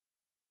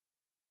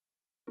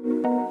Hey,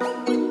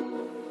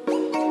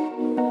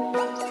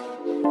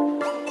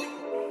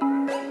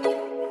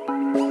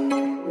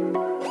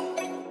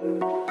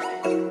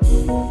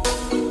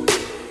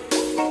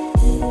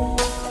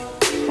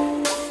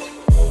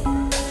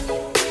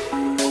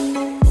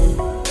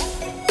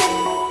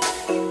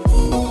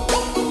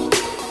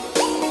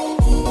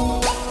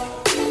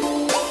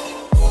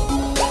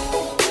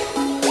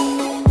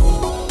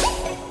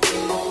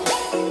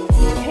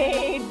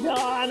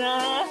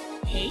 Donna.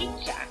 Hey,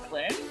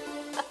 Jacqueline.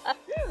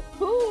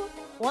 Who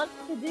wants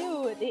to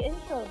do the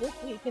intro this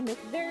week in this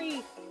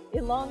very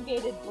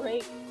elongated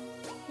break?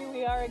 Here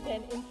we are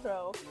again,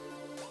 intro.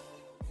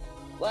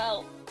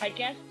 Well, I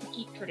guess to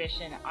keep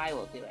tradition, I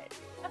will do it.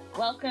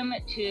 Welcome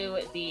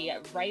to the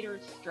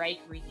Writers' Strike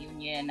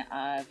reunion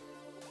of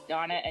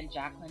Donna and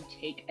Jacqueline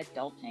Take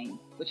Adulting,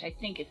 which I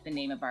think is the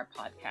name of our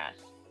podcast.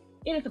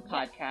 It is a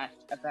podcast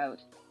about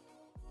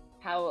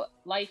how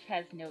life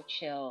has no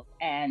chill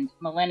and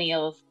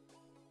millennials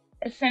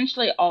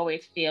essentially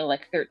always feel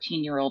like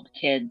 13-year-old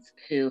kids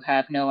who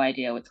have no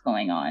idea what's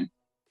going on.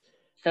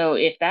 So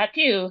if that's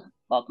you,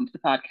 welcome to the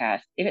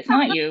podcast. If it's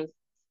not you,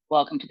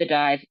 welcome to the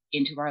dive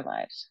into our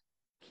lives.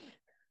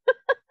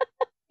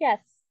 Yes,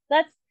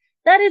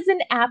 that is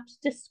an apt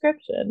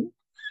description.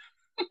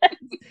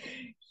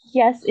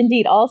 Yes,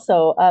 indeed.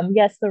 Also,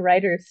 yes, the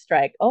writers'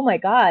 strike. Oh my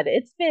God,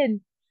 it's been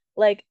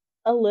like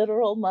a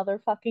literal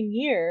motherfucking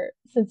year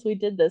since we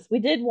did this. We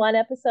did one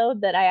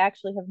episode that I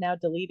actually have now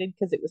deleted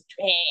because it was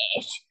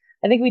trash.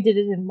 I think we did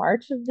it in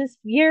March of this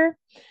year,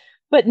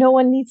 but no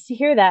one needs to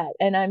hear that.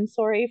 And I'm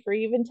sorry for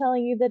even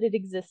telling you that it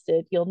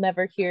existed. You'll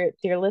never hear it,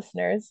 dear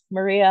listeners.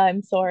 Maria,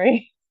 I'm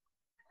sorry.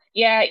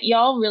 Yeah,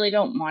 y'all really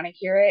don't want to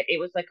hear it.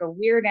 It was like a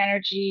weird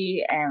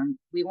energy and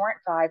we weren't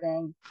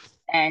vibing.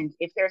 And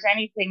if there's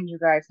anything you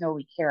guys know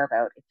we care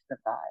about, it's the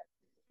vibe.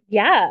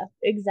 Yeah,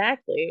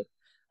 exactly.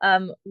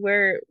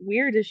 We're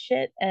weird as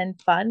shit and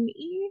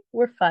funny.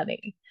 We're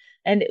funny.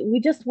 And we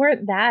just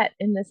weren't that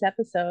in this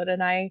episode.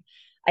 And I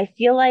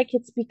feel like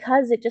it's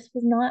because it just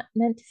was not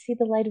meant to see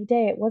the light of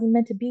day. It wasn't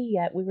meant to be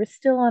yet. We were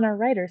still on our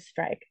writer's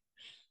strike.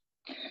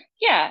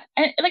 Yeah,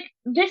 and like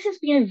this has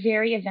been a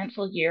very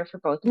eventful year for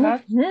both of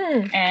us.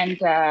 Mhm. And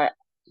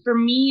for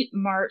me,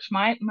 March,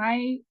 my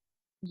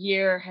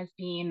year has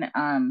been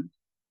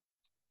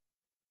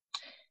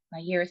my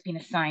year has been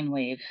a sine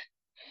wave.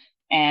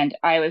 And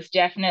I was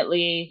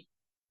definitely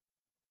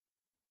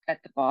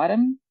at the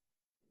bottom.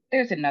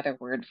 There's another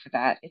word for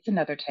that. It's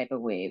another type of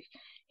wave.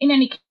 In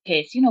any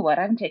case, you know what?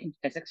 I've been taking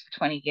physics for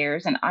 20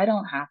 years and I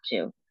don't have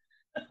to.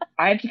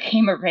 I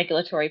became a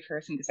regulatory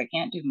person because I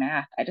can't do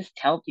math. I just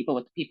tell people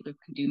what the people who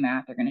can do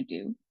math are going to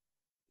do.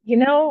 You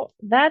know,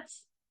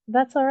 that's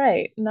all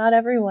right. Not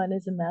everyone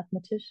is a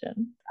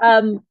mathematician.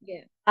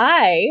 Yeah.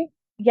 I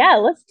yeah,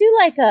 let's do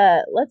I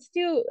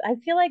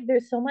feel like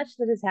there's so much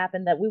that has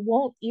happened that we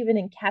won't even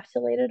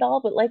encapsulate it all,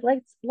 but like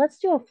let's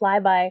do a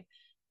flyby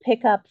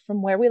pick up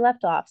from where we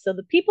left off. So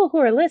the people who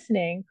are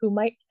listening who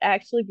might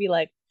actually be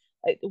like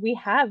we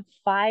have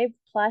 5+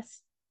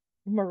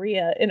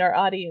 Maria in our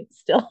audience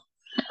still.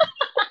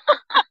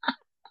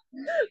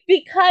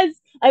 Because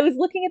I was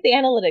looking at the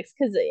analytics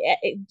because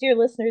dear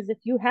listeners, if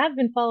you have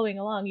been following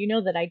along, you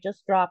know that I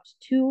just dropped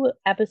 2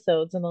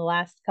 episodes in the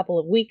last couple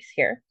of weeks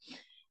here.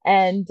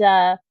 And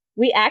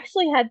we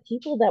actually had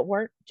people that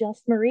weren't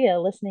just Maria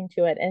listening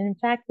to it. And in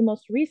fact, the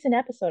most recent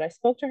episode, I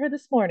spoke to her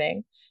this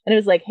morning and it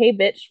was like, hey,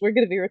 bitch, we're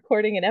going to be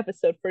recording an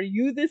episode for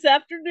you this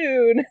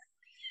afternoon.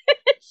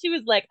 She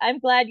was like, I'm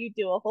glad you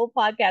do a whole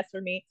podcast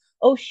for me.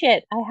 Oh,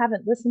 shit, I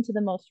haven't listened to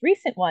the most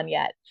recent one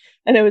yet.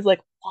 And I was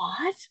like,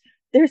 what?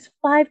 There's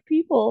 5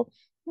 people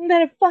that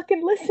have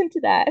fucking listened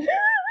to that.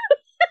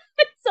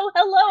 So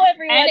hello,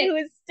 everyone who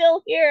is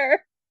still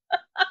here.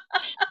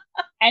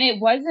 And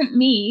it wasn't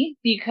me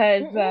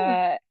because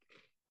Mm-mm.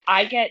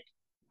 I get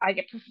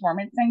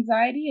performance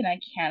anxiety and I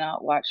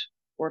cannot watch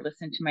or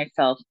listen to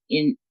myself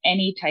in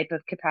any type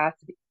of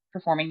capacity,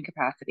 performing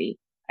capacity.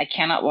 I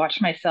cannot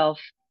watch myself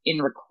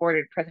in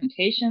recorded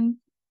presentations.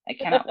 I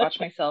cannot watch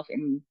myself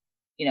in,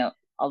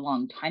 a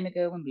long time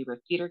ago when we were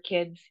theater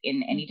kids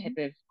in any Mm-hmm.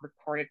 type of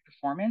recorded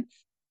performance.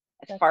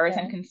 As That's far as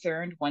I'm fair.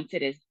 concerned, once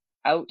it is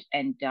out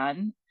and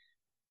done,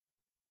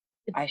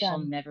 It's I shall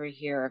done. never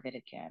hear of it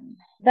again.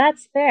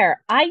 That's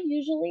fair. I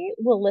usually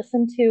will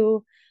listen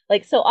to,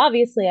 like, so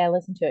obviously I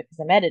listen to it because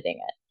I'm editing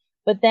it.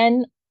 But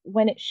then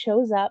when it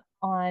shows up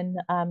on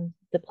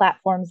the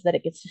platforms that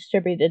it gets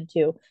distributed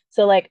to,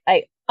 so like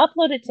I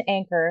upload it to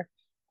Anchor,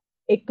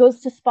 it goes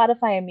to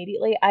Spotify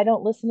immediately. I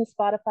don't listen to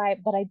Spotify,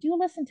 but I do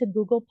listen to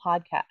Google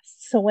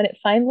Podcasts. So when it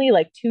finally,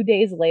 like 2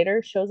 days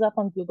later, shows up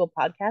on Google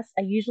Podcasts,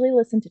 I usually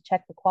listen to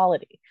check the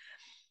quality.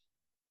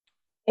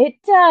 It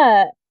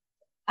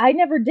I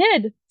never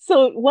did.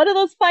 So one of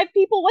those 5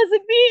 people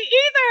wasn't me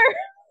either.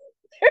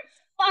 There's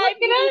five Look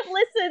at unique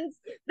us. listens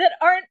that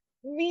aren't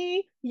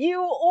me,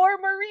 you, or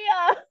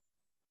Maria.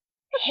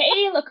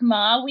 Hey, look,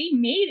 Ma, we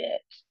made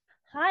it.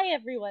 Hi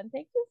everyone.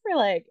 Thank you for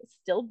like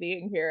still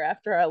being here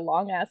after a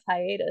long ass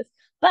hiatus.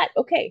 But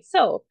okay,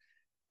 so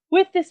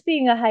with this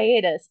being a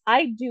hiatus,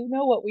 I do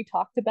know what we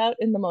talked about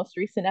in the most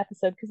recent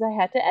episode because I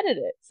had to edit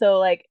it. So,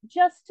 like,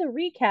 just to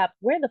recap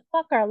where the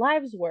fuck our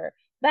lives were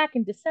back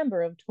in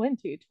December of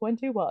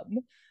 2021,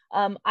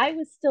 I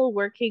was still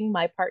working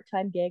my part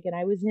time gig and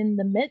I was in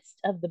the midst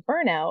of the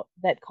burnout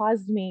that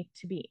caused me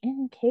to be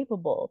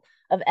incapable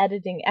of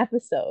editing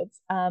episodes.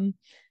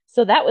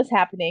 So that was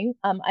happening.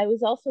 I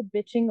was also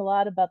bitching a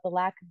lot about the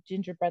lack of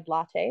gingerbread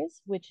lattes,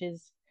 which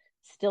is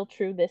still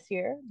true this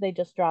year. They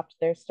just dropped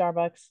their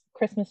Starbucks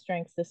Christmas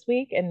drinks this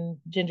week, and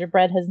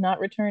gingerbread has not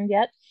returned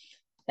yet,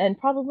 and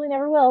probably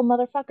never will,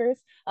 motherfuckers.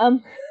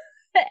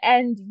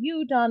 And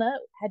you, Donna,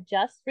 had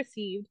just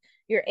received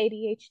your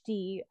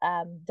ADHD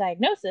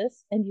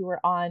diagnosis, and you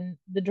were on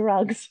the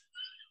drugs.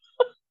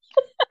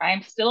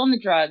 I'm still on the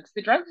drugs.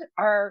 The drugs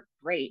are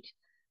great.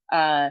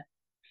 Uh,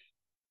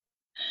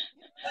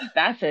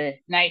 that's a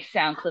nice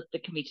sound clip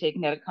that can be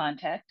taken out of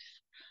context.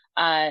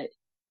 Uh,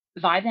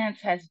 Vyvanse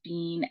has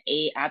been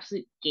a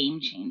absolute game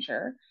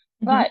changer.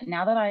 But Mm-hmm.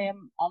 now that I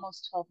am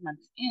almost 12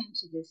 months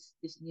into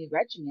this new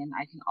regimen,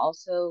 I can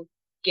also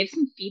give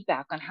some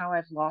feedback on how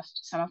I've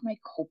lost some of my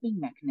coping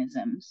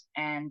mechanisms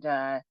and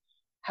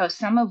how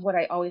some of what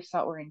I always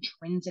thought were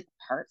intrinsic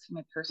parts of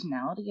my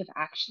personality have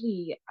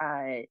actually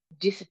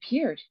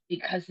disappeared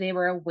because they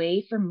were a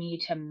way for me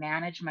to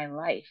manage my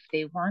life.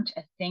 They weren't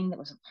a thing that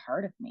was a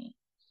part of me.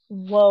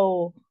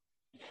 Whoa,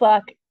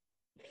 fuck,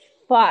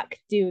 fuck,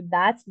 dude,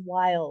 that's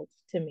wild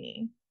to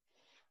me.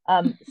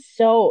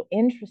 So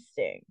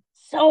interesting.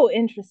 So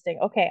interesting.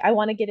 Okay, I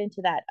want to get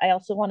into that. I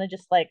also want to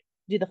just like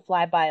do the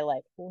flyby,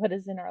 like what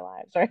is in our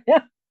lives right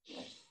now.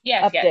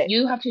 Yes, yes. Update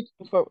You have to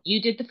before.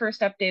 you did the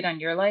first update on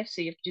your life,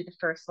 so you have to do the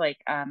first like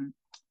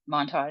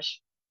montage.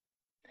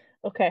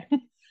 Okay.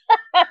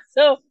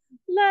 So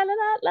la la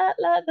la la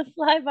la the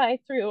flyby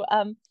through.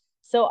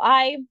 So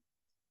I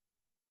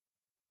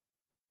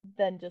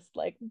then just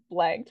like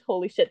blanked.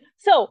 Holy shit.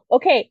 So,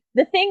 okay,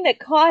 the thing that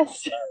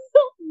caused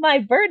my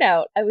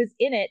burnout, I was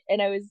in it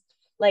and I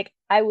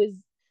was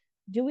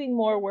doing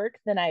more work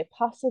than I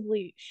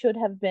possibly should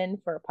have been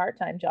for a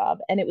part-time job.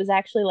 And it was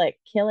actually like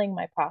killing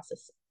my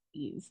processes.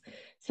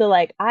 So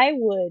like I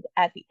would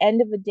at the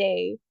end of the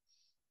day,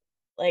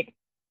 like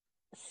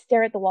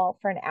stare at the wall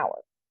for an hour.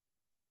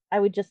 I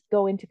would just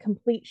go into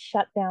complete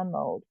shutdown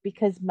mode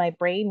because my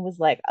brain was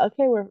like,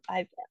 okay,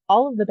 I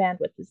all of the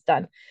bandwidth is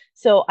done.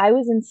 So I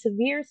was in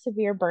severe,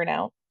 severe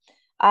burnout.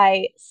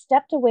 I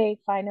stepped away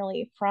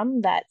finally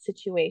from that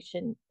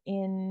situation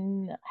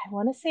in, I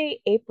want to say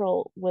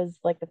April was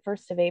like the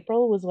 1st of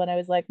April was when I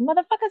was like,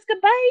 motherfuckers,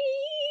 goodbye.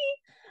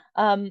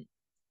 Um,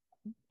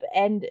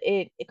 and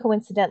it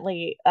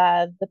coincidentally,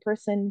 the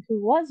person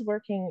who was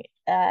working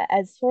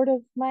as sort of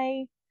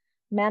my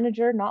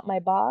manager, not my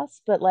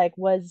boss, but like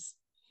was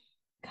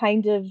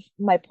kind of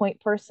my point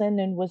person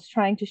and was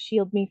trying to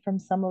shield me from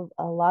some of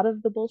a lot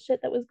of the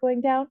bullshit that was going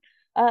down,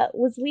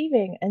 was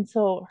leaving. And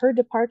so her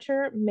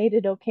departure made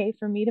it okay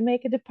for me to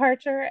make a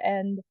departure.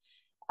 And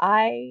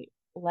I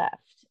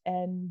left.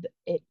 And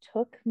it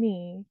took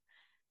me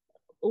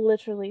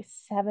literally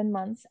 7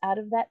 months out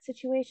of that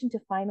situation to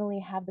finally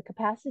have the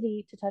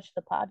capacity to touch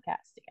the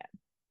podcast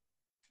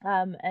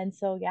again. And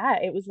so, yeah,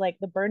 it was like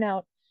the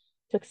burnout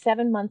took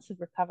 7 months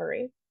of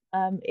recovery.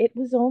 It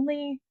was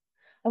only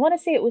I want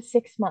to say it was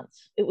 6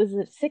 months. It was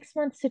a 6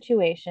 month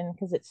situation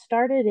because it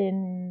started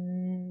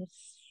in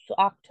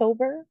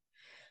October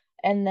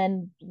and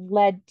then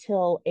led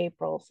till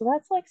April. So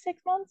that's like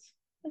 6 months,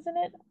 isn't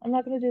it? I'm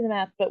not going to do the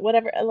math, but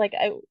whatever.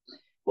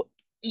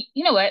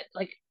 You know what?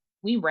 Like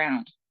we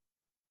round.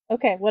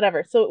 Okay,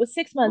 whatever. So it was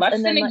 6 months Less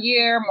and than then a like,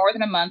 year, more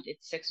than a month,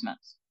 it's 6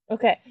 months.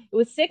 okay, it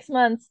was 6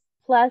 months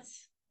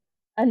plus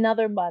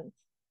another month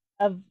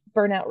of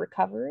burnout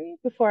recovery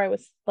before I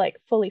was like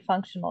fully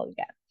functional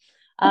again.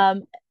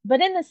 Um,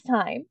 but in this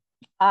time,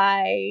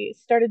 I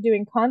started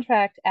doing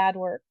contract ad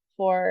work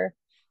for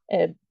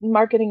a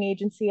marketing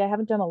agency. I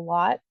haven't done a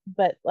lot,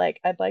 but like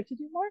I'd like to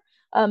do more.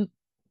 Um,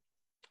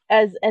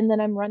 and then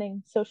I'm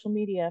running social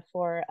media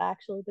for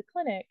actually the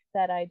clinic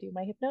that I do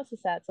my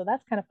hypnosis at. So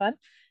that's kind of fun.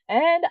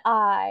 And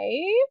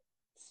I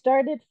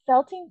started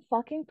felting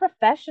fucking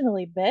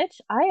professionally, bitch.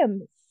 I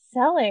am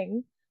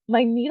selling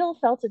my needle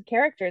felted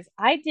characters.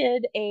 I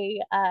did a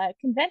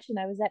convention.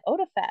 I was at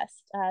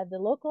OdaFest, the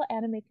local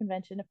anime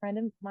convention. A friend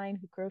of mine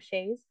who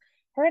crochets,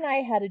 her and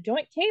I had a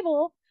joint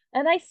table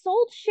and I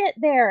sold shit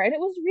there and it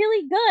was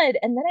really good.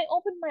 And then I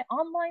opened my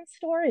online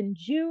store in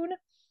June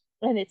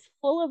and it's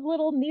full of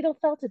little needle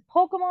felted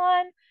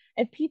Pokemon.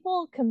 And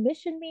people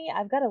commission me.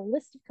 I've got a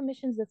list of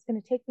commissions that's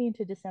going to take me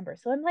into December.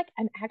 So I'm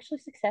actually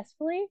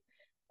successfully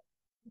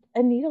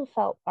a needle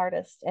felt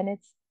artist, and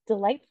it's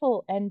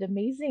delightful and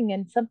amazing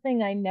and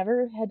something I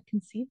never had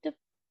conceived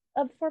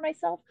of for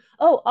myself.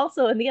 Oh,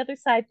 also, and the other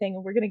side thing,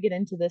 and we're going to get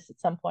into this at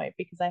some point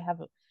because I have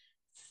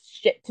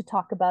shit to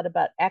talk about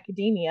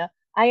academia.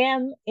 I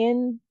am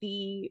in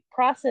the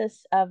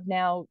process of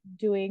now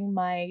doing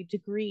my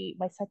degree,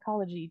 my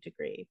psychology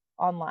degree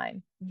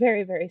online,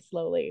 very, very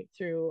slowly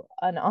through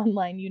an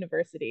online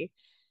university.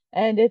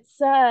 And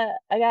it's I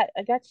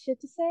got shit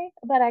to say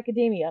about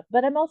academia,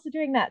 but I'm also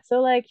doing that.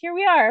 So like here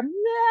we are.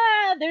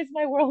 There's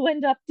my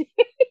whirlwind update.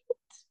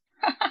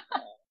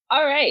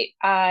 All right.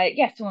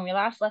 Yeah, so when we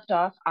last left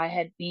off, I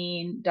had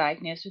been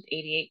diagnosed with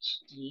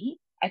ADHD.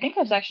 I think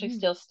I was actually Mhm.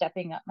 still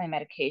stepping up my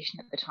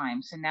medication at the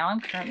time. So now I'm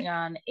currently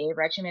on a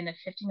regimen of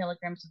 50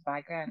 milligrams of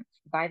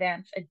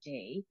Vyvanse a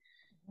day.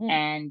 Mhm.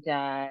 And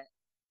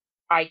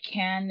I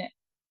can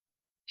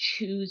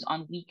choose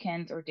on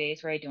weekends or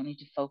days where I don't need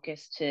to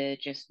focus to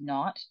just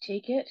not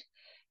take it.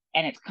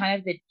 And it's kind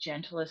of the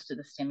gentlest of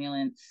the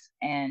stimulants.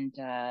 And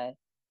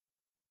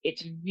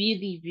it's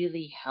really,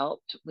 really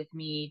helped with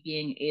me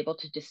being able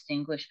to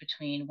distinguish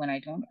between when I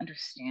don't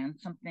understand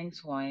something,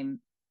 so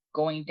I'm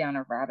going down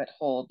a rabbit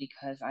hole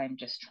because I'm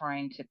just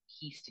trying to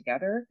piece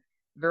together,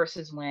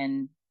 versus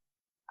when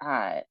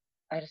I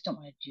just don't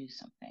want to do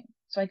something.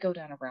 So I go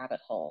down a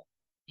rabbit hole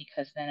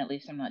because then at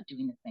least I'm not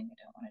doing the thing I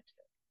don't want to do.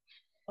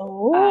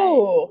 Uh,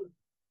 Oh.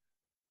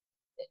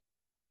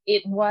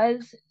 it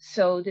was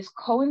so this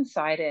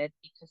coincided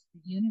because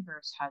the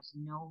universe has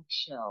no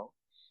chill.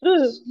 Ugh.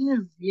 It's been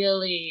a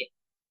really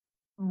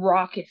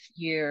raucous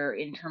year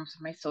in terms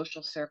of my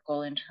social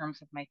circle, in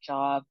terms of my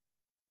job.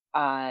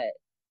 Uh,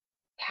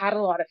 had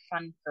a lot of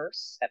fun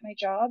firsts at my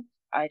job.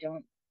 I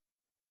don't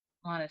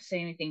want to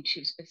say anything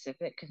too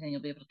specific because then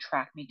you'll be able to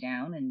track me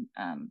down and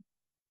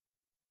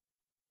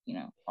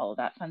all of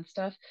that fun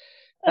stuff.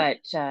 But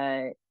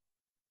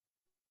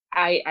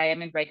I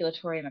am in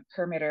regulatory. I'm a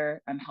permitter.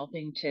 I'm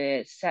helping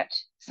to set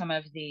some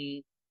of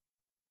the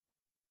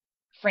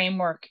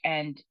framework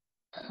and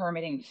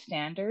permitting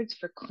standards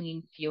for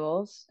clean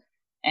fuels,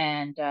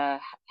 and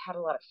had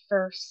a lot of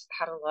firsts.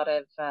 Had a lot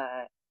of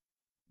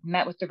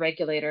met with the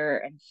regulator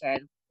and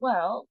said,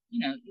 well,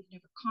 you've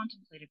never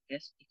contemplated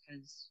this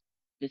because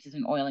this is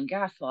an oil and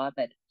gas law,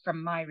 but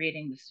from my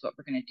reading, this is what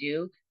we're going to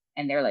do.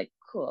 And they're like,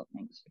 cool,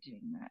 thanks for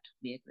doing that.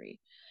 We agree.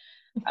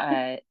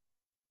 Uh,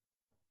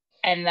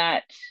 and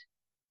that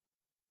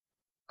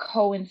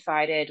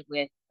coincided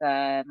with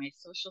my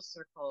social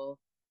circle.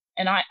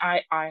 And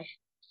I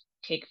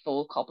take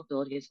full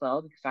culpability as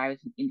well because I was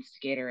an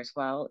instigator as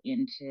well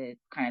into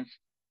kind of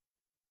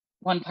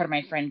one part of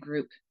my friend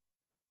group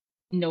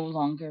no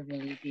longer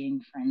really being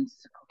friends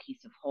as a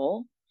cohesive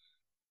whole.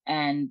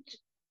 And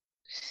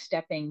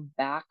stepping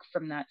back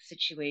from that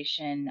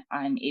situation,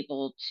 I'm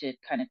able to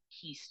kind of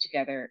piece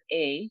together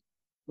A,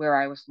 where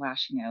I was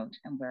lashing out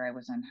and where I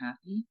was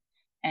unhappy,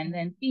 and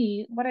then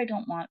B, what I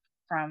don't want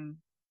from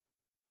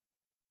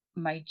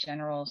my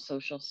general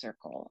social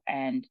circle,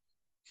 and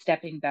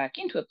stepping back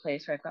into a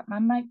place where I've got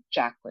my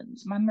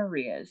Jacquelines, my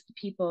Marias, the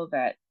people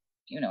that,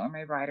 are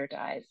my ride or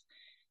dies.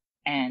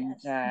 And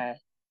Yes.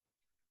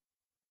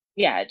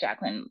 yeah,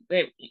 Jacqueline,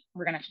 we're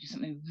going to have to do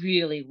something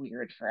really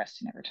weird for us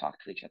to never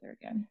talk to each other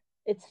again.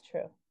 It's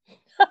true.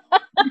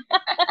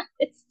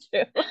 It's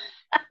true.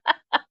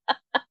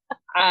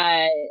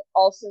 I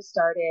also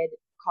started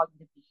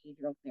cognitive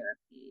behavioral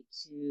therapy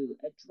to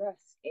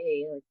address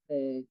like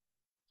the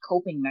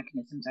coping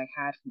mechanisms I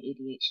had from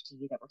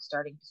ADHD that were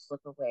starting to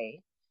slip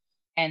away.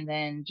 And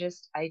then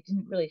just I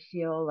didn't really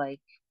feel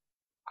like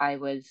I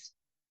was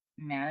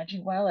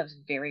managing well. I was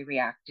very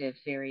reactive,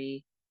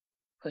 very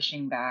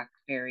pushing back,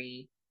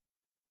 very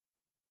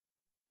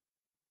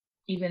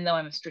even though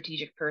I'm a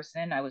strategic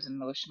person, I was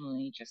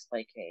emotionally just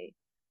like a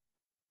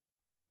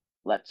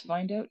let's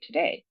find out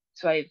today.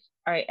 So I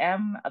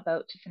am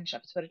about to finish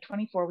up. It's about a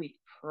 24-week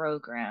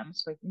program.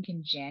 So I think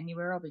in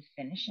January I'll be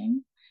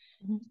finishing.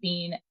 Mhm. It's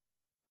been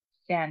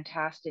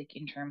fantastic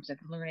in terms of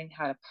learning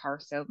how to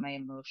parse out my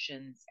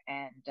emotions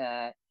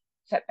and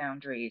set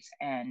boundaries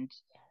and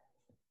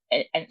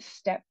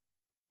step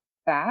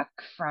back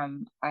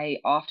from I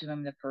often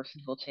am the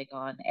person who will take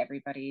on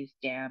everybody's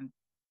damn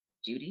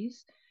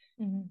duties,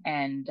 Mhm.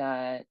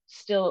 and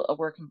still a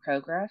work in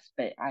progress,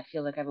 but I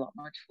feel like I have a lot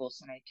more tools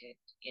than I did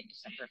in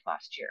December of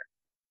last year.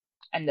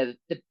 And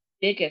the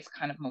biggest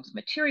kind of most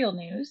material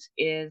news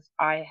is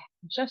I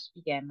just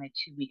began my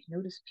 2-week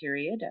notice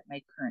period at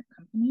my current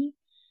company,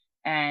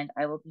 and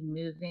I will be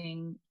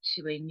moving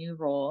to a new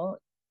role,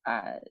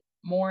 uh,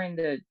 more in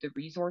the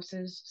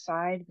resources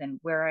side than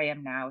where I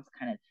am now is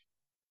kind of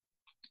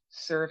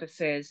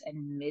services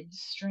and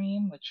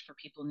midstream, which for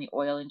people in the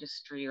oil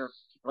industry or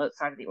people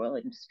outside of the oil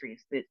industry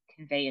is the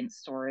conveyance,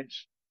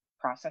 storage,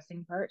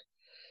 processing part.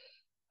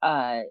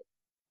 Uh,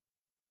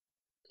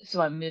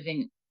 so I'm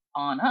moving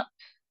on up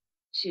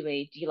to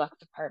a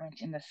deluxe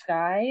apartment in the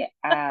sky,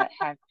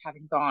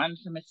 having gone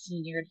from a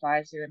senior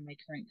advisor in my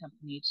current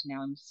company to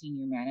now I'm a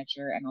senior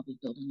manager, and I'll be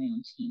building my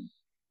own team,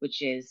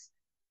 which is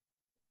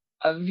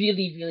a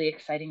really, really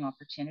exciting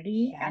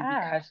opportunity. And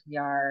Yeah. because we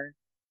are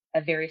a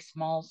very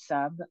small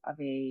sub of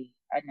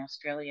an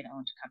Australian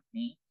owned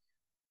company,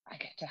 I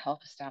get to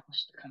help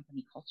establish the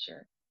company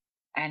culture.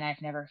 And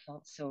I've never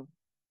felt so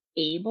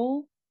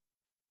able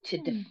to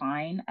Hmm.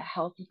 define a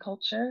healthy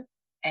culture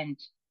and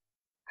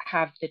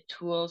have the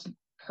tools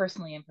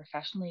personally and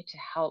professionally to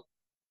help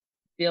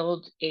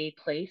build a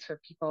place where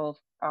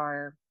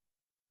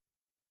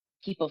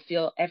people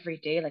feel every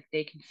day like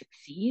they can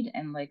succeed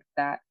and like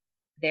that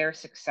their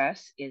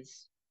success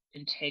is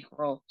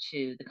integral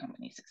to the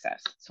company's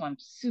success. So I'm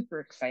super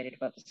excited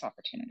about this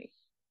opportunity.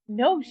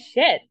 No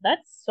shit.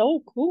 That's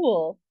so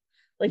cool.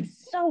 Like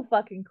so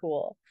fucking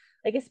cool.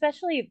 Like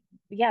especially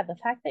yeah, the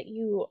fact that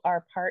you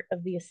are part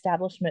of the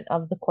establishment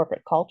of the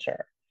corporate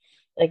culture.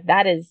 Like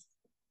that is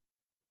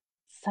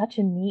such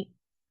a neat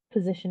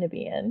position to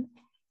be in.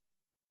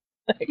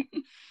 Like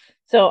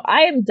so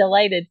I am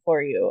delighted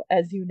for you,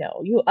 as you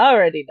know. You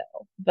already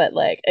know. But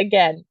like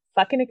again,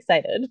 fucking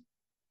excited.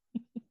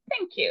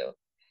 Thank you.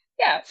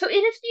 Yeah, so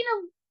it has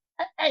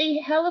been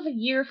a hell of a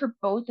year for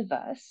both of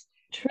us.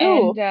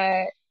 And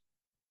True.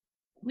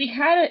 we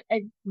had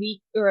a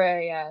week or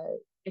a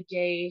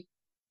day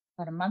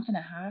about a month and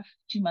a half,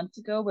 2 months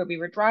ago, where we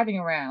were driving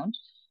around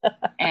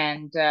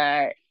and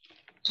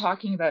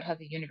talking about how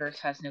the universe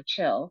has no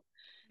chill.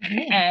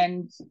 Mhm.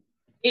 And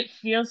it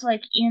feels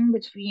like in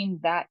between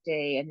that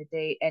day and the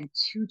day and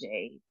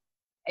today,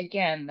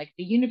 again, like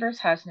the universe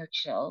has no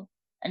chill.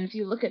 And if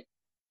you look at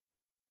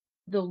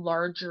the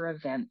larger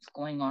events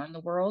going on in the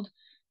world,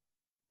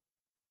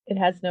 It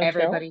has no chill.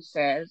 everybody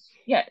says,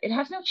 yeah, it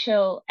has no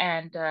chill,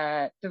 and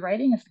the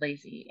writing is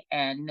lazy,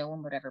 and no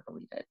one would ever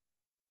believe it.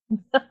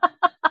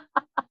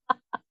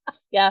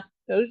 Yeah.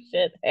 Oh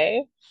shit.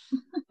 Hey.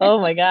 Oh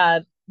my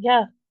God.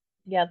 Yeah.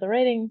 Yeah, the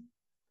writing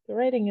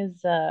is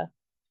it's a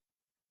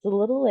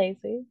little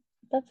lazy.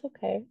 That's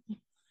okay.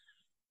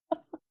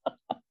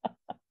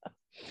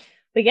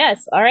 But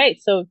yes, all right.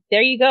 So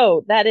there you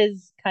go. That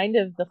is kind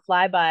of the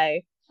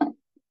flyby.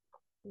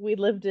 We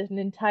lived an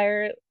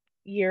entire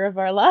year of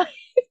our lives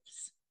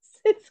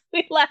since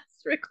we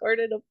last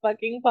recorded a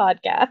fucking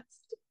podcast.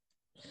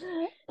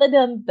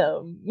 Dum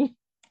dum. Yep.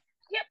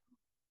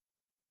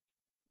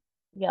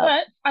 Yep.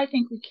 But I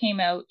think we came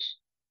out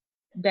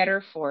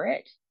better for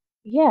it.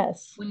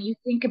 Yes. When you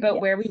think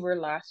about where we Yes. were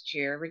last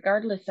year,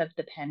 regardless of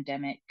the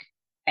pandemic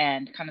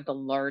and kind of the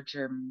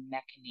larger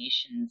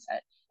machinations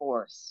at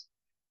force,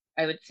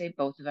 I would say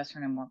both of us are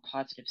in a more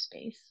positive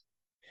space.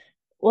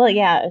 Well,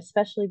 yeah,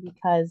 especially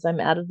because I'm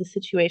out of the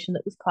situation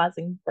that was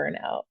causing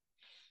burnout.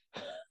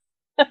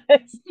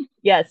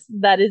 Yes,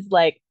 that is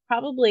like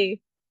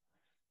probably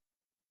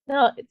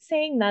no, it's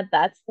saying that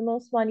that's the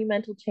most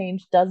monumental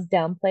change does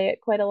downplay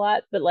it quite a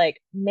lot, but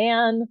like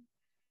man,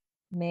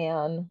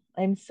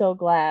 I'm so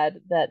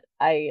glad that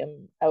I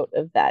am out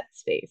of that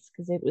space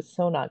because it was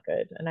so not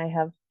good. And I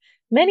have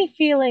many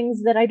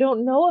feelings that I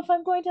don't know if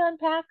I'm going to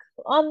unpack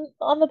on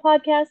the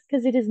podcast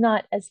because it is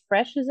not as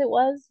fresh as it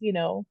was,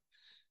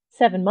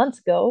 7 months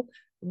ago.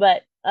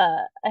 But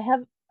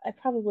I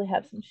probably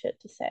have some shit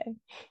to say.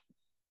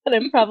 And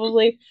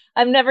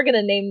I'm never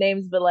gonna name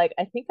names, but like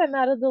I think I'm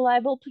out of the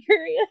libel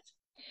period.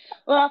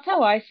 Well, that's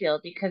how I feel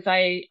because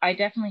I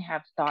definitely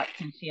have thoughts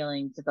and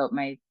feelings about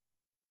my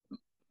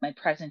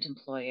present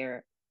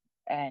employer,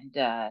 and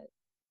I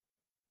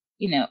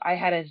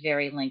had a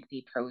very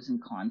lengthy pros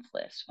and cons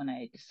list when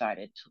I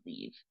decided to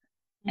leave,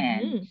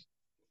 and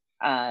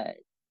Mm-hmm. uh,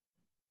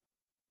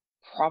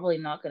 probably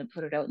not going to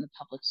put it out in the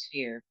public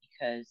sphere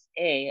because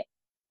I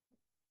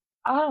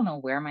don't know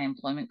where my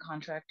employment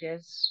contract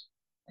is.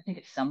 I think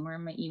it's somewhere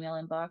in my email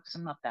inbox.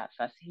 I'm not that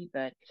fussy,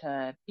 but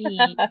B,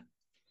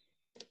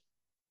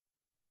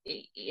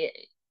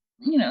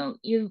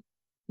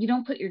 you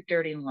don't put your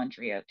dirty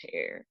laundry out to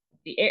air.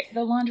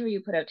 The laundry you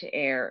put out to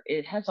air,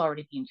 it has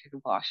already been through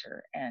the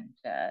washer, and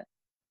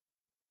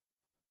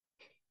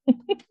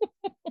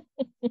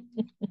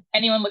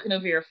anyone looking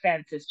over your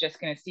fence is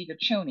just going to see your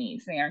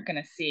chonies. They aren't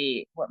going to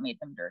see what made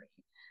them dirty.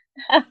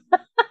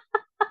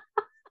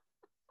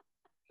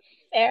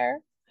 Fair,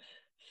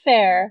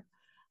 fair.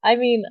 I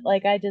mean,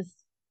 like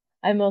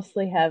I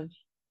mostly have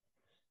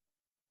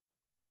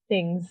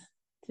things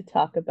to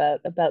talk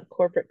about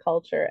corporate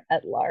culture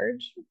at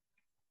large.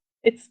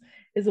 It's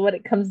is what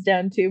it comes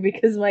down to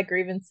because my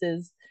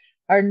grievances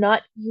are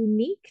not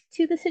unique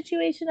to the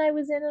situation I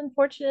was in,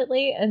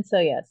 unfortunately. And so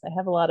yes, I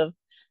have a lot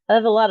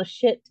of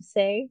shit to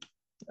say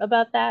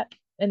about that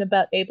and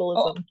about Oh,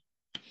 ableism.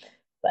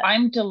 But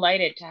I'm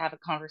delighted to have a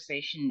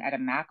conversation at a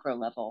macro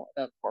level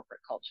about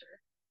corporate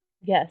culture.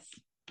 yes,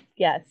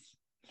 yes,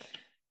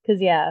 because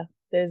yeah,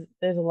 there's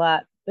a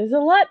lot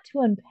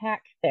to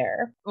unpack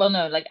there. Well,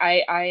 no, like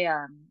I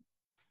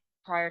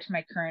prior to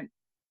my current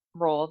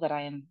role that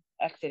I am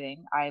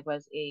exiting, I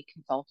was a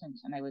consultant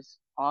and I was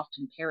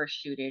often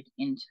parachuted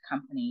into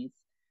companies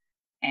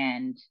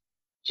and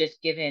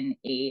just given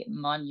a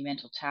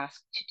monumental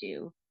task to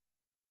do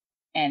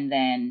and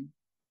then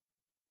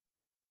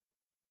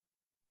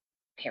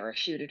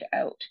parachuted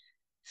out.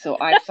 So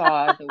I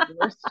saw the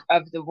worst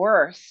of the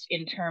worst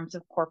in terms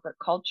of corporate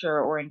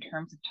culture or in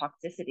terms of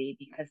toxicity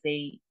because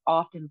they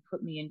often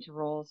put me into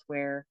roles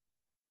where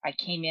I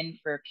came in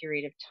for a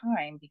period of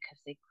time because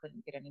they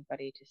couldn't get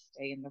anybody to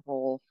stay in the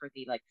role for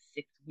the like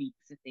 6 weeks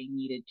that they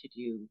needed to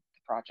do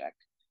the project.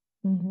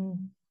 Mm-hmm.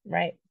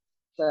 Right.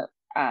 So,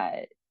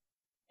 and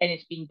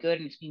it's been good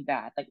and it's been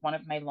bad. Like one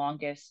of my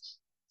longest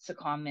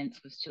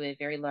secondments was to a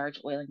very large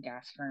oil and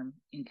gas firm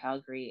in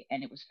Calgary,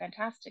 and it was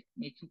fantastic.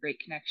 Made some great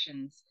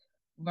connections,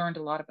 learned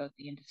a lot about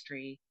the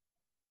industry,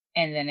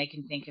 And then I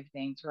can think of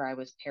things where I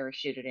was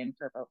parachuted in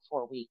for about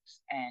 4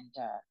 weeks and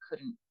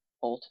couldn't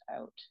bolt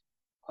out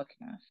quick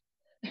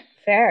enough.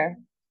 Fair,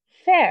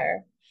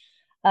 fair.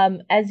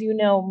 As you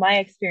know, my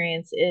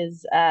experience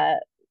is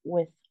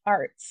with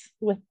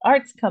with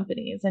arts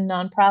companies and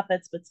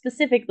nonprofits, but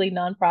specifically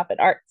nonprofit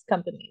arts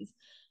companies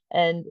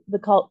and the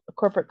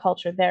corporate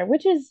culture there,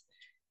 which is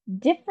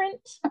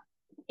different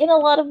in a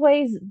lot of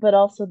ways, but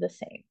also the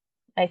same,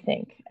 I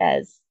think,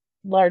 as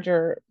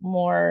larger,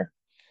 more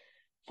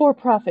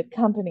for-profit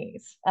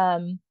companies.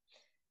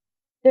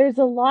 There's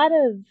a lot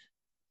of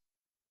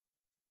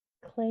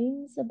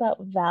claims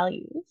about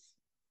values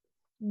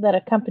that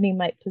a company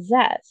might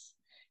possess.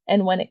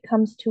 And when it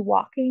comes to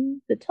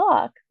walking the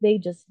talk, they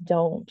just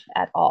don't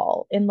at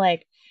all. And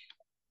like,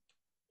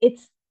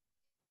 it's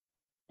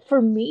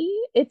for me,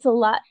 it's a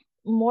lot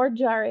more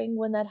jarring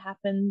when that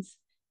happens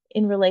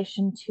in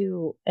relation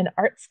to an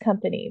arts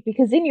company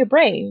because in your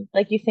brain,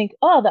 like you think,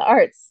 oh, the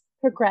arts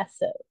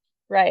progressive,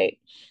 right?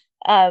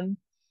 Um,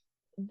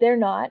 they're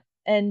not.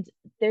 And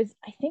I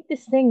think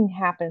this thing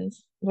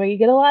happens where you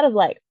get a lot of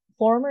like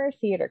former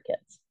theater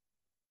kids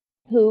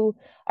who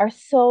are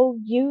so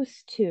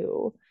used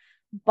to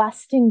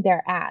busting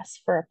their ass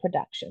for a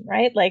production,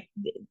 right? Like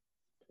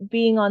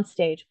being on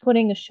stage,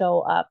 putting a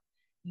show up.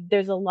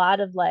 There's a lot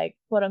of like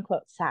quote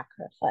unquote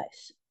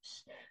sacrifices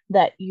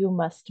that you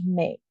must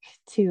make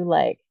to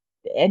like,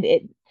 and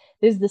it,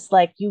 there's this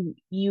like,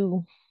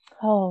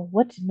 oh,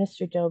 what did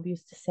Mr. Job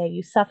used to say?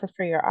 You suffer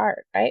for your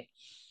art, right?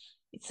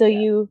 So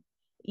Yeah.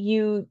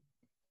 you,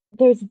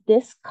 there's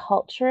this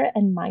culture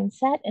and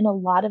mindset in a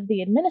lot of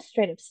the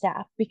administrative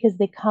staff because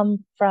they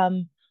come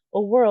from a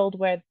world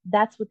where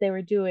that's what they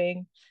were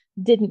doing,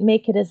 didn't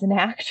make it as an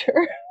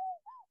actor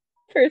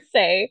per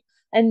se,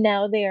 and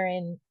now they are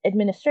in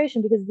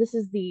administration because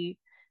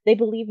they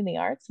believe in the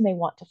arts and they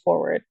want to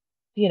forward,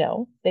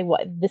 they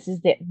want this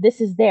is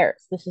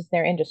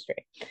their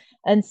industry.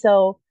 And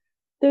so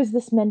there's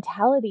this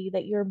mentality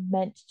that you're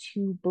meant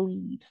to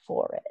bleed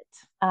for it.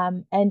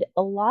 And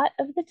a lot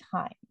of the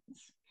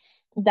times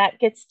that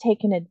gets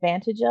taken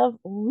advantage of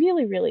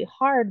really, really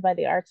hard by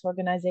the arts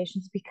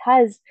organizations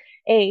because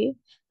the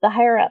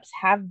higher ups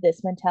have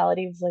this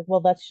mentality of like, well,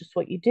 that's just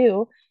what you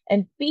do.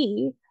 And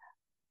B,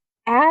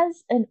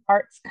 as an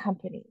arts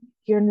company,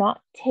 you're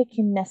not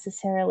taken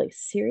necessarily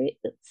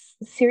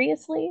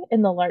seriously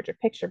in the larger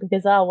picture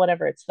because, oh,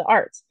 whatever, it's the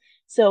arts.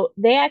 So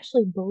they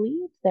actually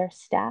bleed their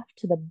staff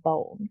to the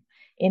bone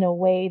in a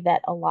way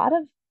that a lot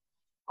of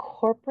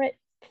corporate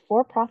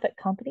for profit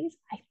companies,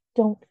 I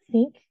don't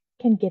think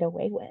can get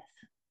away with.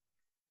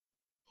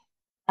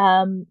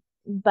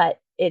 But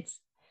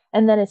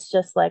and then it's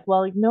just like,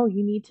 well, no,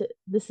 you need to,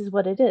 this is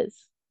what it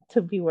is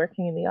to be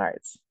working in the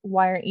arts.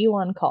 Why aren't you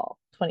on call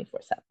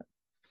 24/7?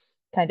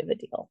 Kind of a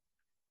deal.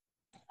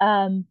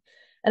 Um,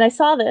 and I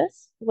saw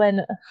this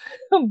when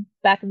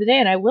back in the day,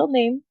 and I will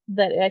name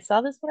that I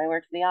saw this when I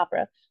worked in the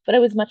opera, but I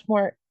was much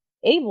more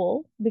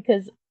able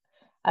because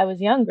I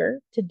was younger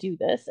to do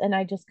this, and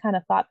I just kind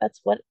of thought that's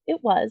what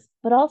it was.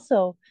 But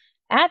also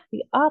at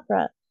the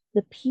opera,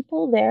 the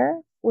people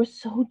there were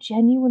so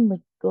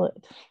genuinely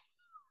good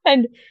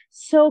and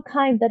so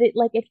kind that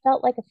it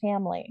felt like a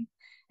family.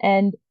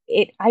 And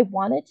I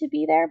wanted to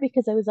be there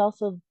because I was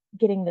also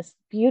getting this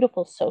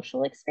beautiful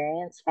social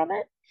experience from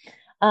it.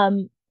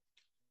 Um,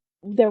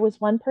 there was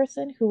one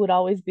person who would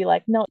always be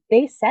like, no,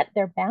 they set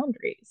their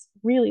boundaries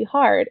really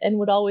hard and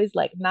would always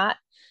like not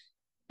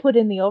put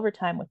in the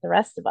overtime with the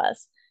rest of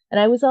us. And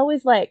I was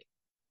always like,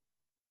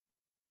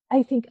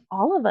 I think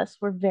all of us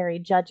were very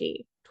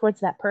judgy towards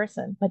that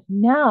person. But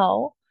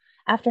now,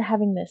 after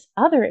having this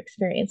other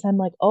experience, I'm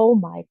like, oh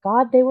my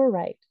God, they were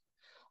right.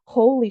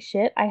 Holy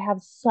shit, I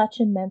have such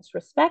immense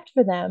respect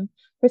for them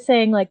for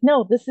saying, like,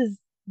 no, this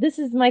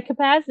is my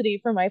capacity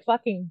for my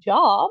fucking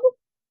job.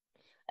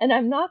 And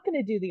I'm not going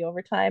to do the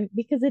overtime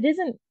because it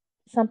isn't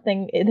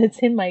something that's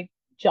in my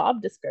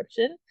job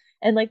description.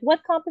 And like,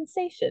 what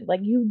compensation? Like,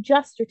 you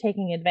just are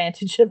taking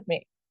advantage of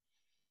me.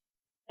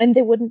 And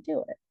they wouldn't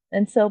do it.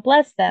 And so,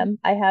 bless them,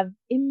 I have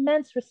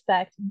immense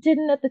respect.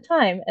 Didn't at the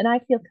time. And I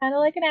feel kind of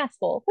like an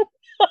asshole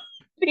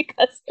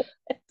because of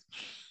it.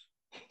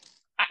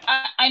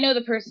 I know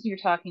the person you're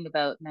talking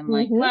about, and I'm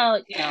like, Mm-hmm.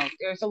 well,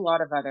 there's a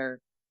lot of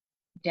other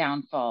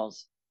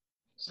downfalls.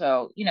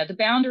 So, the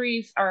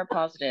boundaries are a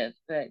positive,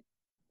 but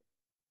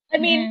I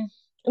mean,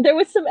 there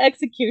was some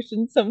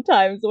execution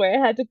sometimes where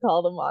I had to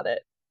call them on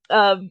it.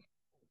 Um,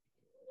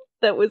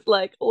 that was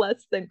like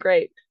less than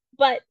great.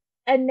 But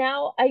and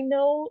now I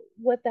know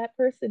what that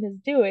person is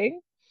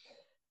doing.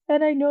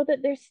 And I know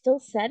that they're still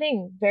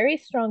setting very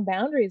strong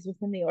boundaries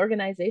within the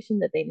organization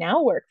that they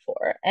now work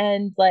for.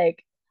 And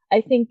like,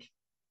 I think,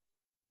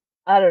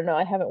 I don't know,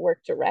 I haven't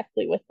worked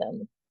directly with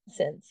them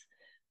since,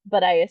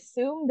 but I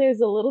assume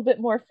there's a little bit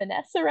more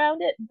finesse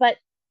around it. But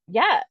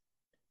yeah,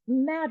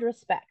 mad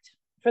respect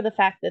for the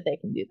fact that they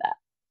can do that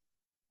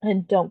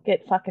and don't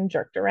get fucking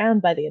jerked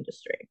around by the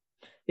industry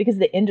because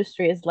the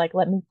industry is like,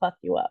 let me fuck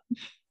you up.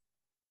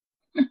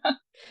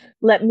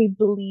 Let me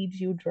bleed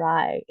you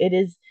dry. It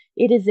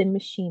is a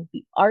machine.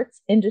 The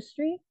arts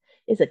industry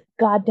is a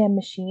goddamn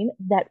machine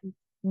that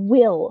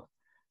will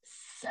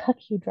suck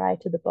you dry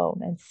to the bone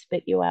and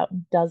spit you out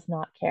and does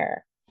not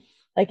care.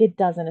 Like it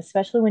doesn't,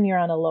 especially when you're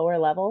on a lower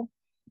level.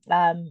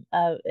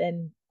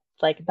 And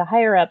like the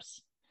higher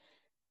ups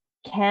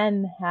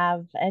can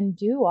have and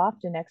do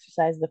often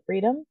exercise the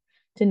freedom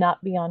to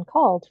not be on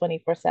call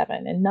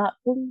 24/7 and not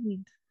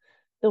bleed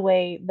the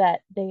way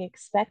that they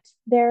expect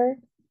their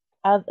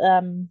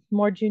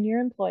more junior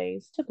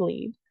employees to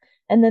bleed.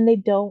 And then they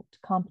don't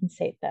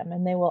compensate them.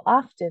 And they will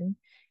often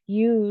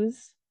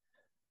use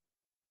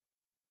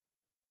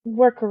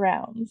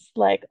workarounds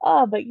like,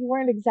 oh, but you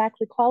weren't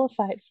exactly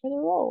qualified for the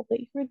role that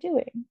you were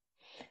doing,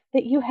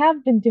 that you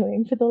have been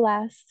doing for the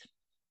last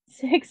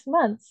 6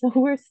 months. So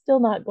we're still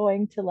not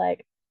going to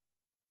like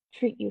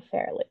treat you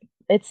fairly.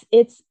 It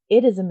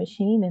is a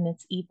machine and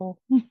it's evil.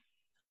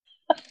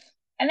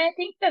 And I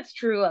think that's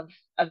true of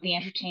the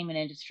entertainment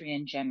industry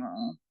in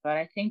general, but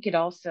I think it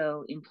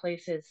also in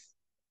places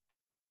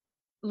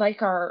like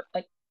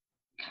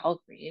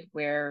Calgary,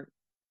 where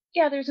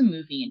yeah, there's a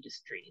movie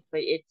industry,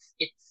 but it's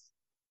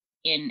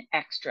in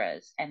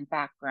extras and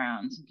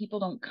backgrounds, and people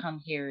don't come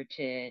here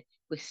to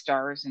with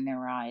stars in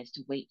their eyes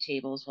to wait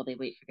tables while they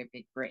wait for their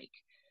big break.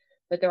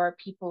 But there are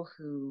people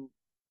who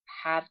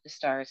have the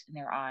stars in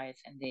their eyes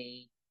and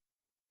they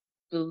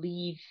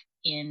believe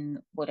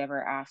in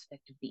whatever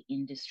aspect of the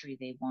industry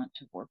they want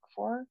to work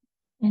for.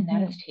 And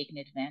that is taken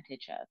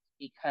advantage of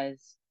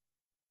because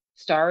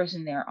stars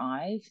in their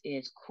eyes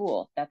is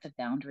cool. That's a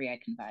boundary I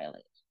can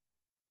violate.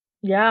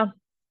 Yeah,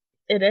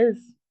 it is.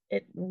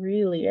 It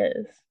really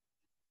is.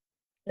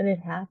 And it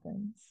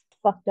happens.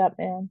 Fucked up,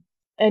 man.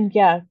 And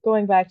yeah,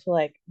 going back to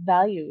like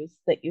values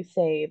that you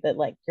say that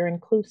like you're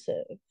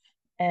inclusive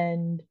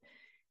and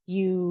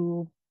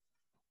you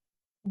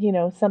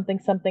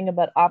something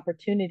about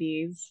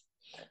opportunities.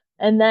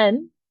 And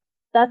then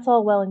that's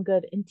all well and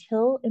good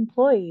until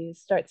employees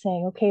start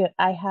saying, okay,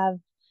 I have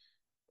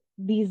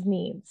these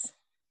needs.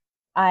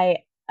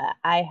 I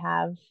I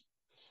have,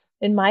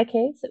 in my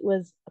case, it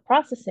was a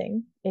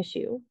processing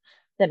issue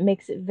that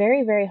makes it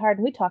very, very hard.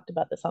 And we talked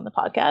about this on the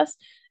podcast.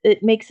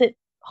 It makes it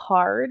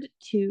hard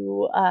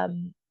to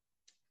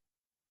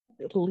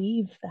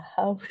leave the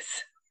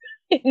house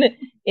in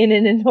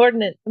an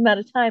inordinate amount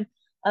of time.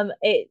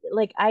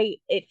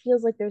 It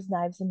feels like there's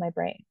knives in my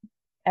brain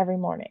every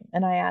morning,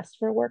 and I asked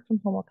for work from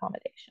home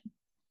accommodation.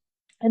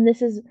 And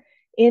this is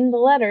in the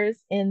letters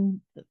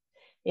in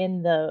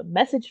the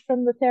message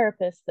from the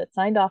therapist that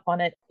signed off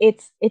on it.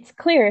 It's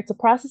clear it's a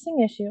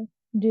processing issue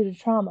due to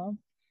trauma,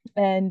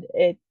 and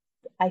it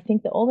I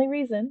think the only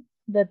reason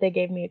that they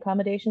gave me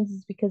accommodations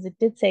is because it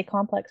did say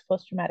complex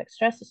post traumatic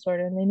stress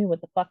disorder, and they knew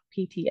what the fuck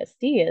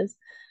PTSD is,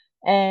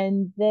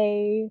 and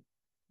they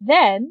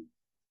then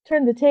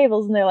turned the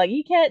tables and they're like,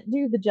 you can't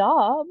do the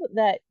job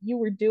that you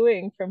were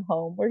doing from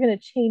home. We're going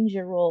to change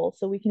your role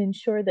so we can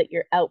ensure that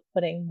you're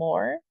outputting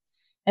more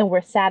and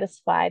we're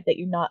satisfied that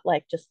you're not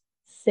like just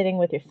sitting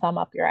with your thumb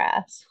up your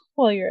ass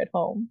while you're at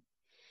home.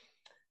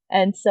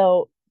 And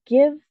so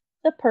give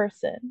the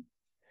person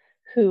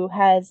who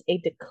has a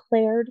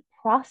declared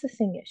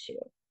processing issue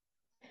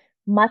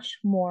much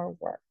more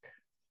work.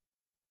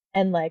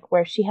 And like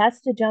where she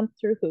has to jump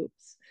through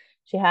hoops,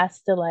 she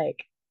has to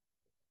like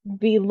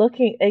be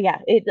looking, yeah,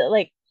 it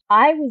like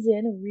I was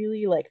in a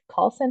really like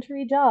call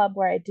centery job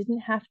where I didn't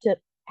have to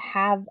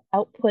have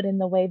output in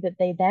the way that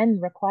they then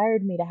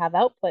required me to have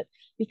output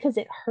because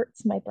it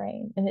hurts my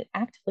brain and it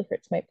actively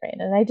hurts my brain.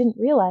 And I didn't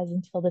realize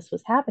until this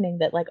was happening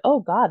that like, oh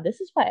God, this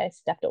is why I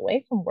stepped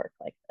away from work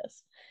like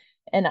this.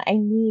 And I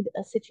need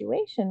a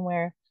situation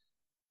where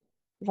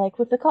like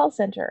with the call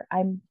center,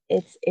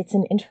 it's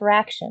an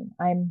interaction.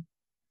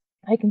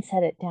 I can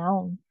set it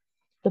down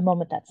the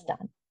moment that's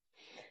done.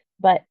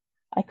 But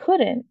I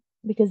couldn't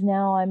because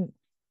now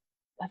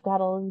I've got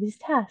all of these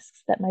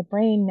tasks that my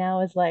brain now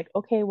is like,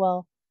 okay,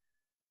 well,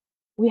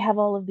 we have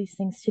all of these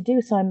things to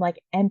do. So I'm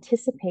like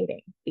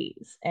anticipating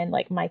these and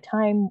like my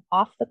time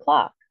off the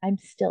clock, I'm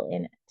still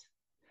in it.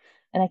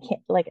 And I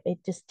can't, like,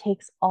 it just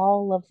takes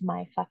all of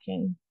my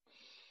fucking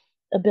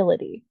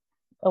ability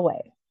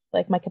away.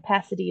 Like my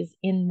capacity is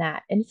in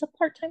that. And it's a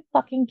part time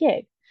fucking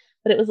gig.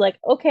 But it was like,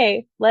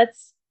 okay,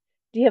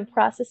 do you have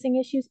processing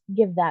issues?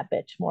 Give that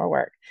bitch more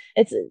work.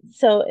 It's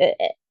so,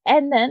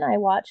 and then I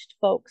watched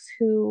folks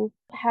who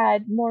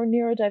had more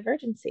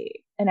neurodivergency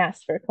and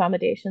asked for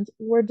accommodations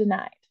were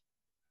denied.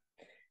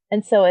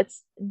 And so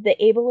it's the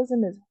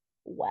ableism is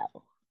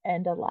well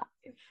and alive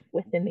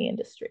within the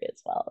industry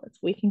as well. It's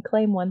we can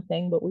claim one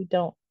thing, but we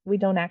don't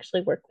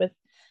actually work with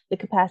the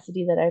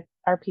capacity that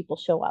our people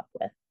show up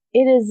with.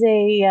 It is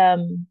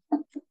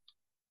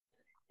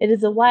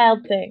a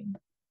wild thing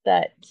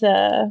that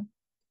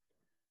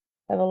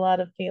have a lot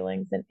of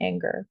feelings and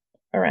anger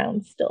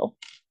around still.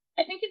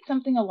 I think it's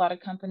something a lot of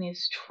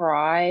companies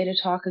try to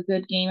talk a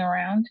good game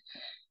around.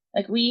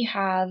 Like we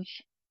have,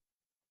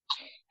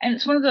 and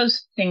it's one of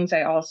those things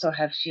I also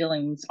have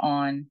feelings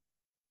on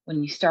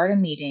when you start a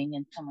meeting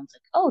and someone's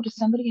like, oh, does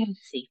somebody have a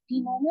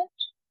safety moment?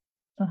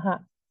 Uh-huh.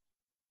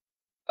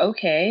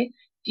 Okay.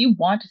 If you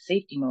want a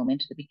safety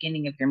moment at the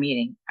beginning of your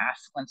meeting,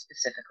 ask one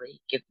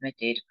specifically, give them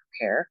a day to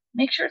prepare,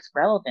 make sure it's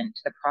relevant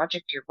to the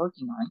project you're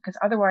working on, because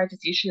otherwise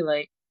it's usually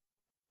like,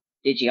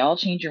 did you all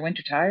change your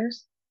winter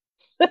tires?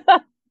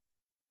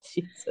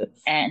 Jesus.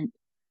 And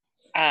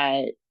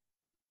uh,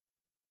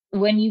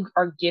 when you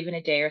are given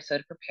a day or so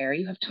to prepare,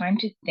 you have time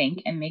to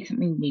think and make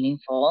something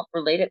meaningful,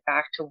 relate it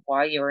back to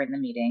why you were in the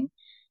meeting,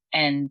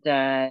 and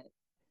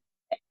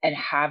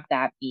have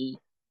that be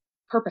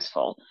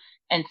purposeful.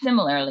 And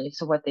similarly,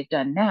 so what they've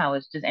done now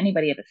is, does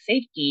anybody have a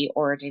safety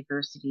or a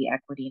diversity,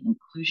 equity, and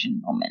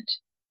inclusion moment?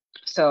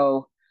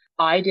 So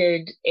I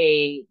did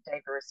a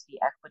diversity,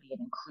 equity,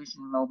 and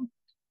inclusion moment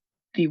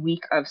the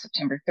week of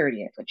September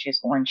 30th, which is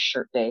Orange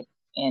Shirt Day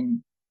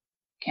in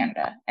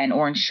Canada. And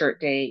Orange Shirt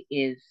Day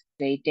is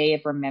a day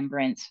of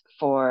remembrance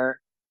for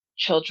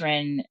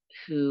children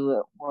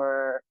who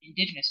were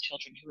Indigenous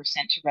children who were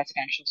sent to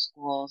residential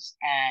schools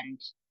and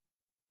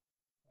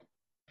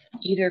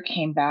either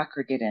came back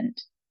or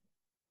didn't.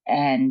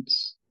 And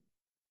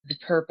the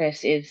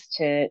purpose is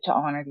to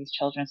honor these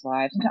children's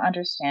lives and to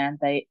understand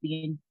the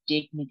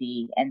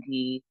indignity and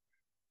the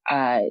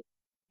uh,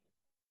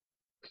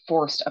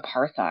 forced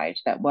apartheid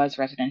that was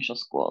residential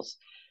schools.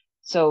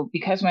 So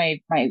because my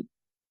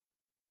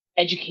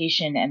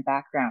education and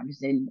background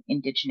is in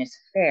Indigenous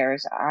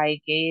affairs,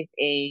 I gave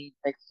a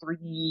like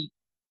 3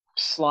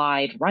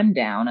 slide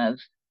rundown of,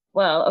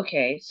 well,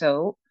 okay,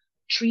 so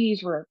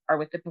trees are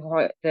with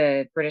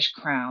the British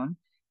Crown.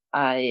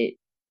 The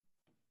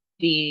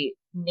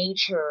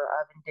nature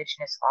of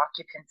Indigenous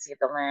occupancy of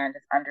the land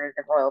is under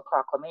the Royal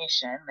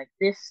Proclamation. Like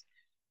this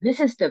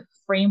is the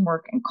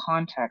framework and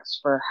context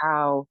for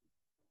how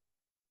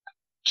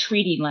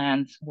treaty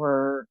lands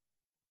were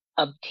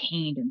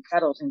obtained and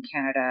settled in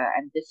Canada,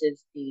 and this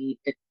is the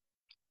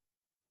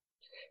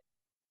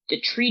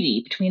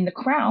treaty between the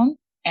Crown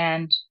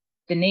and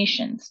the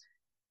nations.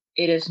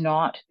 It is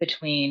not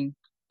between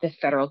the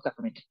federal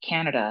government of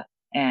Canada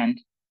and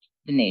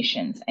the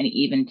nations. And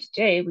even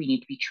today, we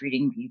need to be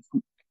treating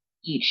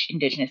each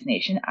Indigenous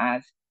nation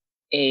as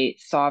a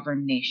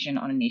sovereign nation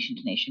on a nation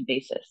to nation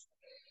basis.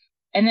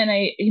 And then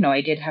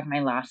I did have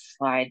my last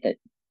slide that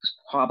was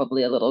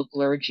probably a little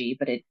blurgy,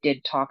 but it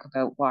did talk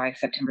about why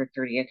September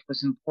 30th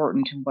was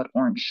important and what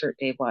Orange Shirt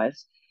Day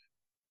was.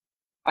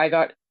 I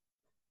got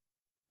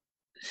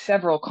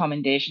several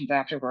commendations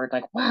afterward,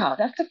 like, wow,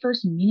 that's the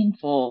first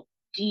meaningful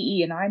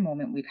DE and I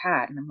moment we've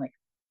had. And I'm like,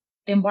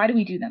 then why do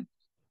we do them?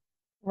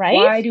 Right?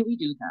 Why do we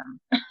do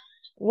them?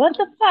 What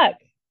the fuck?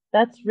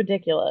 That's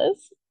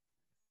ridiculous.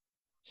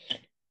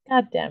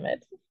 God damn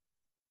it.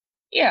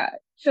 Yeah.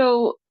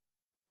 So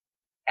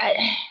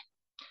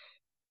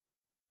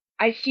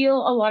I feel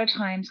a lot of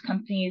times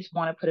companies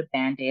want to put a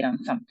band-aid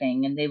on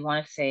something and they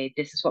want to say,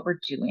 this is what we're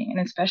doing. And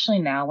especially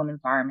now when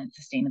environment,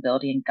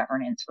 sustainability, and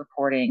governance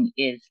reporting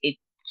is a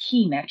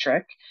key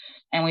metric.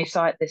 And we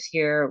saw it this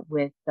year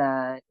with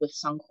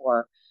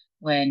Suncor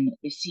when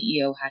the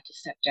CEO had to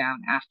step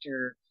down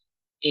after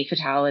a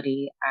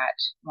fatality at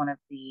one of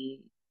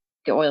the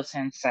oil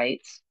sands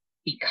sites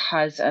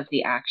because of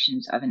the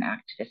actions of an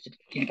activist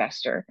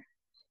investor.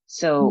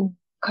 So Mm.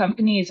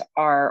 companies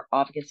are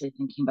obviously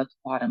thinking about the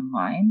bottom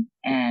line,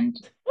 and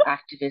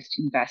activist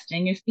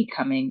investing is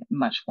becoming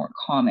much more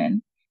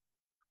common.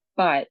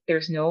 But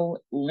there's no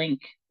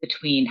link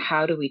between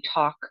how do we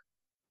talk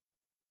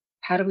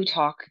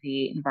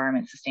the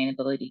environment,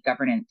 sustainability,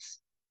 governance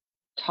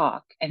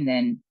talk, and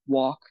then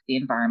walk the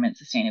environment,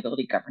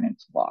 sustainability,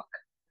 governance walk.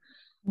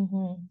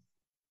 Mm-hmm.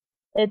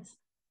 It's,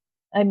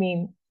 I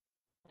mean,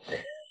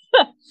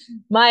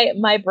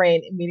 my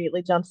brain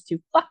immediately jumps to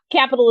fuck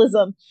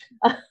capitalism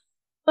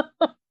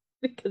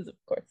because of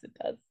course it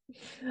does.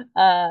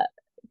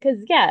 Because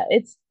yeah,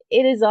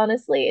 it is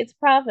honestly it's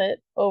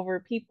profit over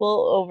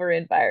people over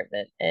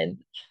environment, and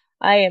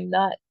I am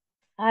not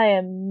I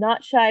am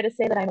not shy to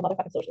say that I'm a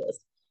motherfucking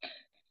socialist.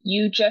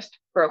 You just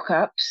broke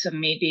up, so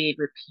maybe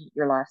repeat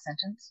your last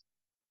sentence.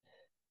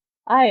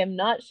 I am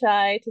not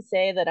shy to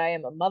say that I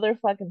am a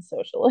motherfucking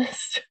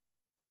socialist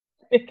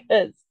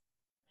because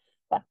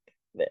fuck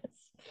this.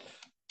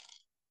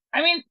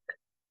 I mean,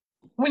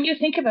 when you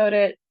think about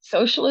it,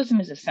 socialism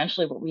is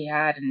essentially what we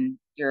had in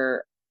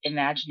your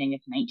imagining of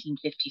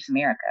 1950s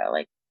America.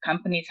 Like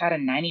companies had a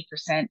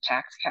 90%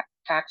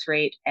 tax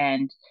rate,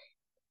 and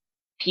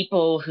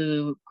people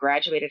who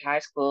graduated high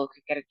school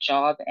could get a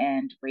job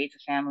and raise a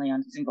family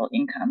on single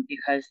income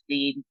because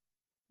the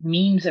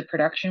means of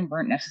production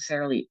weren't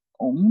necessarily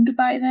owned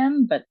by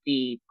them, but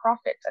the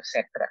profits of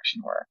said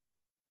production were.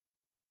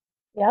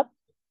 Yep.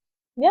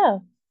 Yeah.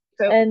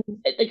 So, And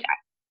like,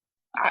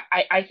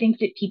 I think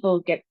that people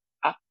get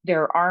up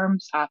their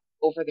arms up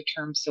over the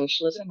term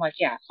socialism. Like,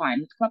 yeah, fine,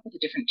 let's come up with a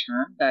different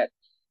term, but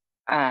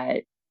uh,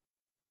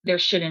 there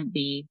shouldn't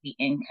be the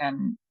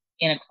income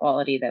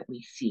inequality that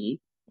we see.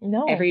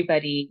 no,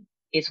 Everybody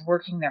is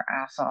working their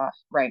ass off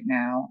right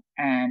now,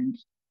 and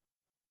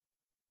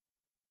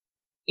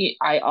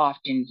I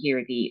often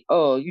hear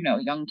oh,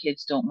 young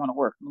kids don't want to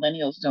work,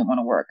 millennials don't want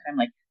to work. And I'm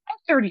like, I'm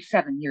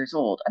 37 years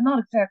old. I'm not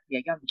exactly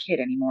a young kid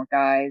anymore,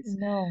 guys.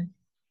 no.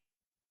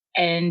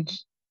 And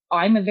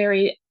I'm a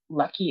very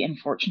lucky and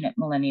fortunate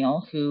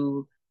millennial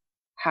who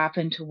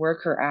happened to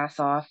work her ass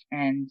off,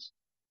 and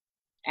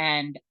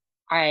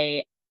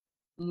I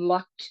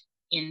lucked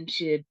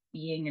into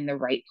being in the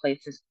right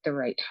places at the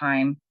right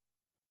time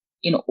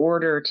in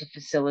order to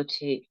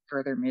facilitate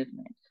further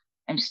movement.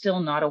 I'm still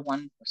not a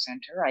one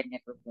percenter. I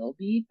never will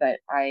be, but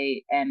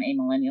I am a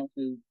millennial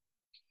who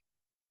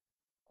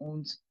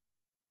owns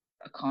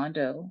a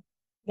condo,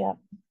 Yeah.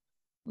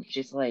 which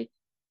is like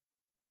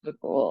the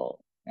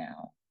goal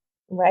now.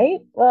 Right.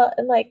 Well,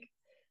 and like,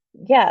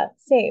 yeah,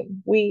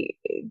 same.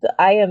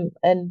 I am,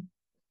 and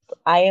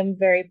I am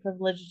very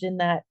privileged in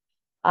that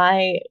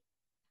I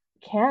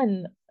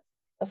can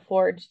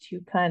afford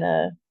to kind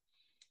of,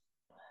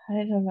 I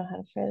don't know how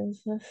to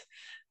phrase this.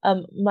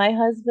 My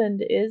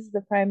husband is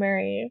the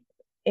primary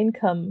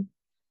income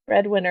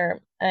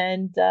breadwinner,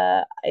 and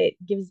it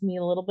gives me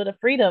a little bit of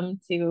freedom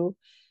to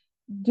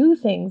do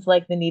things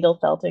like the needle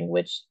felting,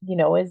 which,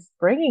 is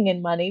bringing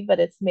in money, but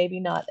it's maybe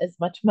not as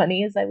much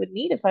money as I would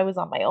need if I was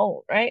on my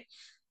own, right?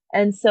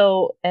 And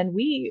so, and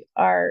we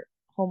are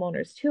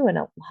homeowners too, and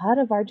a lot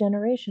of our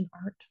generation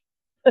aren't.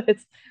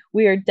 It's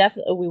we are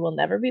definitely we will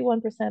never be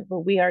 1%, but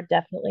we are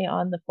definitely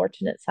on the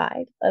fortunate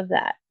side of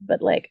that.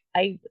 But like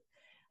I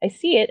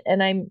see it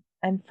and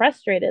I'm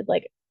frustrated.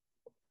 Like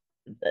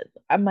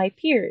my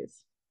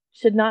peers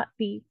should not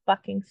be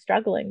fucking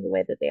struggling the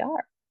way that they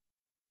are.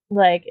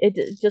 Like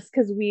it just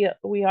because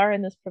we are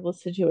in this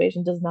privileged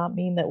situation does not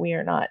mean that we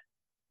are not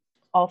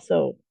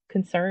also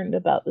concerned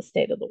about the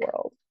state of the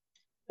world.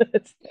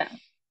 It's Yeah.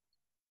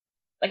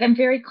 Like I'm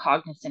very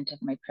cognizant of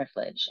my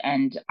privilege,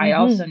 and I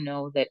also mm-hmm.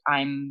 know that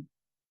I'm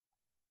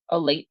a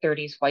late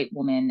 30s white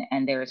woman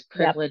and there's Yep.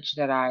 privilege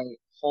that I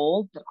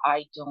hold that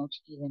I don't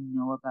even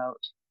know about.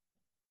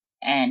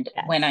 And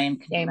when I Yes. am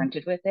Same.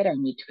 confronted with it, I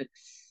need to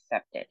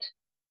accept it.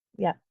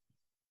 Yep.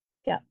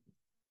 Yep.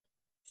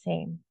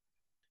 Same.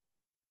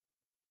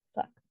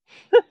 Fuck.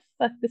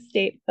 Fuck the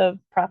state of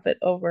profit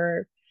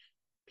over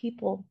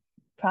people,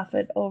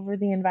 profit over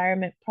the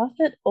environment,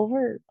 profit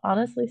over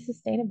honestly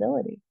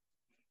sustainability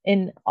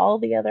in all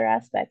the other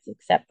aspects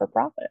except for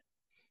profit.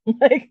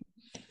 Like,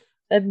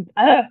 and,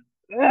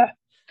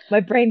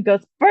 my brain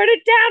goes, burn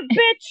it down,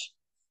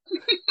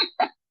 bitch.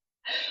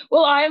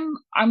 Well,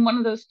 I'm one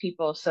of those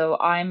people, so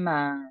I'm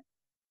I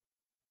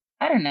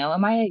don't know,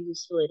 am I a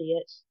useful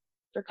idiot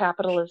for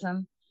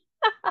capitalism?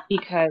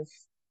 Because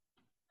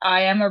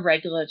I am a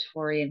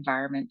regulatory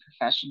environment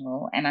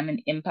professional and I'm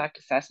an impact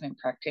assessment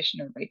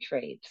practitioner by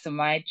trade. So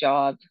my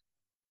job,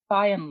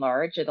 by and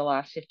large, of the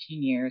last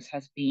 15 years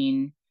has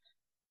been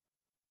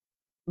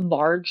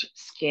large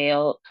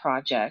scale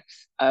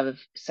projects of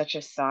such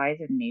a size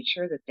and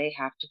nature that they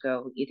have to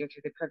go either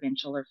through the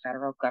provincial or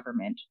federal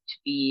government to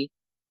be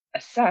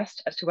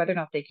assessed as to whether or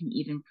not they can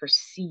even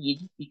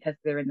proceed because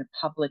they're in the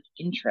public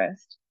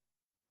interest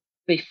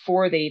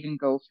before they even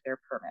go for their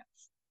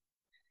permits.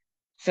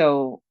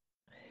 So,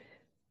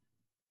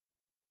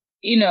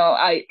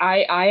 I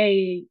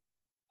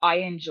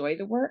enjoy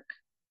the work.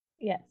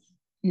 Yes.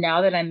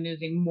 Now that I'm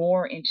moving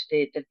more into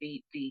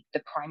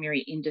the primary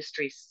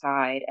industry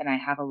side and I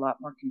have a lot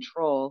more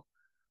control,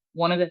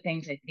 one of the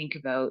things I think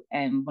about,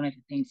 and one of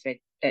the things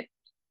that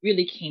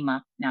really came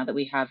up now that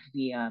we have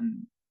the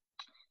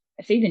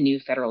I say the new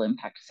Federal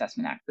Impact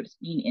Assessment Act, but it's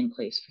been in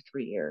place for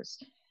 3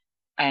 years.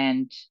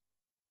 And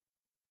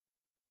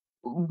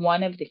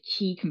one of the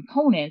key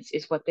components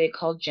is what they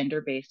call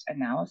gender-based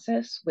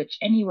analysis, which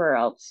anywhere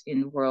else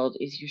in the world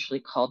is usually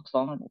called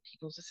vulnerable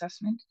people's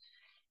assessment.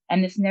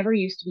 And this never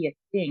used to be a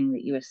thing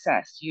that you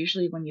assessed.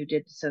 Usually when you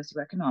did the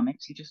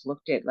socioeconomics, you just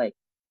looked at like,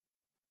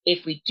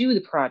 if we do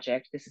the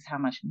project, this is how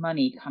much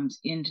money comes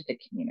into the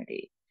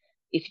community.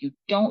 If you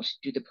don't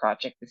do the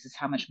project, this is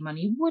how much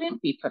money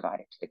wouldn't be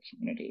provided to the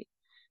community.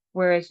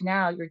 Whereas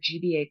now your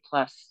GBA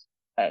plus,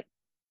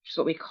 is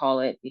what we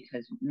call it,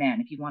 because man,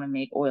 if you want to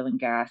make oil and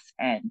gas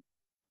and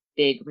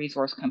big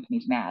resource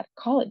companies mad,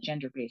 call it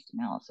gender-based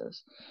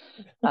analysis.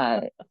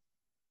 Uh,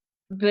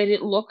 but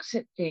it looks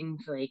at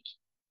things like,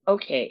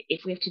 okay,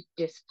 if we have to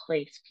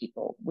displace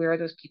people, where are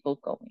those people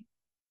going?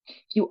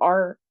 If you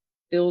are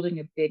building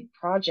a big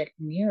project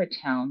near a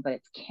town, but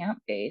it's camp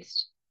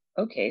based,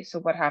 okay, so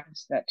what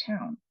happens to that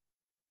town?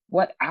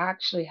 What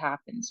actually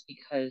happens?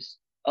 Because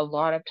a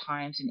lot of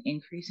times an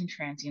increase in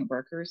transient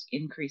workers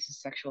increases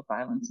sexual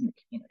violence in the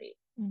community.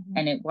 Mm-hmm.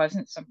 And it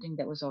wasn't something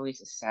that was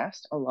always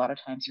assessed. A lot of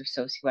times your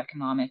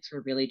socioeconomics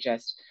were really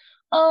just,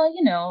 oh,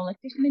 like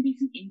there's going to be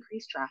some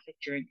increased traffic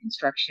during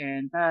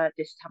construction, but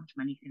this is how much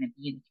money is going to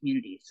be in the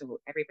community. So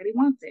everybody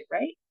wants it,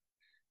 right?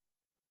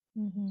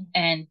 Mm-hmm.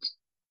 And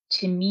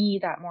to me,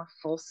 that more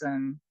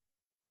fulsome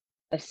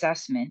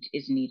assessment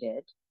is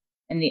needed.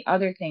 And the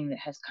other thing that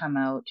has come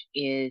out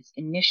is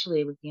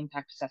initially with the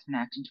Impact Assessment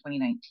Act in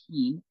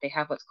 2019, they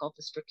have what's called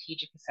the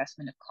Strategic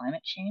Assessment of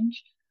Climate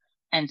Change.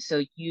 And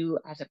so you,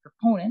 as a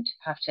proponent,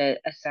 have to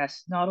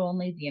assess not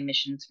only the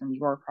emissions from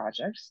your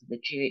projects, the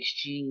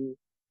GHG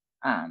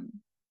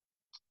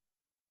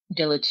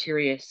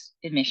deleterious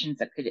emissions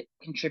that could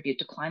contribute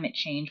to climate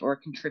change or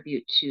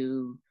contribute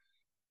to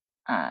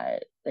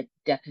like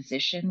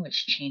deposition,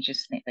 which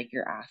changes like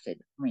your acid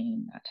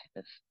rain, that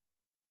type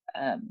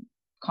of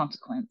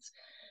consequence.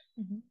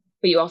 Mm-hmm.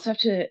 But you also have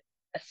to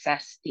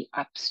assess the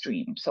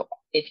upstream. So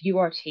if you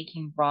are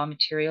taking raw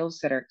materials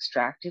that are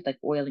extracted, like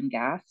oil and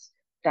gas,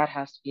 that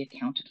has to be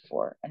accounted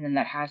for. And then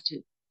that has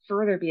to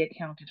further be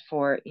accounted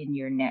for in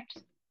your net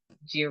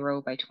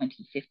zero by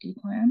 2050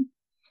 plan.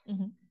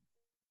 Mm-hmm.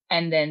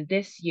 And then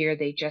this year,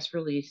 they just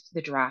released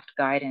the draft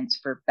guidance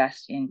for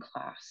best in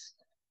class.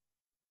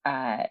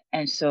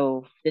 And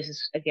so this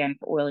is again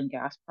for oil and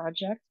gas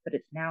projects, but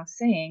it's now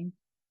saying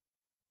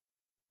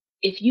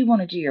if you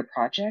want to do your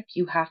project,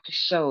 you have to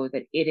show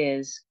that it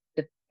is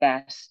the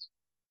best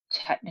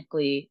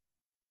technically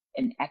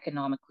and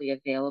economically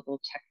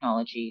available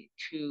technology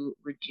to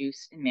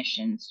reduce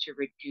emissions, to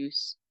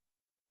reduce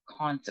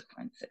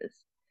consequences.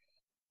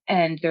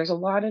 And there's a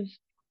lot of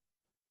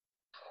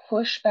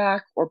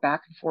pushback or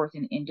back and forth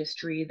in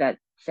industry that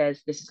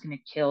says this is going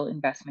to kill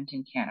investment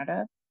in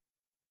Canada.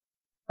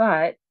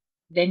 But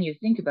then you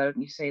think about it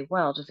and you say,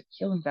 well, does it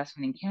kill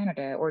investment in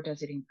Canada or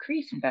does it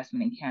increase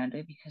investment in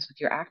Canada? Because with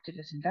your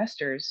activist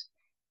investors,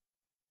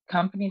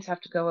 companies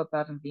have to go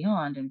above and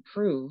beyond and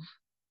prove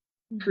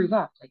Mm-hmm.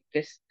 up like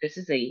this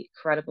is a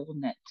credible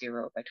net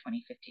zero by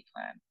 2050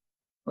 plan. Right.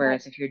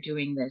 Whereas if you're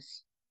doing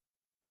this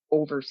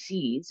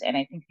overseas, and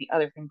I think the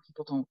other thing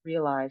people don't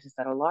realize is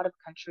that a lot of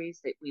countries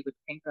that we would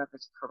think of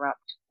as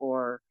corrupt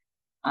or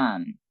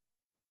um,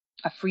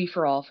 a free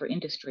for all for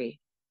industry,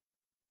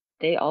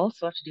 they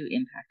also have to do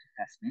impact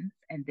assessments,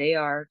 and they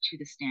are to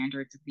the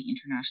standards of the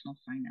International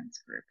Finance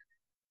Group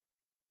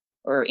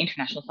or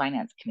International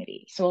Finance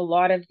Committee. So a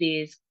lot of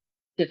these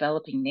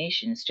developing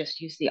nations just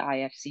use the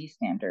IFC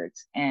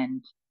standards.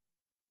 And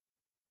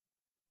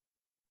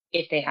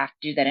if they have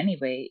to do that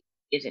anyway,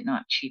 is it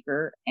not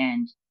cheaper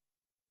and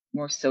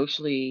more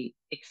socially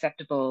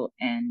acceptable?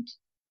 And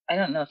I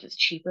don't know if it's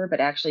cheaper, but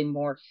actually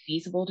more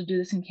feasible to do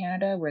this in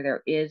Canada, where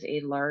there is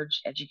a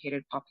large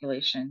educated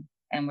population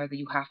and where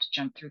you have to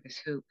jump through this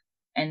hoop.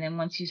 And then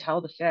once you tell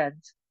the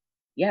feds,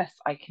 yes,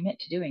 I commit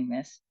to doing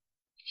this,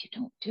 if you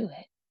don't do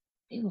it,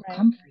 they will Right.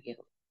 come for you.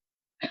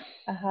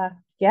 Uh-huh.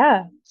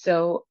 Yeah.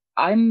 So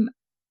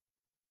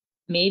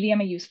maybe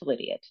I'm a useful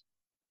idiot.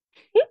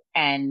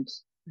 And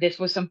this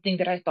was something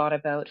that I thought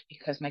about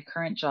because my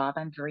current job,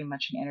 I'm very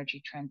much in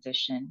energy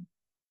transition.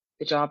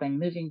 The job I'm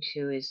moving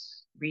to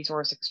is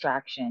resource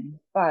extraction,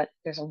 but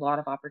there's a lot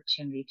of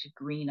opportunity to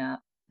green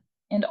up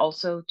and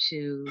also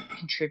to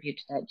contribute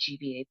to that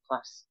GBA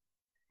plus.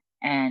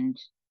 And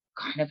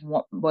kind of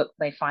what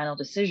my final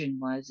decision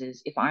was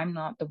is if I'm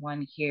not the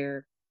one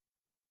here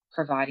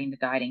providing the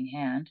guiding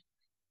hand,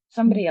 Mhm.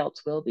 somebody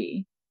else will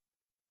be.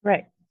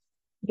 Right.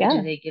 But do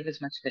Yeah, they give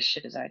as much of a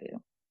shit as I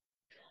do?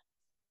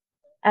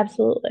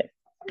 absolutely.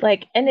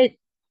 Like, and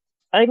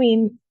I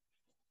mean,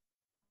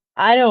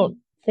 I don't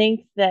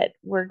think that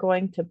we're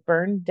going to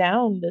burn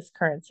down this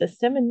current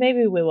system, and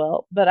maybe we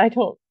will, but I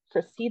don't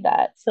foresee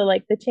that. So,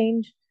 like, does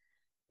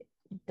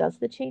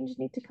the change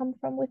need to come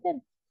from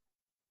within?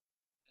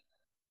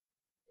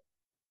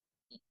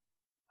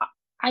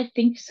 I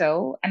think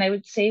so. And I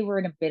would say we're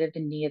in a bit of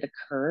the knee of the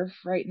curve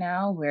right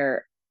now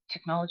where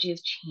technology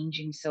is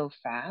changing so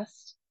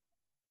fast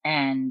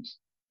and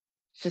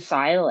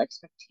societal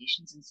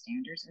expectations and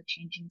standards are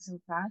changing so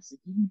fast. Like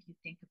even if you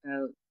think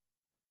about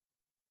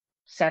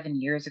 7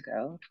 years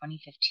ago,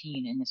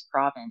 2015 in this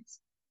province,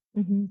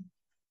 Mm-hmm.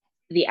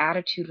 the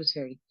attitude was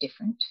very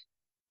different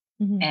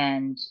Mm-hmm.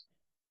 and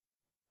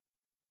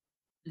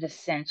the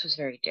sense was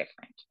very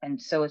different.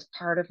 And so as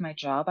part of my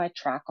job, I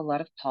track a lot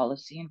of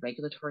policy and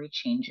regulatory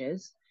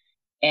changes.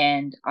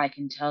 And I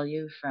can tell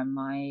you from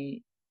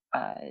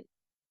uh,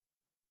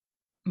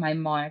 my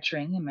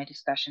monitoring and my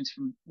discussions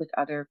with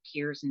other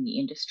peers in the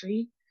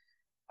industry,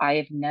 I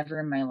have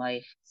never in my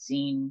life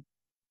seen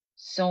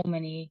so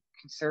many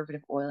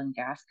conservative oil and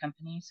gas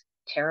companies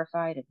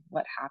terrified of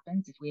what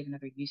happens if we have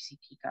another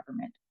UCP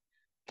government,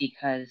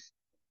 because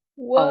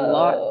a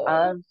lot Whoa.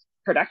 of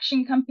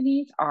production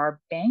companies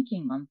are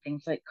banking on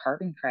things like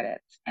carbon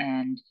credits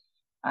and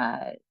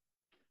uh,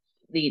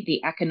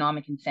 the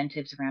economic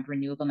incentives around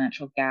renewable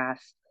natural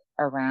gas,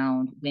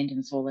 around wind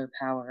and solar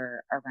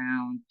power,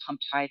 around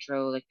pumped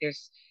hydro. Like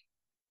there's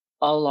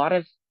a lot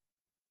of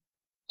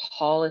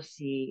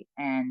policy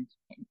and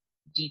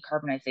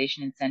decarbonization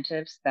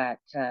incentives that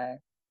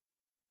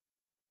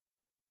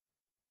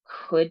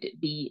could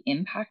be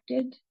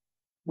impacted,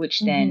 which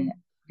then Mm-hmm.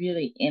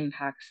 really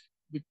impacts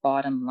the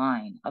bottom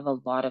line of a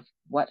lot of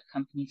what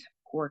companies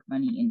have poured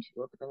money into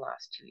over the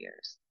last 2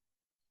 years.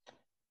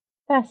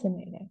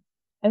 Fascinating.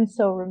 I'm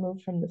so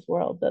removed from this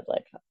world that,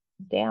 like,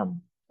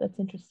 damn, that's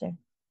interesting.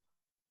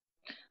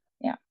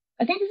 Yeah.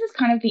 I think this is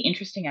kind of the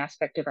interesting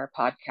aspect of our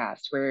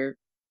podcast where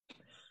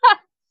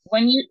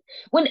when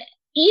when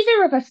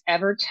either of us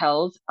ever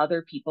tells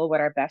other people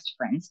what our best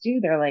friends do,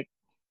 they're like,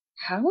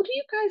 how do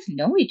you guys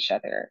know each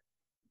other?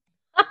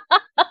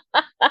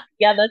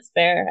 Yeah, that's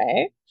fair,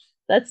 eh?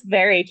 That's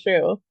very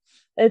true.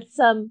 It's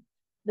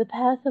the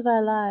path of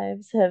our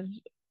lives have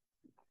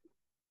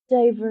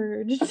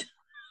diverged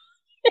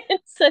in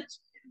such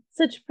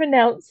such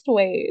pronounced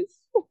ways.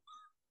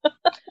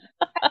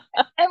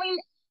 I mean,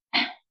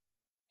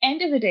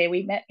 end of the day,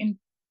 we met in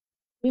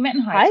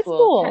high High school,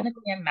 school.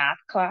 technically in math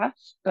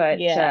class, but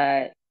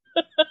Yeah.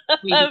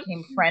 we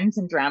became friends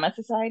in drama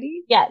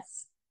society,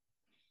 Yes.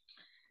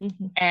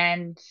 Mhm.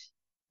 and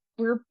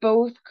we're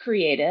both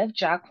creative.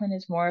 Jacqueline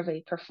is more of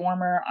a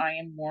performer. I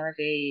am more of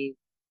a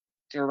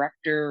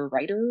director,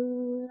 writer.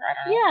 I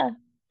don't know.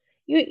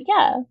 Yeah.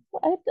 Yeah.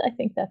 I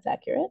think that's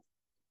accurate.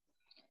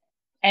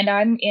 And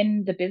I'm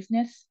in the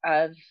business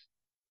of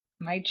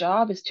my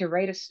job is to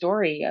write a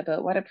story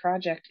about what a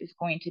project is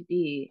going to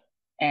be,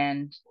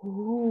 and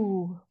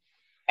Ooh.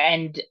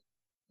 and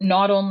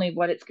not only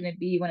what it's going to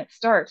be when it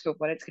starts, but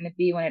what it's going to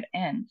be when it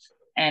ends.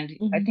 And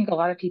I Hmm. think a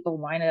lot of people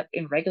wind up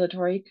in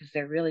regulatory because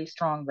they're really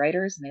strong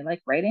writers and they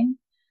like writing,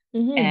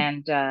 Hmm.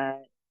 and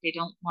they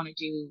don't want to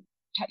do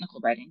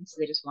technical writing, so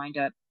they just wind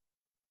up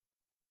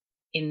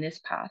in this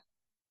path.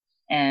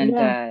 And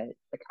Yeah.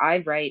 like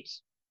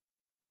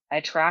I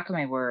track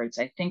my words.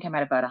 I think I'm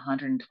at about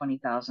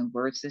 120,000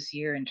 words this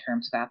year in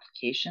terms of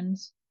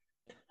applications.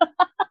 Wow.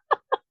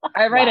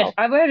 I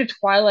write a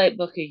Twilight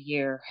book a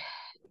year.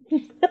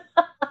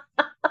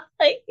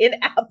 In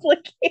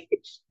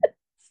application.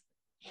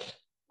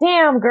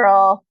 Damn,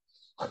 girl.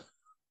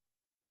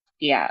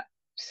 Yeah.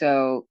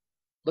 So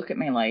look at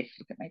my life,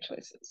 look at my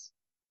choices.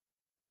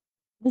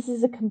 This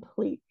is a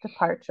complete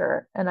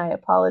departure, and I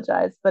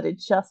apologize, but it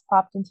just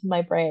popped into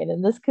my brain.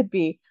 And this could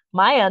be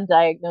my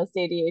undiagnosed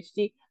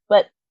ADHD.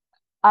 But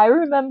I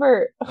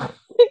remember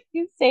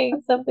you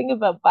saying something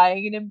about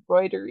buying an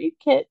embroidery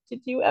kit.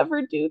 Did you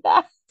ever do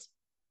that?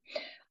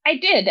 I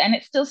did, and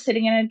it's still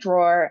sitting in a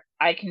drawer.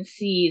 I can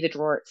see the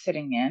drawer it's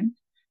sitting in.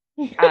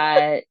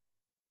 Uh,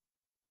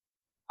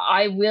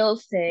 I will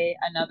say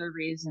another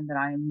reason that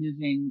I am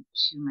moving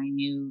to my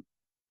new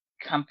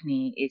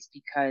company is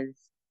because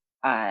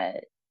uh,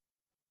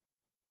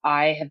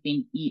 I have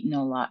been eaten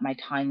a lot. My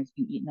time has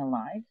been eaten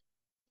alive.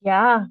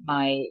 Yeah.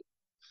 My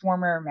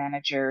former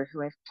manager,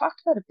 who I've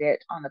talked about a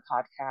bit on the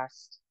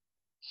podcast,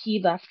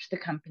 he left the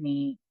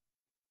company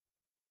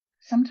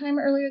sometime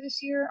earlier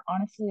this year.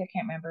 Honestly, I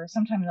can't remember,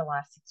 sometime in the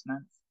last 6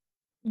 months.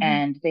 Mhm.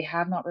 And they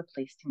have not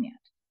replaced him yet.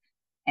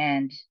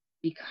 And Mm.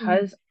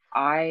 because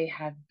I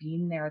have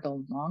been there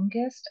the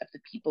longest of the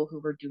people who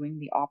were doing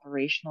the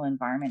operational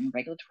environment and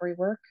regulatory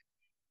work,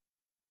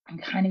 I'm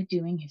kind of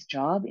doing his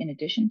job in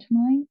addition to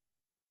mine.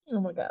 Oh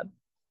my God.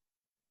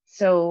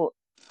 So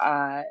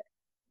uh,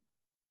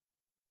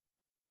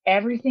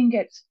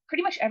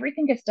 pretty much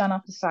everything gets done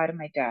off the side of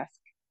my desk.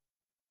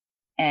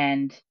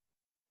 And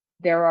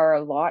there are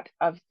a lot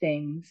of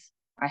things.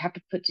 I have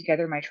to put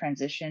together my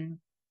transition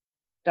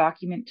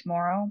document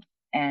tomorrow.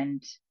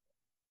 And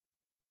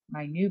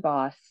my new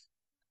boss,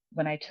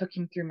 when I took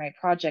him through my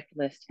project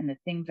list and the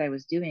things I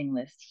was doing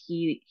list,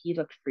 he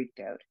looked freaked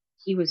out.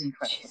 He was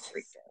incredibly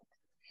freaked Jesus. out.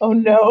 Oh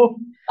no.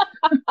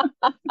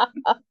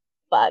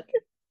 Fuck.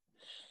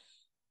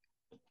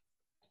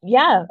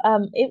 Yeah,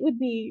 it would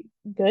be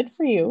good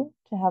for you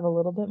to have a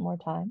little bit more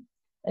time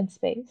and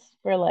space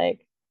for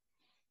like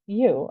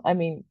you. I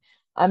mean,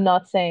 I'm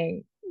not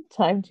saying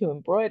time to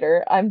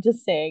embroider. I'm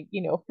just saying,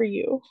 for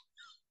you.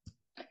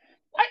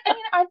 I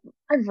mean,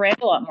 I've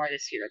read a lot more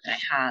this year than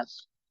I have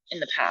in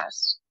the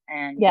past,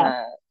 and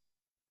Yeah.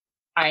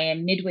 I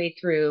am midway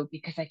through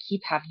because I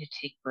keep having to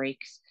take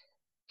breaks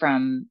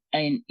from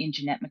in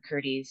Jeanette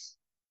McCurdy's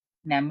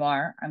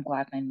memoir. I'm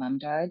glad my mom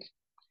died.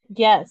 And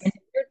Yes. the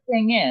weird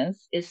thing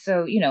is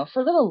so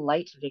for a little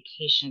light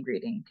vacation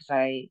reading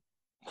because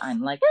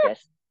I'm like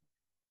this.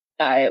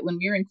 When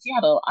we were in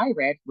Seattle, I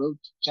read Road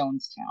to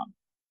Jonestown.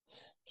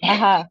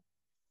 Haha.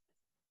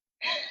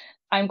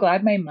 I'm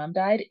glad my mom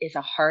died is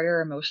a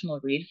harder emotional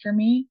read for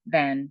me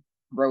than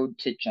Road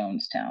to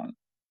Jonestown.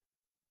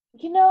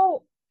 You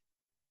know,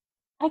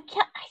 I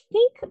can't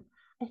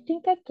I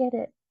think I get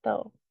it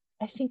though.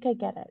 I think I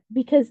get it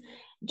because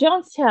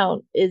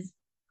Jonestown is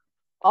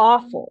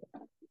awful,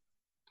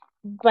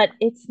 but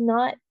it's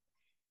not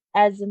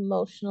as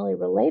emotionally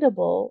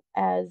relatable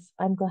as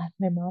I'm glad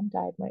my mom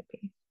died might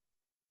be.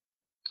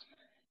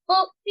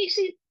 Well, you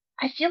see,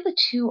 I feel the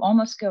two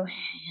almost go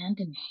hand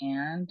in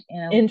hand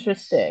in a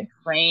Interesting.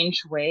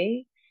 strange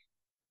way.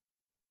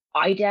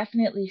 I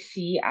definitely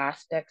see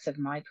aspects of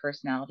my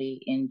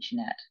personality in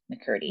Jeanette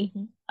McCurdy,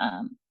 Hmm.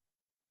 um,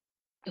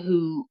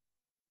 who,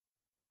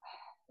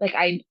 like,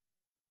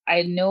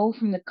 I know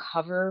from the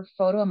cover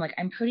photo,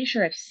 I'm pretty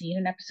sure I've seen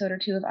an episode or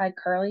two of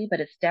iCarly, but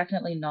it's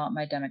definitely not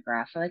my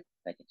demographic.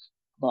 Like, it's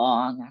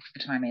long after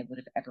the time I would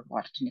have ever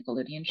watched a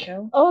Nickelodeon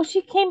show. Oh,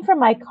 she came from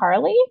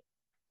iCarly?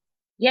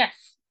 Yes.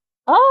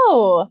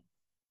 Oh,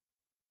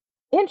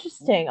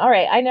 interesting. All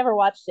right. I never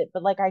watched it,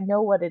 but like I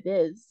know what it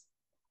is.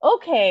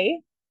 Okay.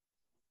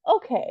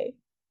 Okay.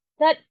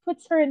 That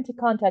puts her into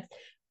context.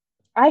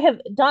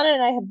 Donna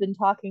and I have been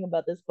talking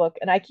about this book,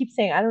 and I keep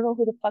saying I don't know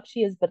who the fuck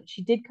she is, but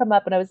she did come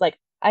up, and I was like,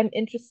 I'm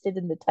interested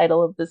in the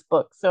title of this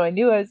book, so I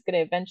knew I was going to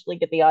eventually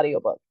get the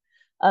audiobook.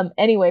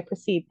 Anyway,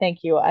 proceed. Thank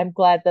you. I'm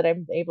glad that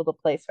I'm able to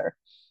place her.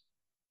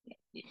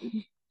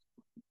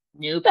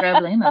 No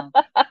problemo.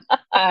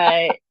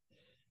 Uh,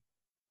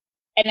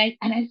 And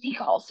I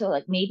think also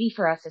like maybe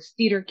for us as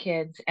theater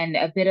kids and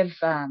a bit of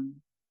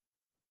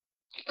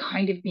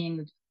kind of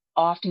being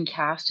often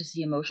cast as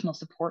the emotional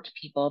support to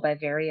people by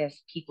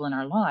various people in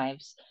our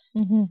lives,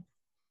 Mm-hmm.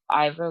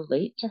 I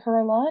relate to her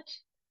a lot.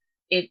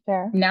 It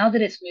Fair. Now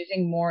that it's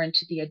moving more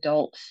into the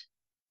adult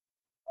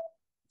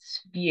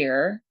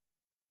sphere,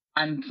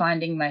 I'm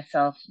finding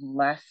myself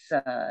less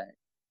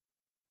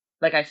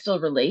like I still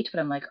relate, but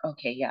I'm like,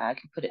 okay, yeah, I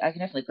can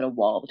definitely put a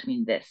wall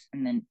between this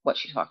and then what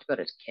she talked about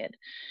as a kid.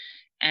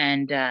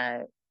 And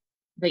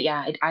but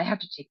yeah, I have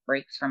to take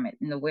breaks from it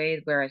in the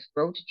way where I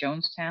wrote to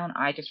Jonestown,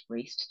 I just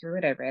raced through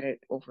it. I read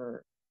it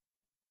over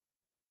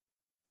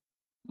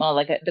well,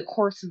 like the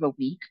course of a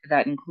week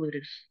that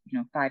included,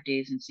 5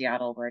 days in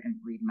Seattle where I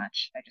didn't read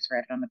much. I just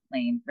read it on the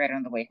plane, read it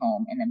on the way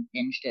home, and then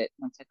binged it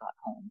once I got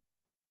home.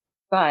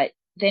 But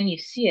then you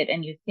see it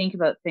and you think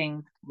about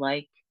things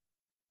like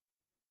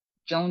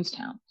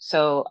Jonestown.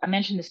 So I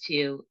mentioned this to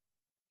you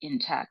in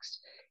text.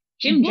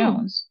 Jim Mm-hmm.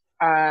 Jones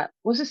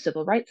was a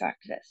civil rights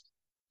activist.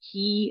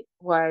 He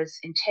was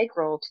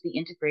integral to the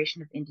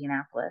integration of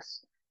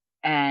Indianapolis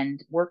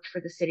and worked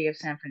for the city of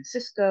San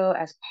Francisco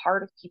as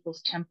part of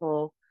People's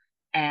Temple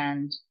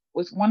and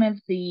was one of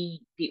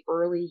the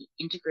early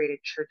integrated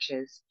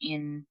churches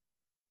in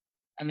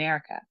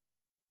America.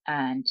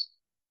 And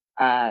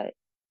uh,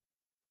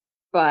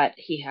 but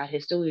he had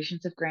his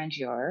delusions of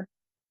grandeur,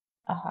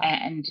 Uh-huh.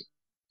 and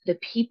the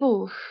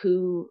people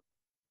who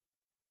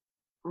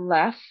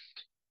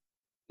left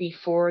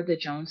before the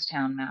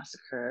Jonestown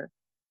massacre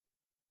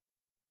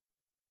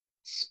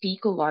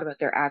speak a lot about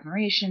their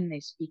admiration. They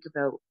speak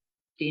about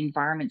the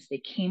environments they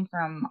came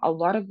from. A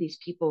lot of these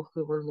people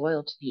who were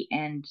loyal to the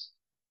end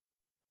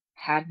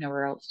had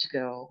nowhere else to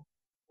go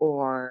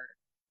or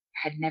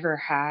had never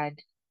had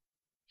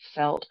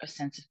felt a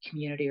sense of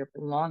community or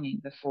belonging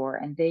before.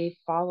 And they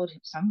followed him,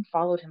 some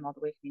followed him all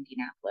the way from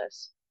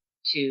Indianapolis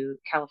to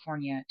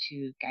California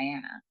to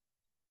Guyana.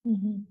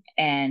 Mm-hmm.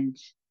 And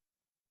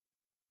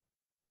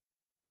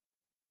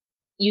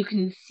you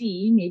can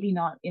see, maybe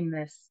not in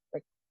this,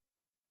 like,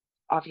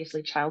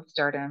 obviously, child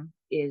stardom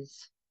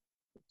is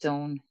its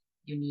own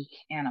unique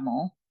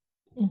animal,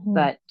 Mm-hmm.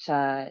 but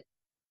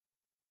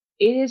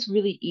it is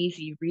really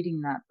easy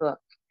reading that book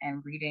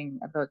and reading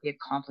about the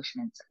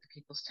accomplishments of the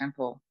People's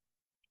Temple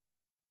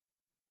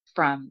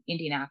from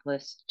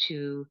Indianapolis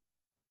to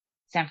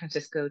San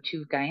Francisco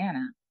to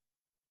Guyana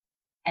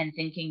and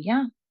thinking,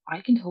 yeah,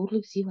 I can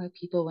totally see why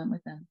people went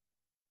with them.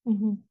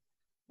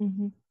 Mm-hmm.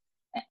 Mm-hmm.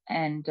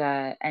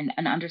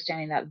 And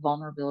understanding that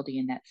vulnerability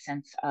and that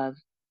sense of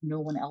no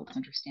one else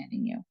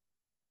understanding you.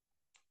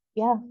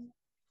 Yeah.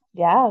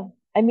 Yeah.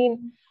 I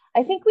mean,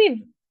 I think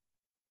we've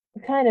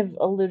kind of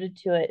alluded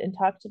to it and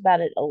talked about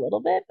it a little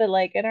bit, but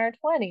like in our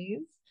 20s,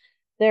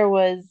 there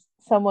was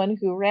someone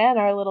who ran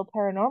our little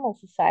paranormal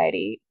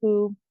society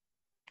who,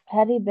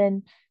 had he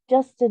been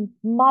just a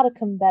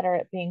modicum better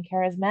at being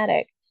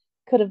charismatic,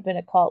 could have been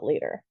a cult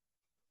leader.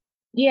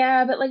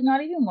 Yeah, but like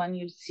not even one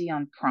you'd see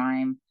on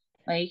Prime.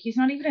 Like he's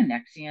not even a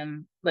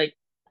Nexium. Like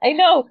I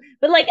know,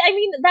 but like, I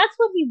mean, that's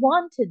what he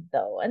wanted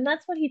though, and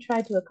that's what he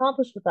tried to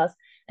accomplish with us.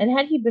 And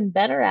had he been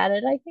better at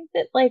it, I think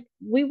that like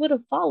we would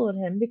have followed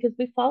him because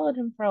we followed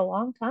him for a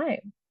long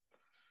time.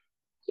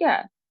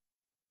 yeah,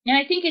 and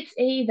I think it's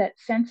that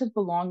sense of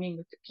belonging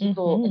with the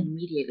people Mm-hmm.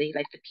 immediately,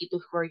 like the people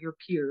who are your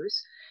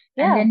peers.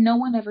 And Yeah, then no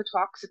one ever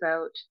talks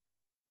about,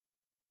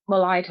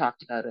 well, I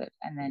talked about it,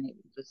 and then it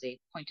was a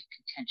point of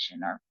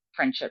contention or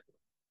friendship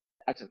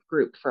as a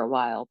group for a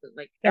while. But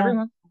like yeah,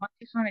 everyone, once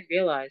you finally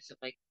realize that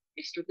like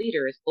Mr.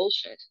 Leader is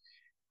bullshit,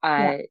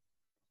 yeah, it's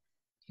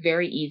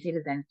very easy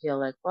to then feel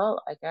like,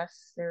 well, I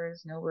guess there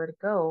is nowhere to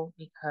go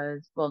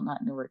because, well,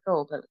 not nowhere to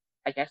go, but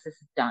I guess this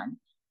is done.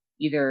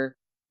 Either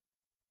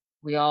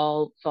we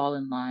all fall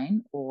in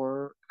line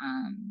or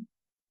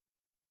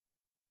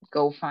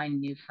go find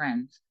new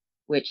friends,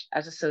 which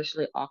as a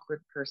socially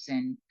awkward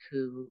person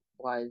who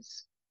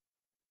was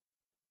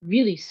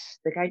really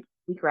like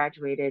we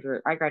graduated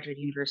or I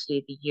graduated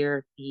university the year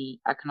of the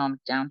economic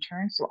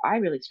downturn. So I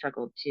really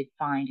struggled to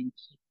find and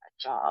keep a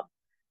job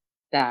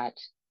that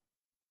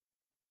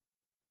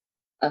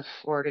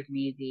afforded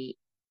me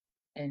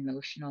the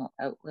emotional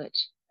outlet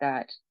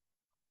that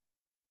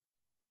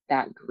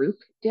that group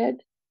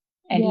did.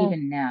 And yeah.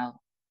 even now,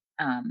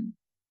 um,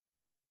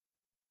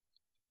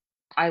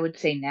 I would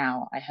say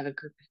now I have a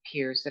group of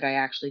peers that I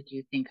actually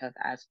do think of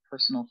as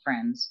personal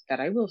friends that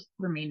I will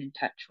remain in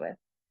touch with.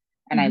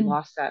 And I Mm-hmm.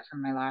 lost that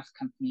from my last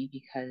company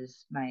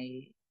because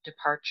my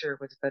departure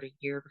was about a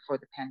year before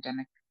the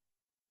pandemic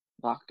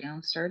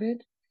lockdown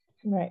started.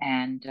 Right.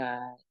 And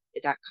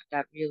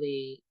that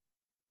really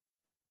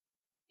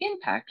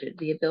impacted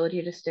the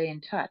ability to stay in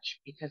touch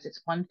because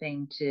it's one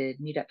thing to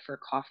meet up for a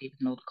coffee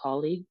with an old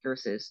colleague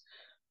versus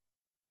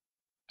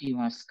do you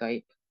want to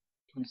Skype?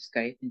 Do you want to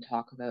Skype and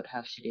talk about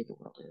how shitty the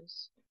world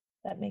is?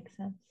 That makes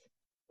sense.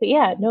 But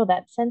yeah, no,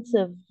 that sense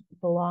of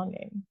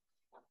belonging,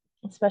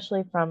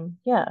 especially from,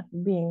 yeah,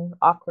 being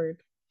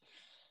awkward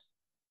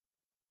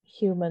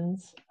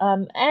humans.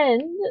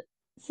 And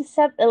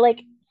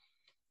like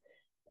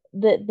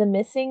the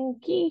missing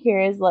key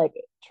here is like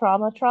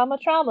trauma, trauma,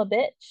 trauma,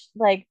 bitch.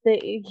 Like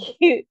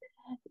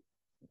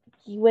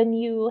when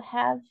you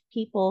have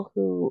people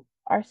who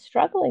are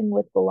struggling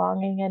with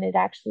belonging and it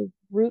actually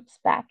roots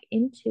back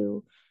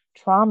into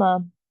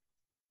trauma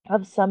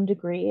of some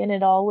degree, and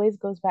it always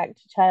goes back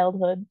to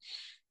childhood.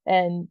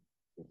 And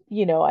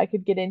I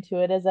could get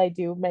into it as I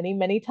do many,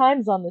 many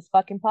times on this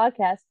fucking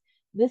podcast.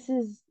 This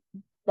is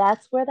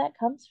That's where that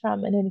comes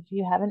from. And then if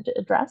you haven't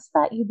addressed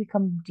that, you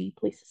become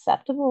deeply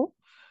susceptible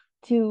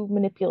to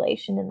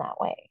manipulation in that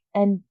way.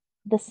 And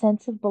the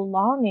sense of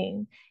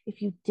belonging,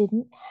 if you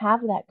didn't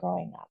have that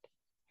growing up,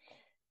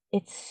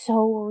 it's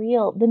so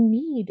real. The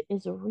need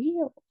is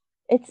real.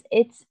 It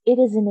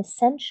is an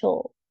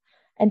essential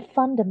and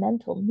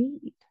fundamental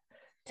need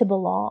to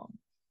belong.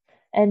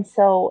 And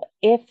so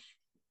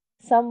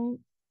some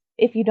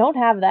if you don't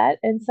have that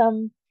and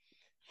some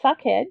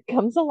fuckhead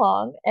comes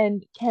along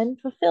and can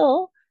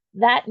fulfill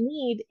that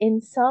need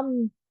in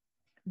some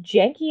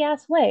janky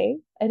ass way,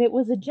 and it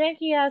was a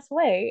janky ass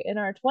way in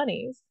our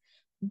 20s,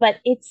 but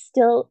it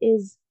still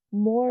is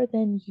more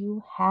than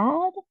you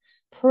had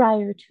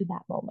prior to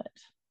that moment.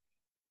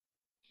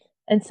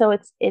 And so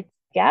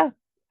yeah,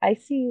 I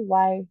see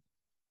why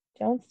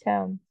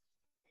Jonestown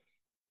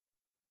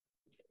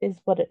is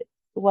what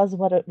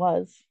it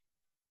was,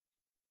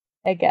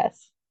 I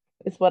guess,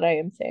 is what I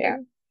am Yeah.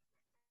 saying.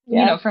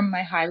 Yeah. From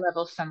my high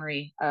level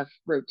summary of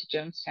Road to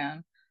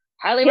Jonestown,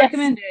 highly Yes.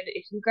 recommended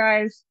if you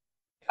guys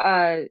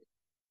uh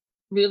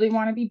really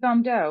want to be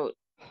bummed out.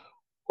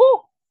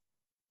 Woo,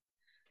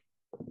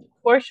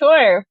 for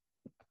sure.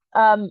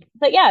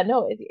 But yeah,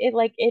 no,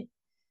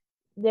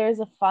 there's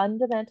a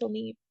fundamental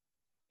need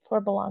for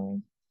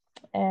belonging.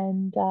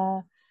 And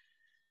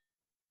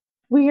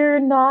we're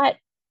not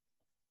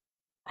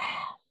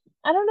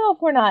I don't know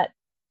if we're not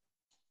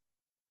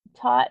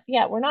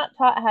we're not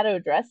taught how to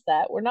address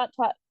that. We're not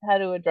taught how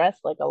to address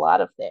like a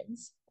lot of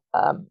things,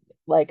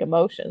 like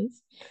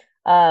emotions.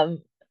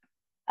 Um,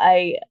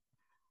 I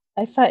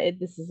I find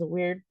this is a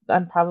weird.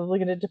 I'm probably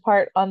going to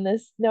depart on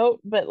this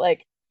note, but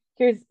like,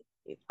 here's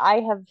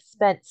I have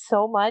spent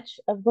so much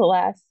of the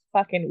last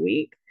fucking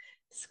week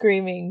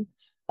screaming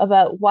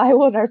about why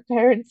won't our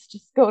parents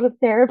just go to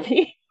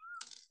therapy?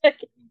 Like,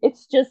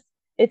 it's just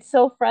it's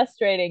so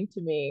frustrating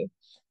to me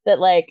that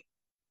like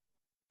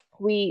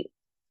we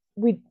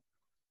we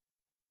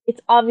it's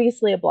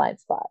obviously a blind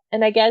spot.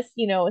 And I guess,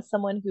 as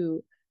someone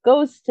who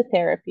goes to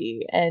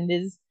therapy and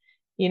is,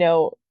 you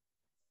know,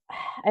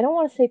 I don't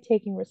want to say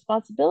taking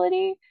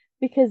responsibility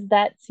because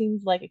that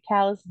seems like a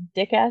callous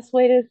dick ass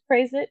way to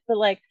phrase it, but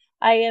like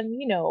I am,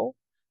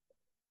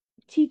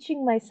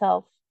 teaching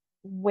myself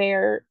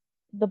where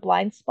the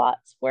blind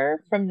spots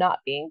were from not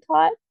being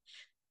taught,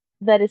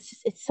 that it's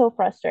so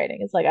frustrating.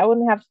 It's like I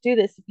wouldn't have to do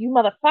this if you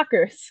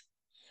motherfuckers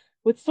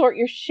would sort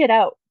your shit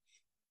out,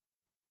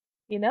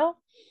 you know?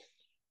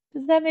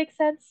 Does that make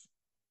sense?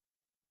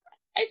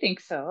 I think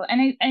so.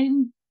 And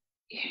I'm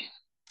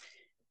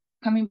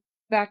coming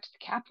back to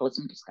the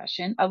capitalism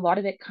discussion, a lot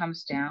of it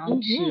comes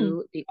down Mm-hmm.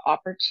 to the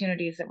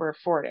opportunities that were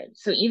afforded.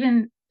 So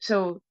even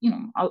so,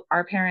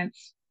 our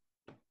parents,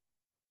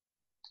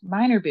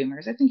 mine are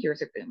boomers. I think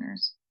yours are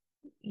boomers.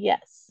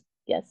 Yes.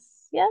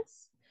 Yes.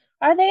 Yes.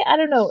 Are they? I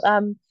don't know.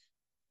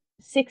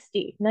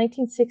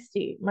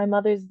 1960. My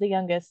mother's the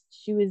youngest.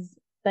 She was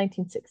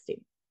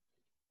 1960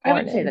 I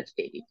born would say in. that's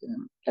baby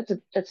boom.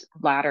 That's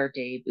latter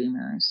day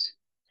boomers.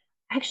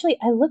 Actually,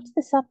 I looked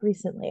this up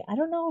recently. I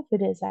don't know if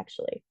it is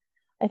actually.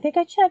 I think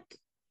I checked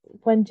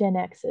when Gen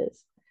X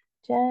is.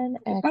 Gen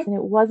Because X, and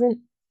it wasn't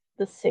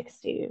the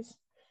 60s.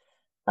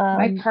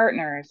 my Um,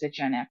 partner is a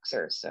Gen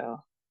Xer, so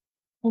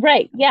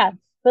right, yeah.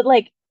 But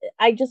like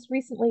I just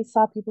recently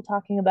saw people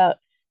talking about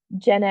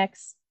Gen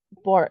X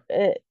born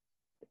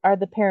are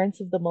the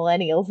parents of the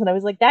millennials, and I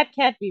was like, that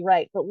can't be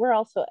right. But we're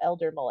also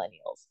elder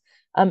millennials.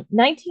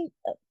 19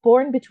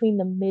 born between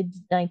the mid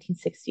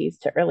 1960s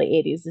to early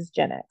 80s is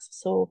Gen X.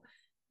 So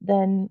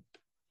then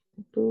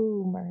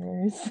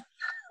boomers,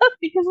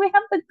 because we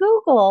have the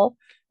Google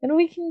and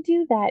we can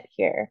do that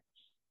here.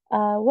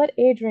 What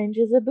age range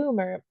is a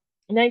boomer?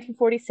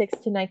 1946 to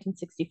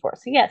 1964.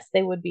 So yes,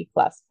 they would be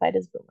classified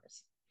as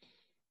boomers.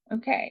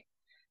 okay.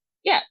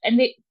 Yeah, and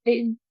they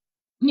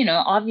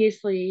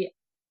obviously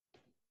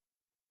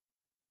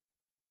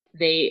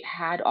they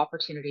had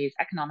opportunities,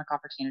 economic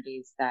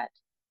opportunities that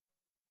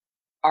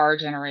our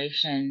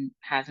generation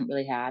hasn't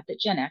really had, that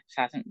Gen X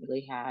hasn't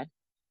really had.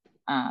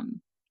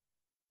 Um,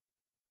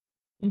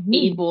 Mm-hmm.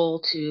 Able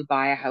to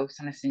buy a house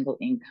on a single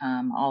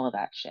income, all of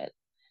that shit.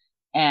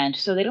 And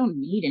so they don't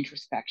need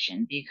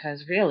introspection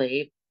because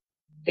really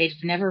they've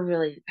never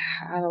really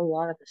had a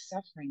lot of the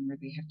suffering where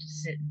they have to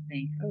sit and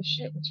think, oh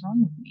shit, what's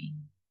wrong with me?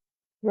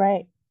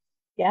 Right.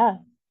 Yeah.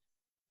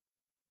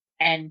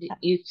 And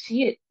you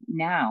see it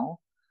now.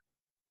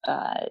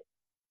 Uh,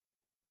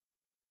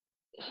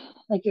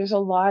 like there's a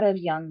lot of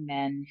young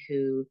men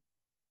who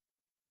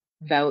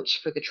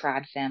vouch for the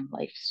trad femme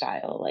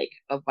lifestyle, like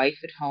a wife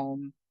at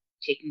home,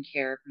 taking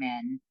care of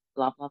men,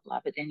 blah, blah, blah.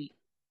 But then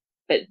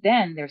But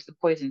then there's the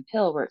poison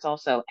pill where it's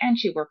also, and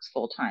she works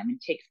full time and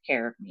takes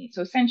care of me.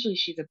 So essentially,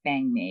 she's a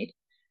bang maid.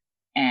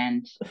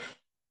 And,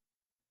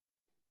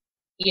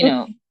 you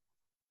know,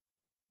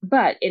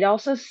 but it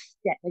also,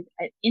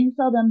 like,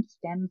 inceldom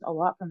stems a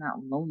lot from that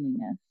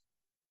loneliness.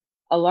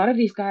 A lot of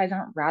these guys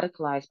aren't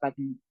radicalized by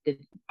the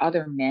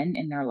other men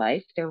in their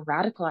life. They're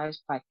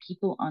radicalized by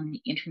people on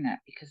the internet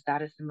because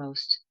that is the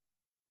most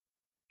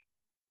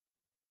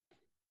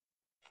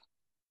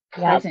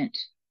Yep. present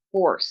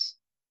force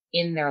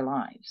in their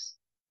lives.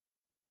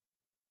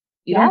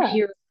 You don't Yeah.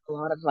 hear a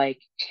lot of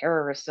like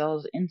terrorist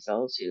cells,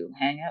 incels who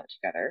hang out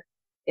together.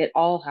 It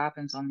all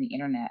happens on the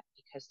internet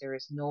because there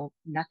is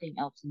nothing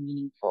else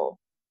meaningful.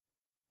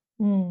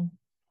 Mm.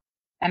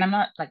 And I'm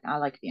not like, I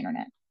like the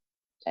internet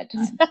at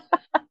times.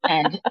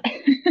 And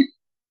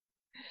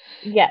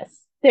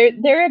Yes.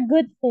 There are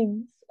good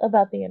things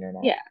about the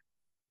internet. yeah,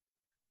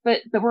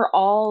 but we're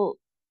all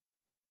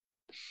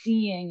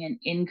seeing an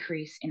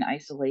increase in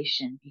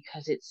isolation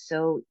because it's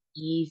so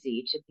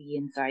easy to be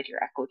inside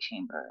your echo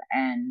chamber,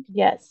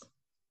 Yes.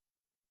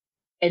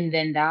 and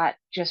then that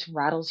just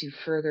rattles you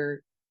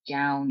further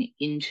down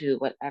into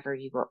whatever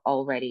you were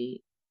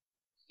already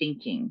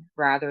thinking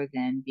rather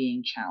than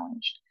being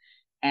challenged.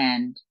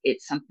 And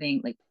it's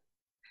something like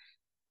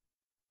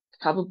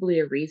probably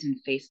a reason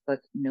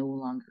Facebook no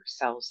longer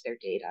sells their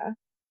data,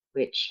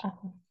 which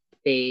Uh-huh.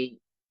 they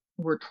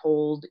were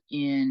told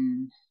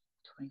in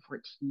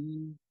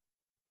 2014.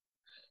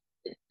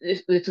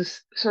 This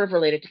is sort of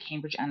related to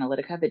Cambridge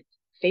Analytica, but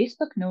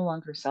Facebook no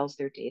longer sells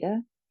their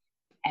data.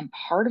 And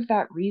part of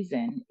that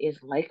reason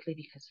is likely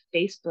because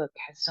Facebook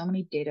has so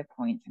many data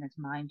points and is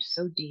mined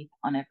so deep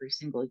on every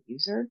single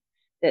user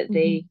that Hmm.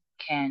 they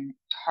can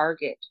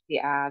target the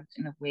ads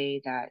in a way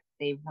that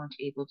they weren't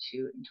able to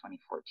in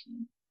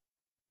 2014.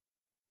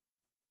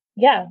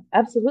 Yeah,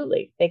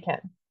 absolutely. They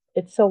can.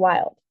 It's so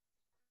wild.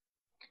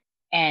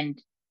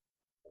 And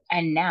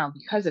and now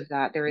because of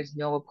that, there is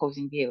no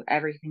opposing view.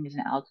 Everything is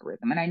an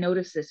algorithm. And I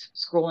noticed this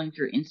scrolling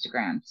through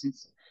Instagram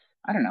since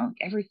I don't know,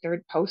 every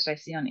third post I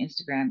see on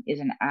Instagram is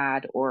an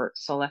ad or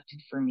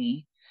selected for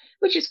me,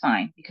 which is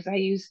fine because I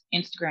use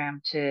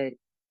Instagram to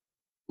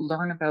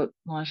learn about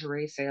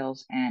lingerie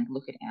sales and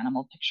look at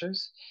animal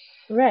pictures.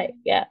 Right.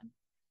 Yeah.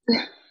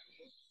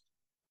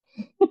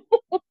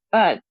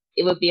 But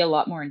it would be a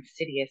lot more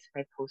insidious if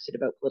I posted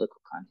about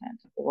political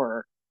content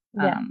or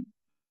Yeah. um,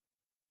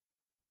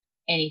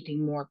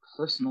 anything more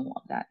personal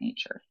of that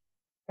nature.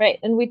 Right.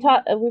 And we've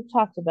talked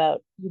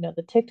about,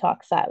 the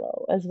TikTok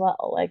silo as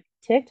well. Like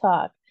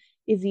TikTok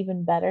is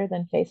even better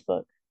than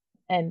Facebook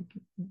and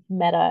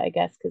Meta, I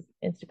guess, because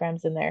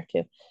Instagram's in there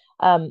too.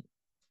 Um,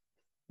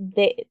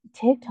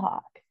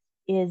 TikTok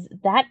is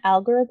that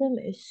algorithm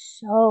is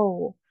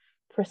so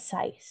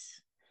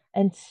precise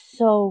and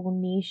so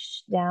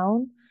niche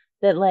down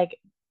that like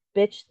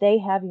bitch, they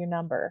have your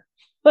number.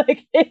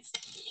 Like it's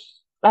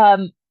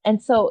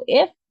and so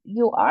if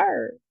you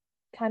are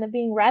kind of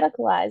being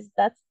radicalized,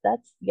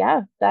 that's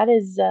yeah, that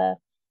is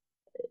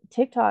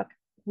TikTok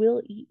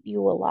will eat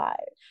you alive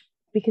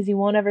because you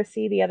won't ever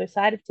see the other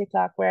side of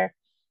TikTok where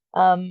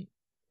um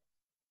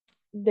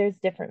there's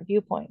different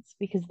viewpoints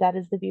because that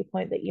is the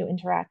viewpoint that you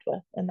interact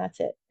with and that's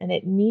it, and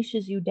it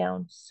niches you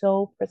down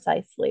so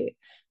precisely.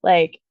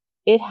 Like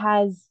it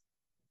has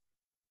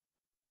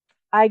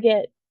I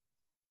get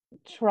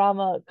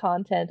trauma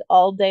content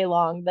all day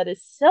long that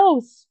is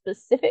so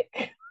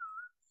specific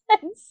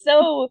and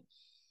so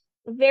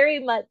very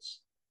much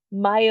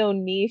my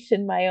own niche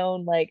and my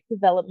own like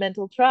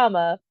developmental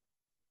trauma,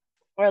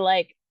 or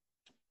like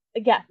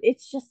yeah,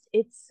 it's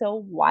so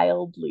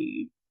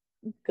wildly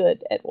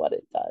good at what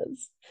it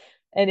does.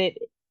 And it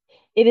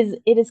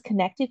is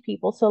connected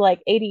people. So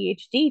like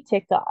ADHD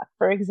TikTok,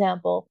 for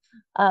example,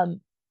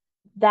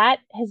 that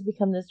has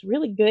become this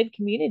really good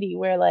community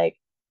where like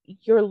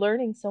you're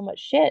learning so much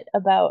shit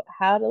about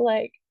how to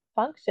like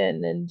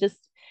function and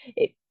just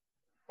it.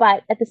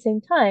 But at the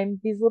same time,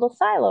 these little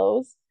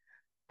silos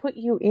put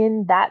you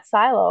in that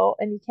silo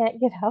and you can't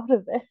get out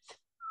of it.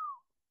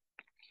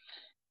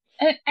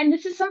 And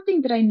this is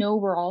something that I know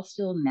we're all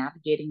still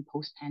navigating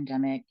post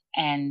pandemic.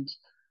 And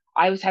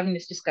I was having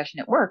this discussion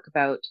at work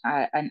about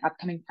an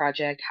upcoming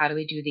project. How do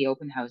we do the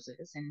open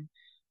houses? And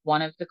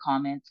one of the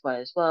comments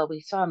was, well,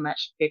 we saw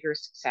much bigger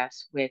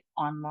success with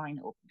online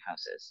open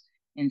houses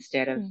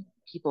instead of Mm.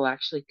 people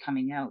actually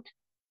coming out.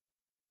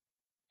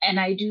 And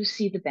I do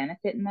see the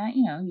benefit in that.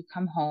 You know, you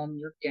come home,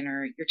 you have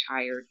dinner, you're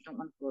tired, you don't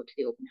want to go out to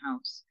the open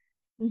house.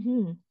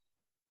 Mm-hmm.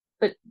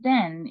 But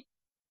then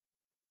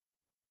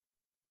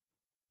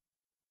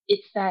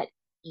it's that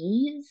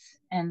ease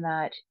and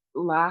that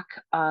lack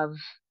of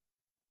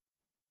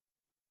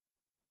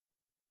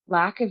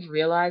lack of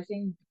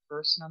realizing the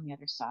person on the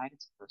other side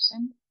is a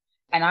person.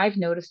 And I've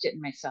noticed it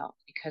in myself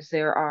because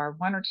there are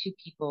one or two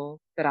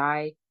people that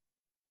I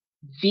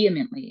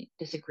vehemently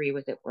disagree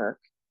with at work.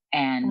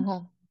 And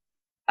Uh-huh.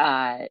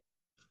 uh,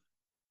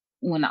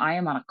 when I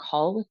am on a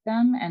call with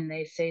them and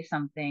they say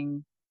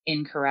something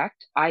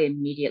incorrect, I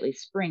immediately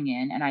spring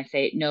in and I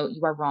say, no,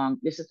 you are wrong.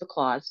 This is the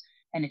clause.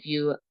 And if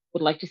you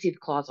would like to see the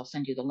clause, I'll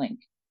send you the link.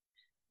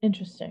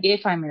 Interesting.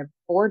 If I'm in a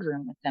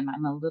boardroom with them,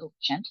 I'm a little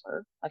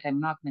gentler. Like, I'm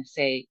not going to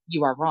say,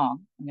 you are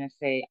wrong. I'm going to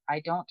say,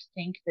 I don't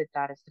think that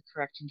that is the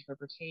correct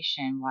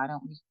interpretation. Why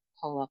don't we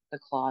pull up the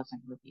clause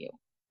and review?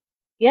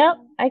 Yeah,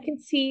 I can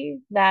see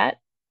that.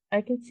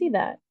 I can see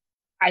that.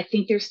 I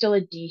think there's still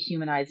a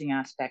dehumanizing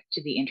aspect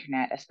to the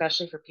internet,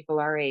 especially for people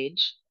our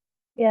age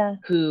Yeah.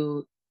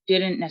 who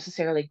didn't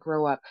necessarily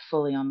grow up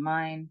fully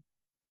online.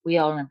 We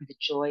all remember the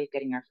joy of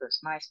getting our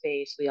first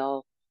MySpace. We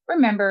all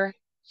remember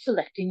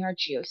selecting our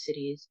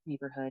GeoCities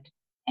neighborhood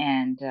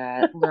and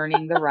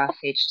learning the rough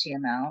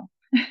HTML.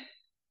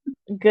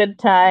 Good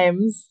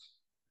times.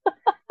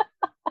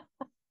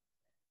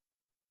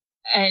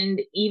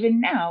 And even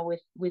now,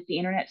 with the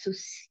internet so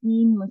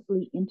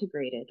seamlessly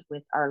integrated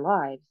with our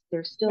lives,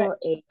 there's Right. still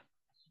a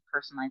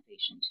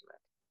personalization to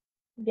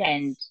it.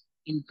 And Yes.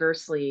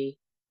 inversely,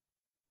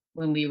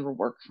 when we were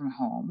work from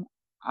home,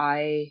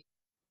 I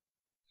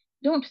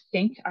don't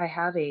think I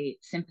have a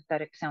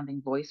sympathetic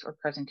sounding voice or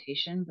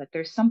presentation, but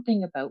there's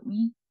something about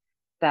me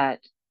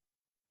that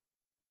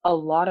a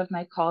lot of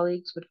my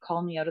colleagues would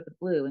call me out of the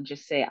blue and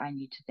just say, I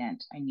need to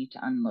vent, I need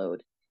to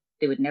unload.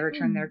 They would never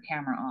turn their Hmm.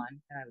 camera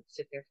on, and I would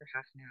sit there for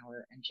half an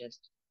hour and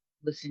just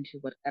listen to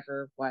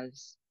whatever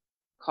was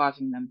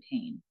causing them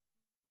pain.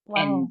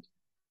 Wow. And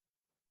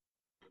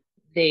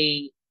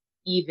they,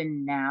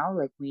 even now,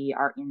 like we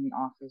are in the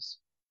office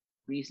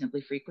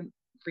reasonably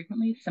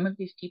frequently, some of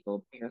these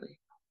people barely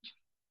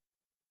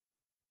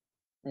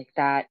like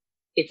that.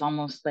 It's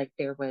almost like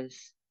there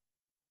was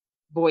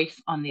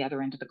voice on the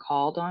other end of the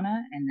call,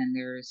 Donna, and then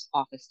there's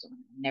office Donna.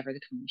 Never the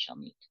twain shall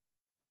meet.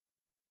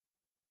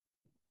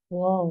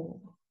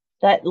 Whoa.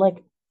 That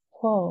like,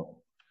 whoa.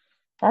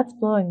 That's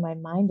blowing my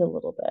mind a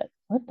little bit.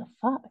 What the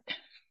fuck?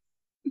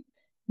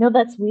 No,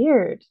 that's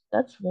weird.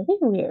 That's really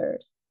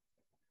weird.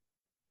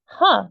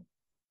 Huh.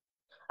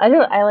 I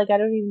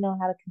don't even know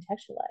how to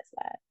contextualize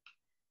that.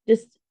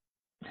 Just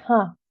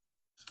huh.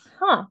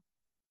 Huh.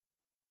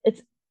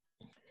 It's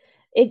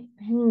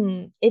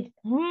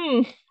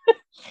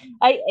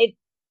I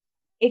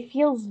it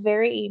feels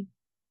very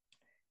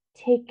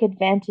take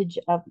advantage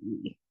of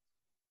me.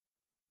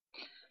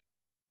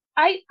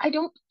 I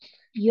don't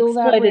feel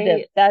that Exploitative.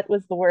 way. That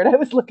was the word I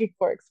was looking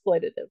for.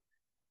 Exploitative.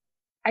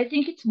 I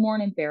think it's more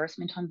an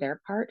embarrassment on their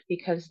part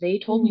because they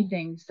told me Mm,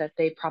 things that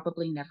they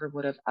probably never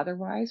would have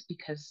otherwise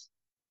because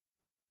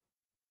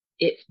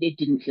it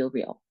didn't feel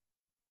real.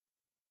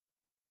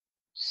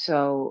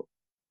 So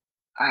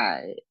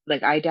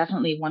like I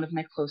definitely one of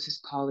my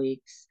closest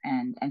colleagues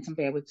and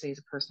somebody I would say is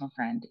a personal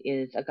friend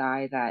is a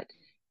guy that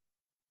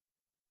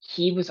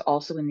he was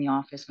also in the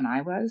office when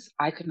I was.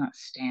 I could not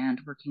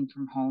stand working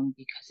from home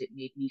because it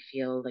made me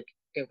feel like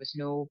there was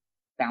no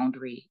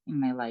boundary in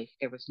my life.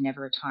 There was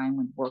never a time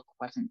when work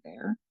wasn't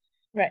there.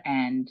 right.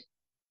 And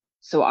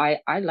so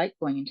I like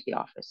going into the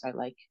office. I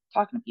like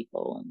talking to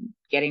people and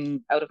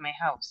getting out of my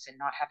house and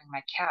not having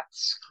my cat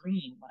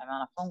scream when I'm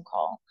on a phone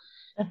call.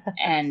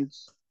 And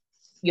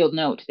you'll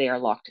note they are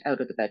locked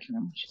out of the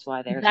bedroom, which is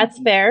why there's That's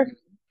nothing to fair. do.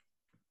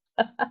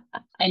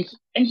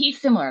 And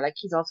he's similar, like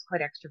he's also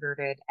quite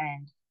extroverted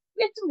and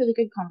we had some really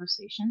good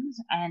conversations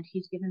and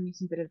he's given me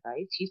some good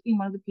advice. He's been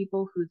one of the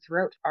people who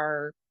throughout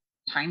our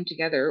time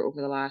together over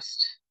the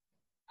last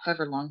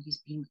however long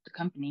he's been with the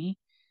company,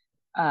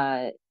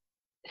 uh,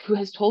 who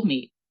has told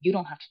me, you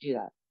don't have to do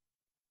that.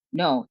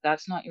 No,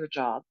 that's not your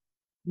job.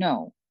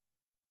 No,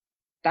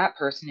 that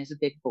person is a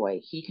big boy.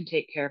 He can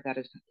take care of that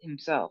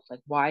himself. Like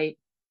why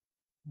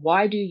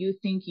do you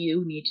think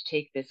you need to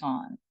take this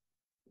on?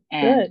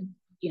 And Good.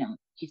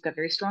 he's got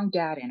very strong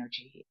dad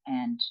energy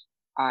and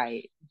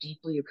I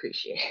deeply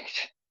appreciate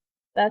it.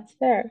 That's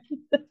fair.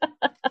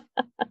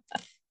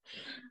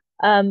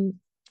 Um,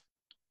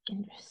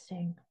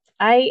 interesting.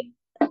 I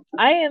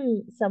I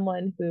am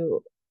someone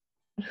who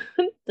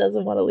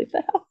doesn't want to leave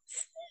the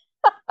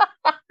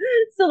house.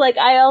 So like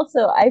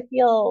I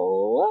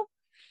feel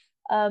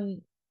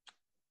um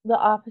the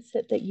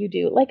opposite that you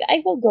do. Like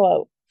I will go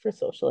out for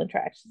social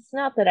interactions. It's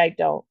not that I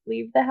don't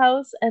leave the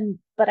house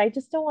but I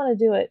just don't want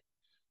to do it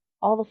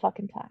all the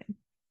fucking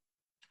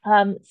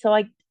time. So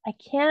I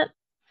can't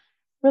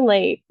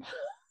relate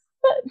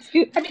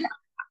to I mean,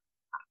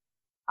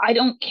 I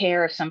don't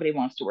care if somebody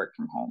wants to work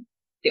from home.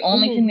 The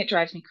only thing Mhm. that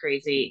drives me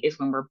crazy is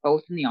when we're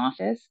both in the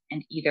office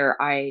and either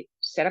I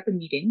set up a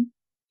meeting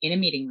in a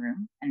meeting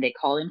room and they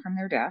call in from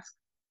their desk,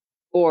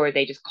 or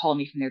they just call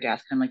me from their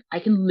desk and I'm like, I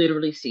can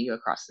literally see you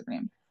across the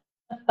room.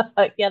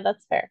 Yeah,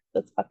 that's fair.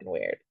 That's fucking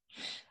weird.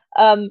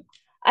 Um,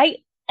 I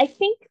I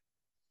think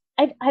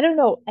I don't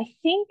know. I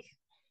think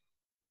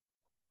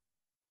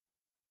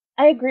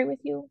I agree with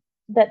you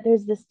that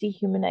there's this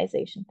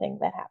dehumanization thing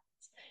that happens.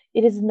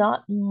 It is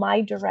not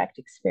my direct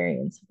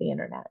experience of the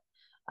internet.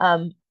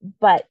 Um,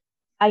 but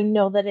I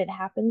know that it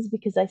happens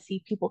because I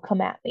see people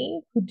come at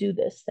me who do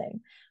this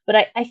thing. But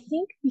I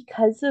think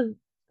because of,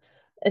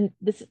 and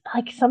this,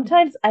 like,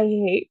 sometimes I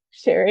hate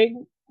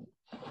sharing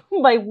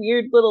my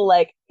weird little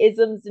like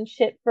isms and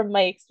shit from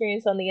my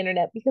experience on the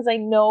internet because I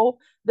know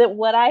that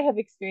what I have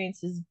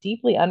experienced is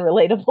deeply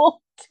unrelatable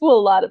to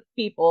a lot of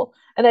people.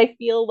 And I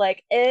feel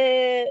like,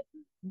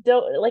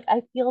 don't like,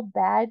 I feel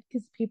bad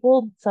because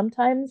people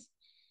sometimes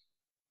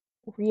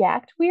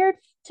react weird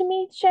to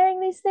me sharing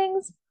these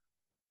things.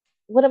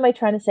 What am I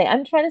trying to say?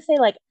 I'm trying to say,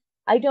 like,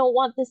 I don't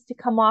want this to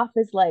come off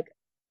as like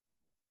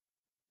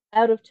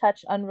out of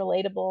touch,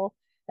 unrelatable,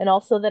 and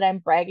also that I'm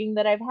bragging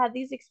that I've had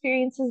these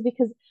experiences,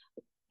 because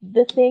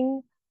the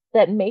thing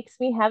that makes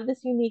me have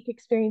this unique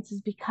experience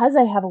is because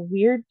I have a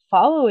weird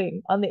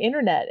following on the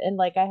internet, and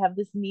like I have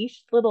this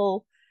niche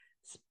little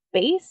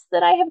space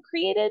that I have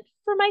created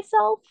for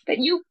myself. That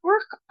you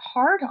work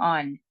hard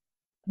on.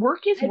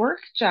 Work is I, work,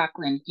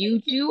 Jacqueline. You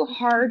do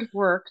hard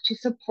work to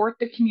support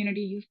the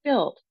community you've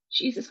built.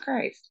 Jesus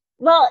Christ.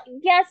 well,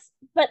 yes,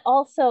 but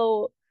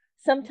also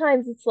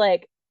sometimes it's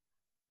like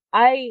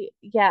I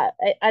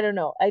don't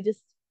know. I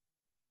just,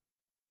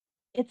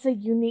 it's a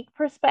unique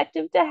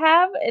perspective to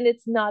have, and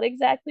it's not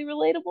exactly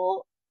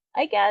relatable,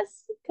 I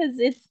guess, because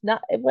it's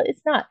not.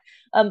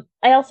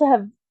 I also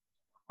have,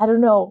 I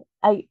don't know,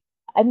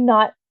 I'm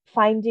not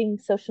finding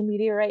social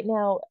media right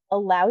now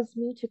allows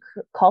me to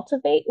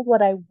cultivate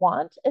what I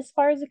want as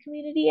far as a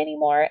community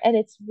anymore, and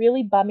it's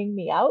really bumming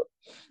me out.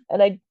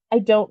 And I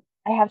don't,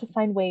 I have to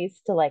find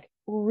ways to like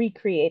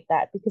recreate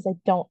that because I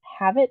don't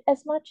have it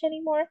as much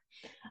anymore.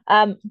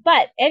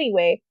 But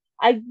anyway,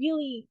 I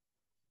really,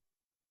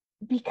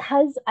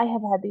 because I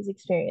have had these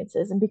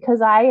experiences and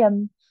because I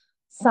am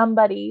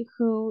somebody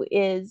who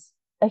is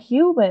a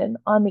human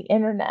on the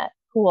internet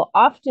who will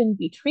often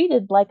be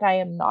treated like I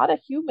am not a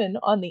human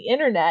on the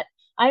internet,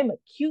 I'm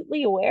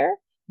acutely aware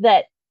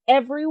that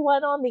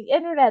everyone on the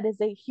internet is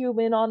a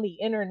human on the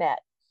internet,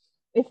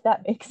 if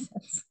that makes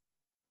sense.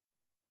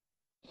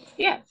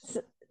 Yes.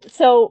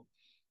 So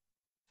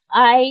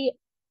I,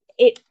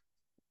 it,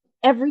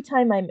 every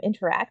time I'm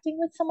interacting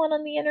with someone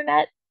on the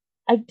internet,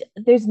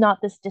 there's not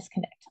this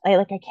disconnect.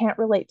 I can't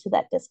relate to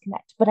that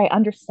disconnect, but I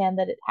understand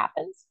that it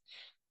happens.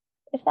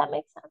 If that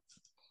makes sense,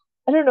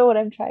 I don't know what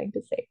I'm trying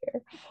to say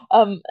here.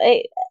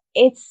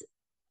 It's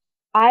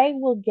I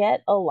will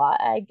get a lot.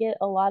 I get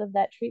a lot of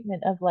that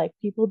treatment of like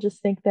people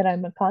just think that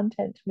I'm a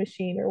content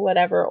machine or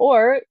whatever,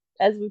 or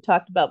as we've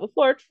talked about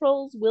before,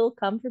 trolls will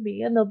come for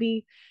me and they'll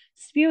be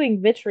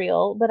spewing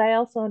vitriol. But I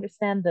also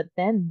understand that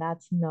then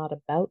that's not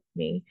about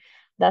me.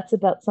 That's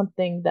about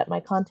something that my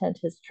content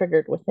has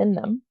triggered within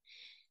them.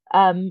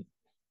 Um,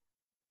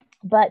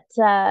 but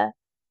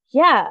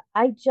yeah,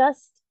 I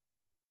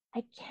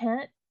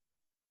can't.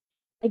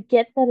 I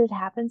get that it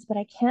happens, but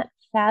I can't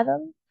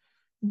fathom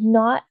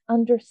not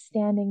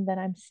understanding that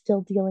I'm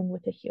still dealing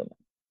with a human.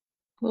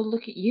 Well,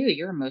 look at you.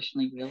 You're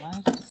emotionally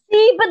realized.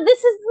 See, but this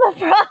is the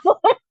problem.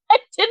 I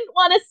didn't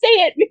want to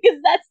say it because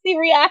that's the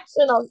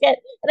reaction I'll get.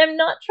 And I'm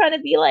not trying to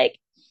be like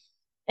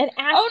an Oh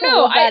asshole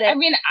no, about I it.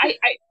 mean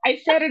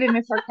I said it in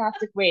a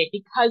sarcastic way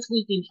because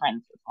we've been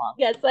friends this long.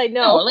 Yes, I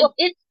No, know. like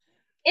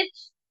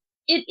it's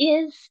it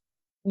is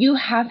you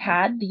have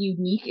had the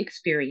unique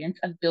experience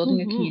of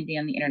building a Mm-hmm. community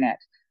on the internet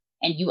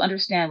and you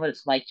understand what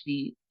it's like to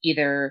be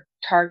either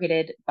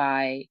targeted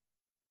by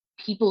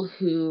people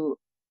who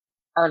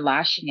are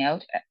lashing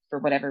out for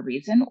whatever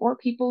reason or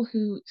people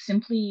who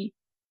simply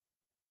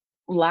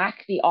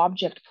lack the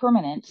object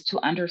permanence to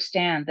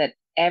understand that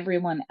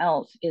everyone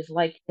else is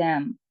like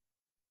them.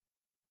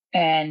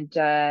 And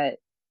I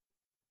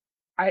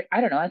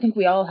don't know. I think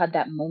we all had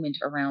that moment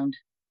around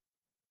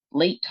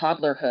late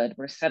toddlerhood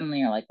where suddenly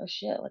you're like, oh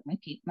shit, like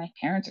my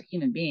parents are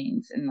human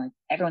beings and like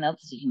everyone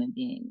else is a human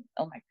being.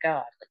 Oh my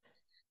God. Like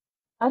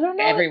I don't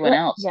know. everyone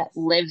else Yes.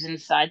 lives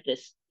inside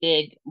this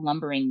big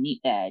lumbering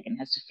meat bag and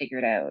has to figure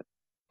it out.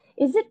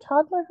 Is it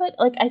toddlerhood?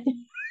 Like, I think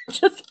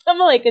just from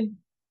like a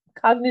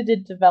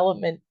cognitive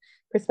development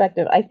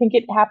perspective, I think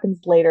it happens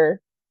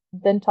later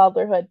than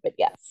toddlerhood, but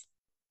yes.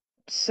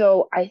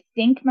 So I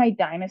think my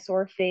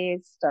dinosaur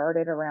phase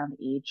started around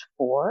age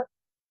 4,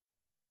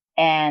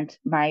 and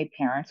my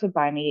parents would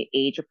buy me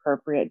age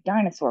appropriate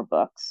dinosaur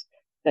books.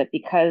 But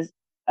because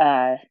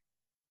uh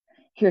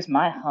here's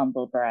my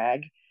humble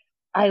brag,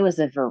 I was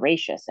a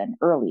voracious and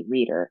early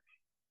reader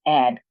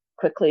and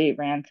quickly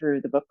ran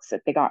through the books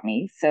that they got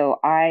me. So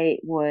I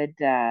would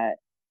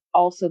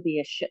also be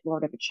a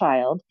shitlord of a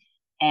child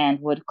and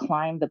would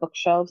climb the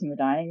bookshelves in the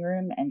dining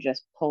room and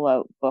just pull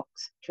out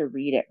books to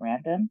read at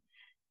random.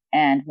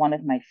 And one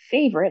of my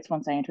favorites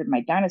once I entered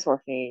my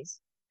dinosaur phase,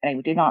 and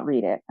I did not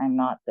read it. I'm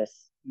not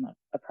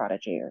a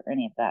prodigy or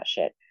any of that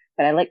shit.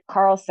 But I like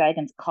Carl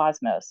Sagan's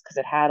Cosmos because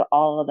it had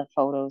all of the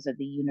photos of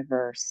the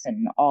universe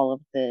and all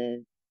of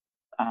the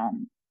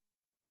um,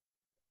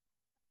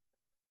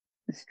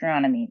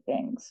 astronomy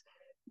things,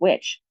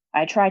 which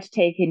I tried to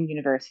take in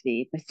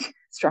university, but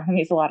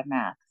astronomy is a lot of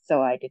math,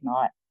 so I did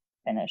not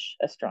finish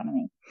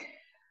astronomy.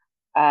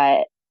 Uh,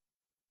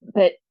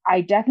 but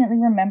I definitely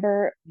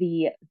remember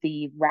the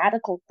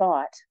radical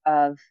thought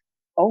of,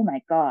 oh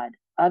my God,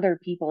 other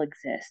people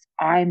exist.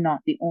 I'm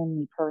not the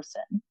only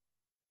person.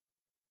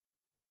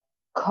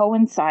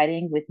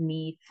 Coinciding with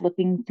me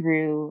flipping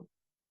through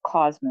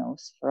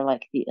Cosmos for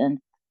like the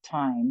nth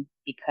time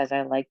because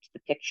I liked the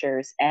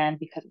pictures and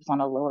because it was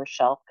on a lower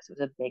shelf because it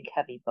was a big,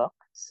 heavy book.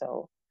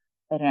 So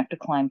I didn't have to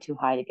climb too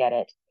high to get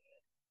it.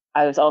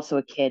 I was also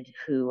a kid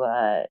who,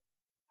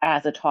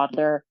 as a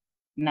toddler,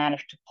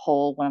 managed to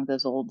pull one of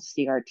those old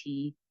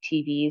CRT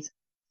TVs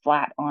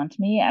flat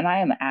onto me, and I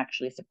am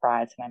actually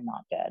surprised that I'm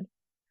not dead.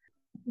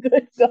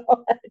 Good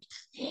God.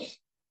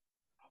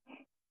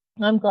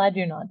 I'm glad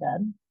you're not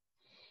dead.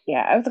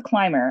 Yeah, I was a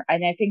climber,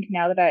 and I think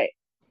now,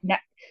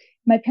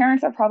 my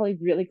parents are probably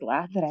really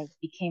glad that I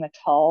became a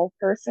tall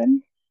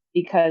person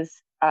because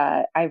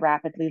I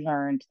rapidly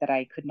learned that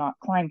I could not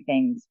climb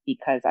things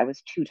because I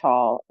was too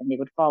tall and they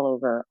would fall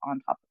over on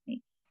top of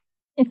me.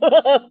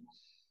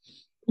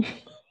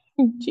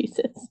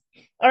 Jesus.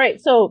 All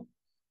right. So,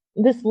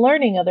 this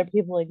learning other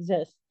people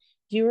exist.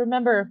 Do you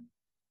remember?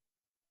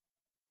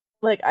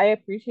 Like, I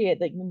appreciate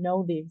that you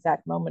know the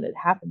exact moment it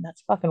happened.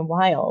 That's fucking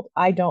wild.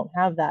 I don't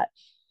have that.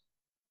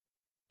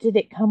 Did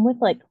it come with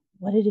like,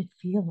 what did it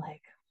feel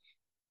like?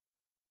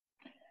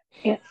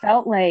 It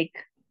felt like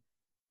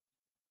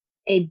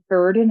a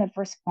burden of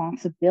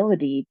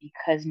responsibility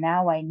because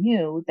now I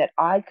knew that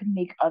I could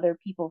make other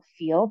people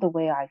feel the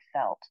way I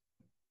felt.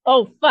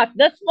 Oh, fuck.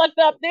 That's fucked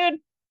up, dude.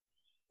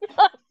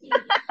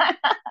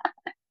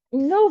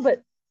 No,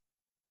 but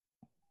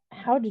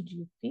how did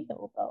you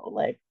feel though?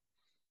 Like,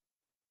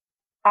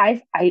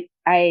 I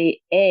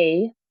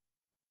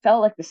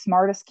felt like the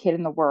smartest kid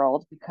in the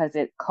world because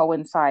it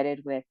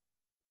coincided with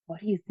what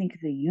do you think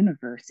the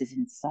universe is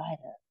inside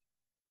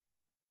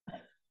of?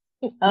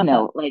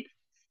 uh-huh. Like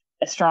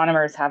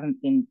astronomers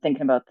haven't been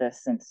thinking about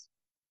this since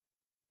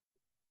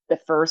the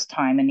first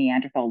time a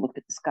Neanderthal looked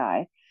at the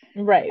sky.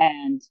 Right.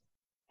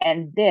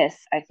 And this,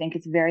 I think,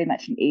 is very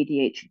much an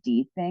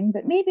ADHD thing,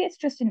 but maybe it's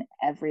just an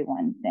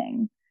everyone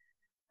thing.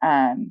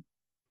 Um,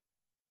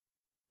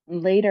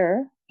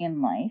 Later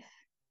in life,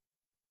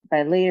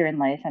 by later in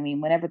life, I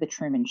mean whenever the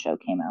Truman Show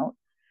came out,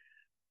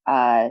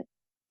 uh,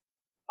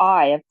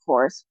 I, of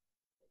course,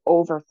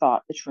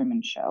 overthought the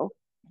Truman Show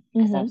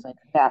because I Mm-hmm. was like,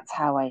 that's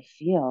how I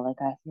feel.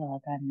 Like I feel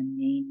like I'm the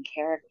main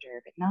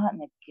character, but not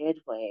in a good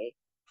way,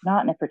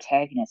 not in a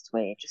protagonist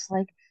way, just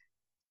like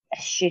a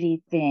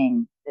shitty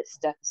thing that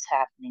stuff is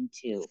happening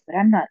to. But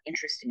I'm not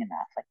interesting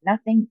enough. Like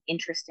nothing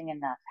interesting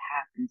enough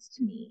happens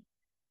to me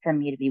for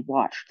me to be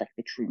watched like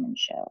the Truman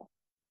Show.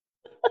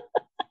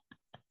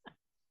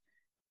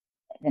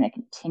 Then I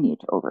continued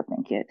to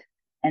overthink it.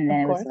 And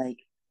then Of it was course. like,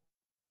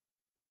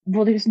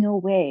 well, there's no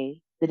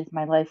way that if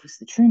my life was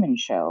the Truman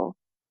Show,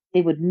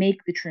 they would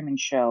make the Truman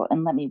Show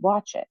and let me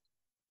watch it.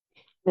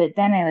 But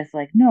then I was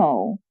like,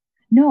 no,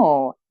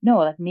 no, no,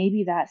 like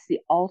maybe that's the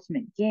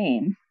ultimate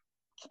game.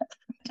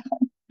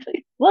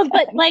 Well,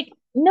 but like,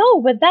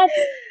 no, but that's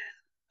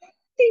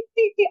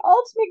The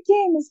ultimate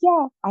game is,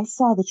 yeah, I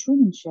saw the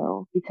Truman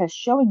Show because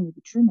showing me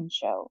the Truman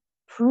Show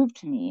proved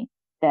to me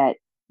that,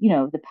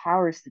 the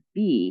powers that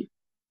be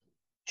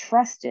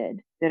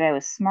trusted that I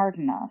was smart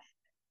enough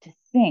to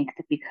think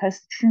that because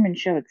the Truman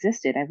Show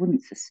existed, I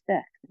wouldn't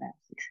suspect that I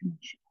was the Truman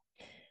Show.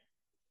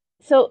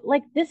 so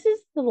like this is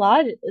the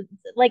logic,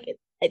 like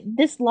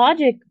this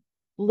logic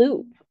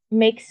loop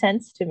makes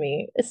sense to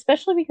me,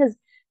 especially because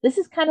this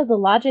is kind of the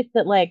logic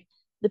that like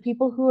the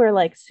people who are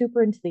like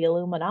super into the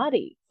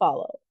Illuminati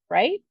follow,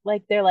 right?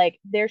 Like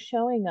they're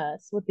showing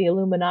us what the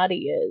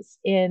Illuminati is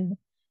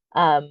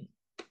um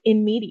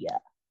in media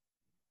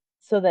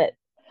so that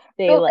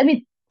they Well, I like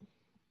mean,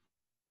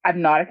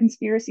 I'm not a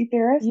conspiracy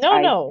theorist. no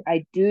I no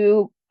I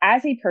do,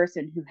 as a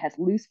person who has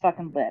loose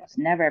fucking lips,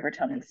 never ever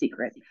tell me a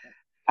secret.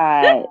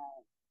 Uh,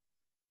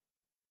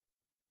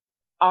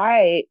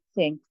 I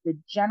think the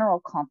general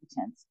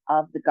competence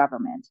of the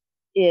government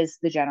is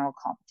the general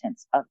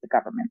competence of the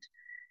government.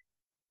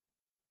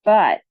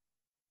 But,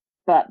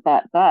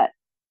 but,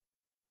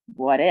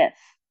 what if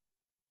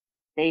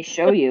they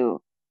show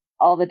you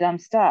all the dumb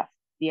stuff,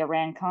 the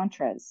Iran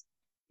Contras,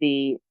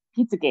 the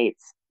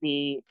Pizzagates,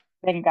 the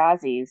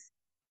Benghazis,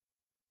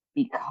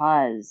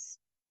 because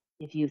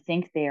if you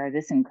think they are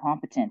this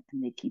incompetent,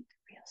 then they keep the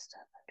real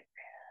stuff under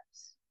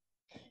wraps.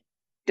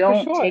 for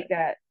Don't sure. take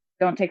that.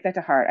 Don't take that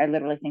to heart. I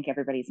literally think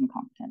everybody's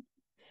incompetent.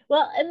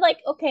 Well, and like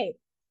okay,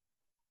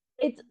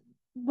 it's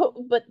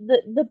but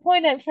the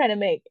point I'm trying to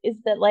make is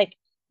that like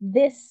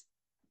this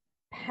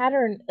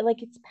pattern,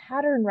 like it's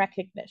pattern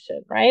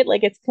recognition, right?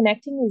 Like it's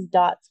connecting these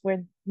dots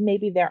where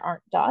maybe there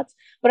aren't dots,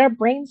 but our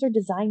brains are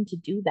designed to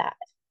do that,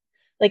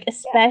 like Yeah.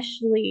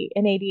 especially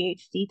an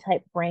ADHD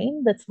type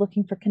brain that's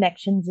looking for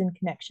connections and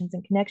connections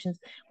and connections.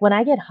 When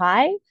I get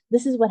high,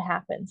 this is what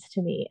happens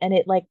to me. And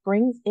it like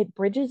it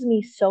bridges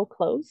me so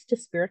close to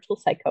spiritual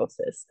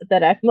psychosis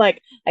that I'm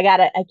like,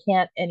 I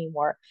can't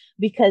anymore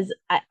because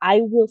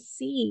I will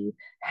see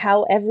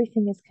how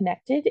everything is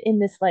connected in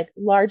this like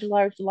large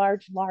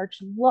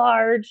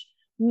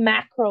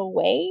macro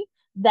way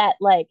that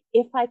like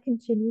if I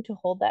continue to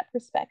hold that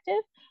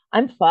perspective,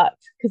 I'm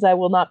fucked because I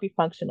will not be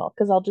functional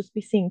because I'll just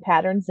be seeing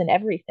patterns in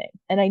everything.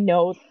 And I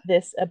know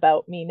this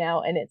about me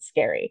now and it's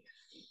scary.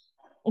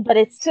 But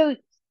it's So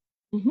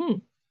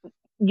mhm.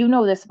 you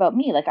know this about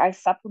me. Like I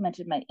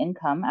supplemented my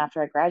income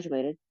after I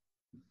graduated.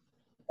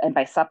 And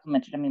by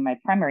supplemented, I mean my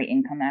primary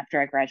income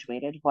after I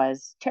graduated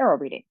was tarot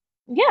reading.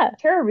 Yeah.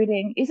 Tarot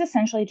reading is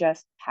essentially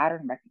just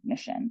pattern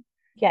recognition.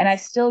 And I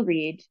Yes. still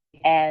read,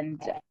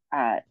 and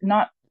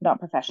not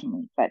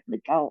professionally, but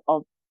like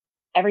I'll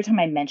every time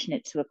I mention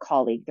it to a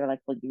colleague, they're like,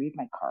 "Well, you read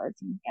my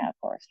cards?" And yeah, of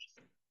course. Just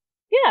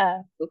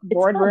Yeah. It's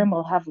boardroom, fun.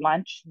 we'll have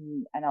lunch,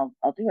 and I'll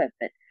do it.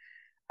 But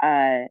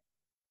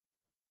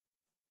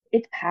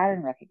it's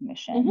pattern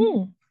recognition,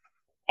 Mm-hmm.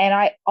 and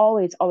I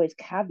always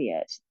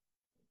caveat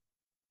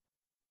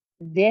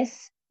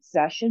this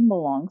session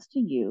belongs to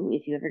you.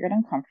 If you ever get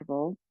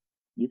uncomfortable,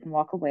 you can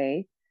walk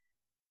away.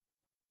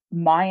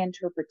 My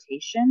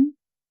interpretation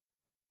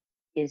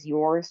is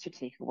yours to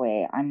take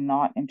away. I'm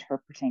not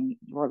interpreting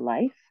your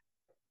life.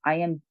 I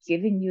am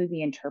giving you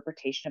the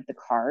interpretation of the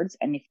cards.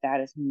 And if that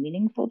is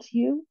meaningful to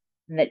you,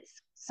 then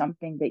that's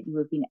something that you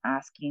have been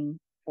asking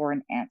for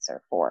an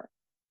answer for.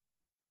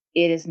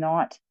 It is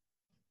not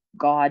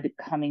God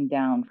coming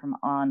down from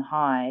on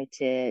high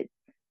to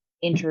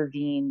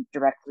intervene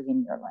directly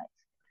in your life.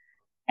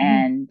 Mm-hmm.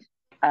 And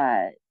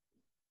uh,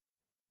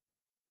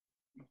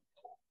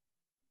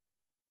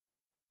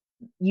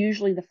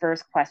 usually the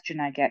first question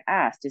I get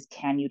asked is,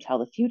 can you tell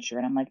the future?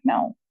 And I'm like,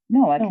 no, I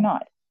No,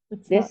 cannot.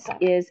 it's not This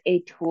that. is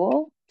a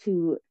tool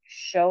to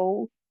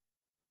show,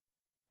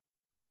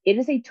 it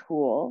is a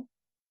tool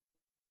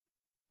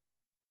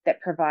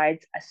that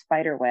provides a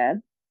spider web,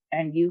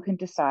 and you can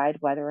decide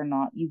whether or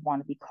not you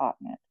want to be caught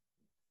in it.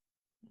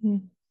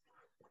 Mhm.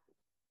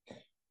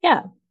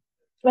 Yeah.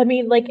 I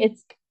mean, like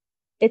it's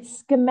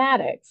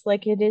schematics.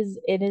 Like it is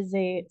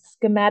a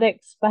schematic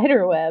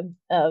spider web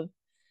of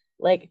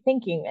like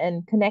thinking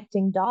and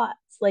connecting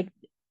dots. Like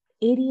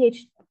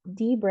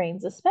ADHD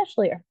brains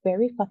especially are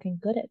very fucking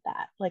good at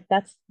that. Like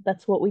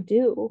that's what we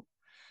do.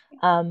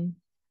 Um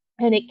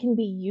and it can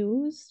be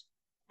used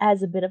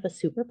as a bit of a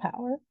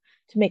superpower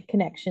to make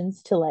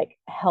connections to like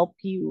help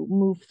you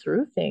move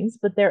through things,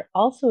 but there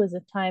also is a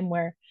time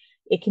where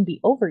it can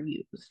be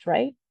overused,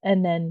 right?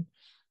 And then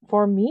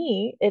for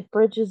me, it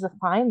bridges a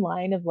fine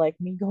line of like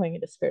me going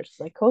into spiritual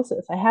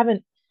psychosis. I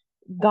haven't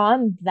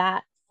gone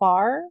that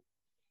far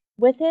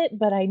with it,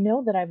 but I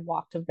know that I've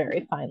walked a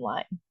very fine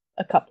line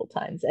a couple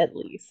times at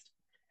least.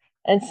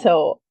 And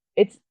so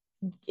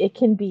it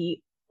can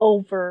be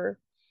over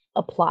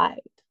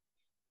applied,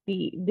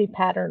 the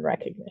pattern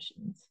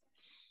recognitions.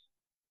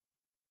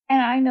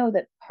 And I know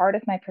that part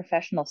of my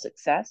professional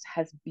success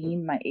has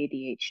been my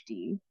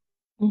ADHD.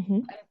 Mm-hmm.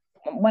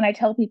 When I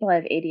tell people I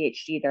have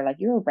ADHD, they're like,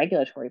 "You're a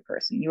regulatory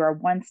person. You are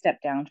one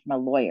step down from a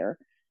lawyer."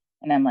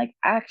 And I'm like,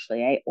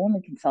 actually, I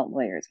only consult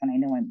lawyers when I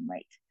know I'm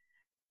right.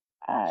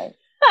 Uh,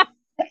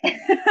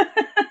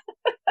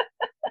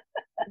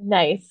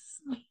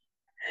 Nice.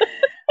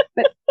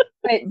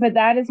 but but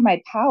that is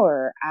my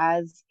power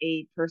as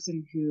a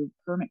person who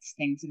permits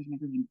things that have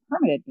never been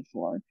permitted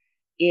before.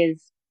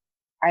 Is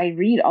I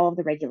read all of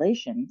the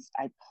regulations,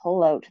 I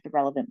pull out the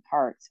relevant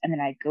parts, and then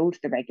I go to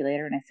the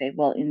regulator and I say,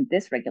 well, in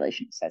this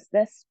regulation it says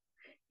this,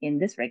 in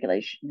this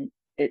regulation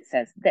it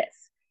says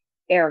this.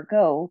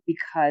 Ergo,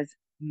 because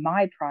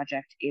my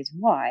project is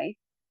Y,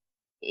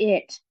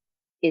 it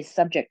is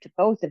subject to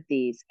both of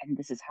these, and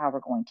this is how we're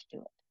going to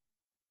do it.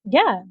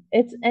 Yeah,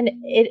 it's and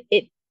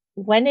it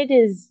when it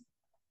is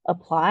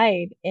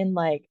applied in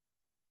like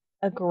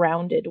a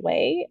grounded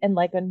way and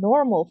like a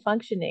normal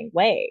functioning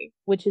way,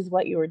 which is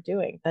what you were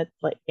doing. That's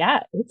like,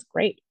 yeah, it's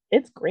great.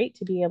 It's great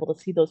to be able to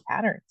see those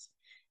patterns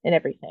and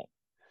everything.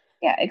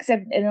 Yeah,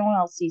 except no one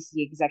else sees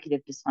the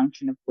executive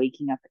dysfunction of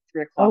waking up at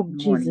 3 o'clock Oh, in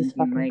the morning Jesus and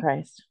being fucking like,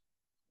 Christ.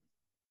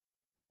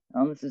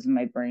 oh, this is in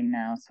my brain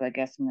now, so I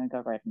guess I'm gonna go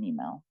write an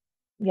email.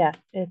 Yeah,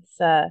 it's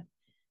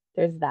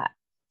there's that.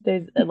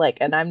 There's like,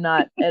 and I'm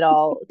not at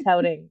all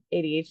touting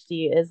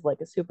ADHD as like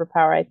a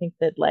superpower. I think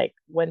that like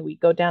when we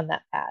go down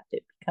that path,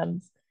 it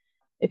becomes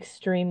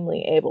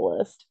extremely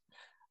ableist.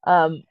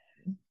 Um,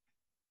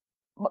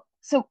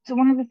 So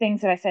one of the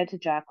things that I said to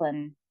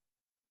Jacqueline,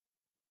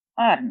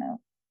 I don't know,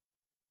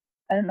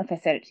 I don't know if I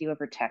said it to you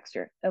over text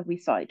or we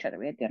saw each other,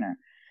 we had dinner.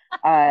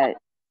 Uh,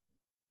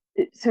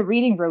 so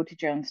reading Road to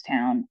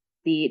Jonestown,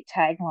 the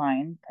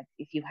tagline, like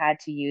if you had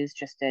to use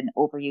just an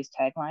overused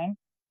tagline,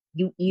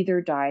 you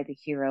either die the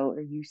hero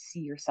or you see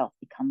yourself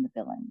become the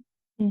villain.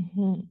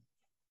 mhm.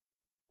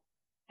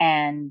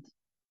 And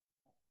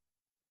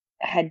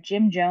had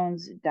Jim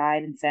Jones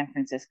died in San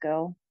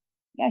Francisco,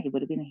 yeah, he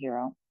would have been a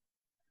hero.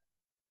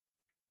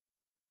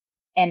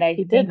 And I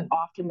He think didn't.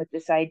 often with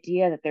this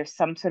idea that there's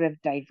some sort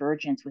of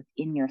divergence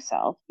within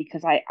yourself,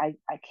 because I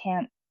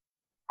can't,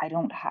 I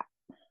don't have,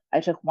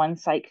 I took one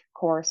psych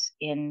course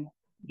in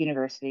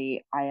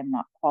university. I am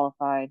not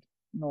qualified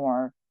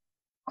nor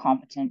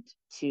competent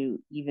to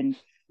even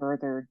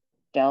further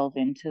delve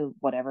into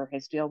whatever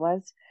his deal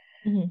was.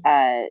 Mhm.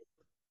 Uh,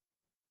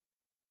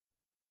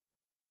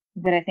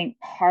 but I think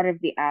part of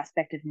the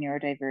aspect of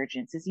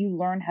neurodivergence is you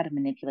learn how to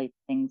manipulate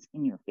things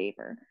in your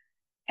favor.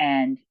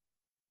 And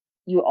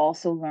you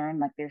also learn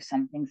like there's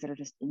some things that are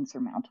just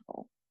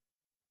insurmountable.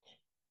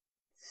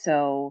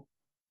 So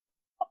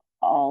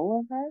all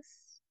of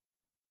us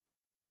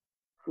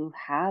who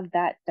have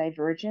that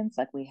divergence,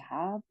 like we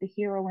have the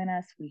hero in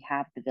us, we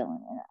have the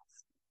villain in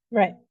us.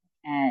 Right.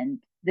 And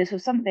this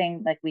was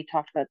something like we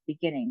talked about at the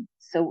beginning.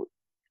 So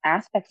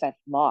aspects I've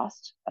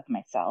lost of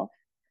myself,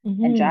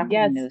 and Jacqueline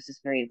Yes. knows this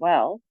very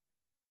well.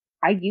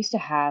 I used to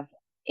have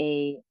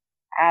a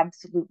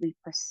absolutely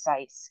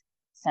precise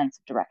sense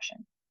of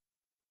direction.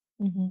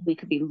 Hmm. We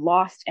could be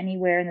lost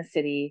anywhere in the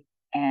city,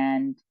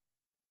 and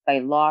by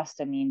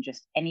lost I mean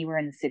just anywhere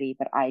in the city,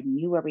 but I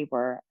knew where we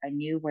were. I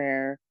knew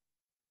where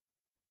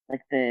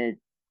like the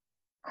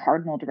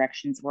cardinal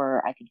directions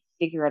were. I could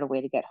figure out a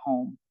way to get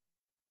home.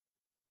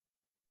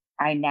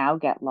 I now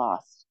get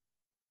lost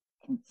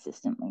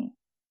consistently.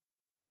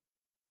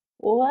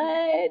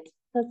 What?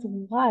 That's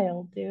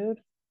wild, dude.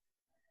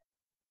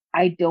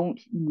 I don't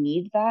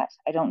need that.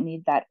 I don't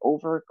need that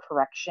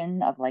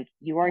overcorrection of like,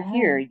 Yeah. you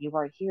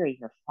are here,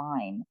 you're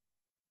fine.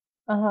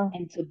 Uh-huh.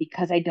 And so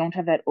because I don't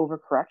have that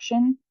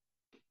overcorrection,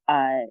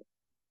 uh,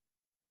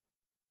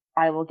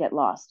 I will get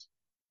lost.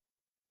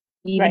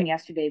 Even Right.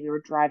 yesterday, we were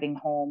driving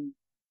home.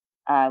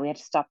 We had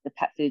to stop at the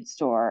pet food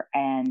store,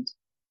 and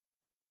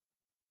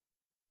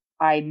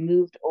I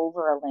moved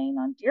over a lane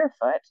on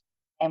Deerfoot,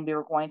 and we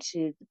were going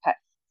to the pet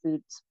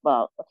food.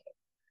 Well, okay,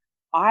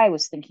 I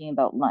was thinking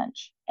about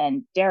lunch,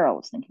 and Daryl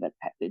was thinking about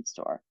the pet food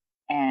store,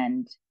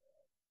 and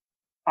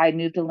I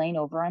moved a lane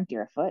over on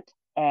Deerfoot,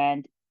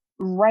 and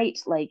right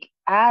like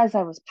as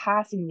I was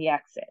passing the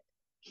exit,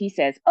 he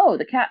says, "Oh,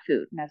 the cat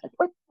food," and I was like,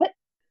 "What? What?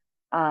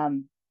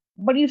 Um,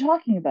 what are you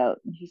talking about?"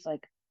 And he's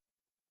like,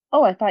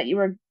 "Oh, I thought you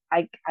were.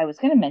 I was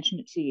going to mention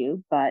it to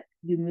you, but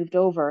you moved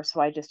over,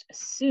 so I just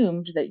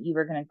assumed that you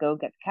were going to go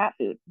get the cat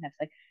food." And I was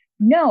like,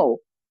 "No,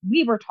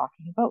 we were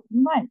talking about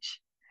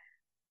lunch.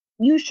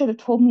 You should have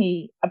told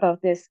me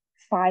about this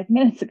 5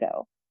 minutes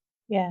ago."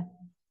 Yeah.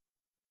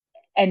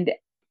 And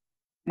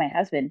my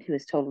husband, who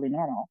is totally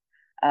normal,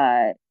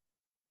 uh,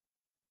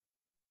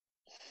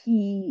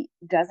 he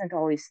doesn't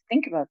always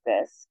think about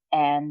this,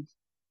 and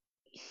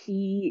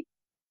he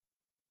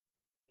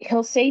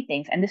he'll say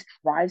things, and this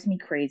drives me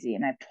crazy,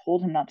 and I've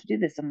told him not to do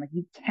this. I'm like,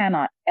 you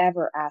cannot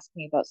ever ask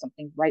me about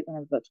something right when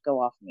I'm about to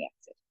go off in the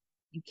exit.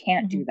 You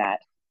can't do Hmm.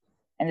 that.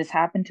 And this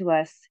happened to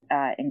us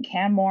in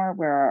Canmore,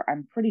 where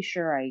I'm pretty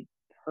sure I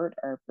hurt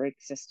our brake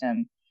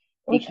system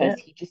Oh because shit.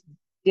 he just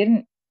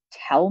didn't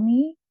tell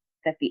me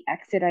that the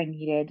exit I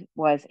needed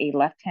was a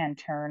left-hand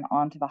turn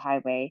onto the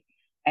highway.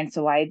 And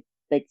so I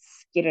like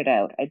skidded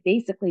out. I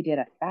basically did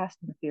a fast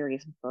and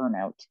furious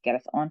burnout to get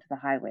us onto the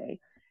highway.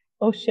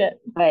 Oh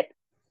shit. But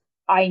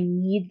I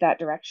need that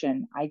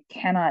direction. I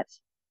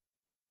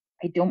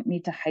don't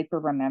need to hyper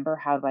remember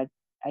how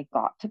I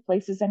got to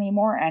places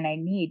anymore. And I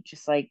need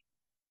just like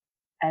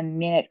a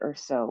minute or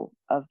so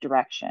of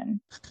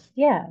direction.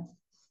 Yeah.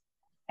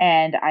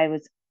 And I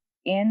was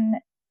in,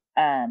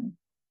 um,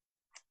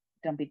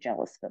 don't be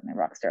jealous about my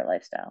rock star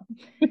lifestyle,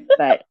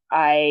 but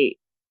I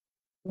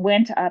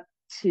went up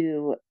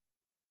to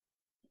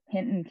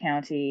Hinton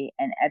County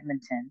and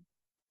Edmonton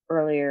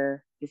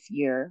earlier this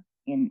year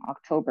in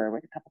October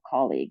with a couple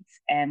colleagues,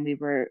 and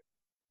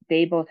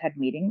they both had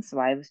meetings. So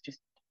I was just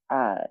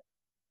uh,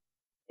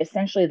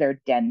 essentially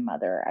their den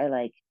mother. I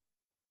like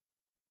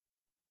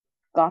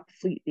got the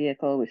fleet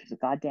vehicle, which was a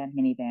goddamn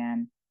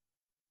minivan,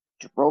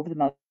 drove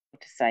them out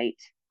to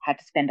site, had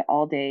to spend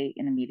all day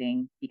in a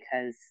meeting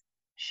because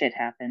shit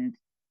happened,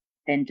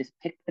 then just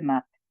picked them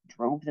up,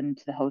 drove them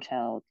to the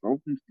hotel,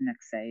 drove them to the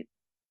next site.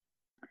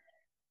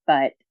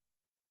 But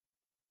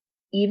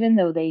even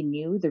though they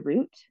knew the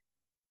route,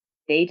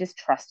 they just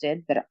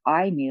trusted that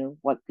I knew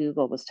what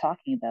Google was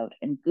talking about.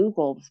 And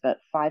Google was about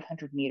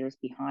 500 meters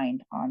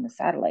behind on the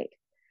satellite.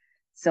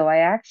 So I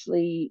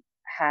actually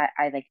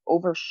I like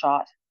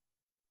overshot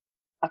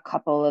a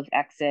couple of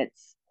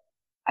exits.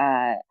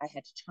 I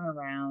had to turn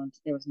around.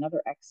 There was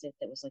another exit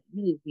that was like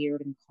really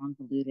weird and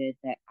convoluted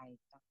that I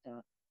fucked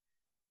up.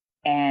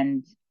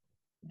 And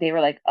they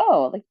were like,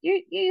 "Oh, like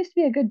you used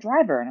to be a good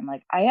driver," and I'm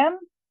like, "I am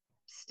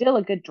still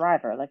a good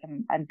driver. Like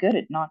I'm good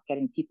at not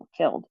getting people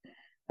killed,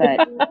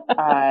 but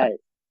uh,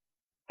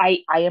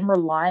 I am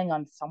relying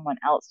on someone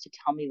else to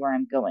tell me where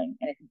I'm going.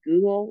 And if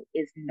Google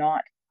is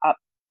not up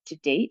to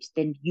date,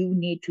 then you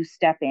need to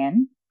step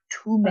in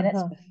 2 minutes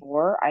Uh-huh.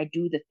 before I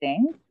do the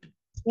thing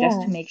just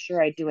Yeah. to make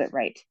sure I do it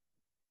right."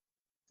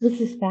 This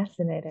is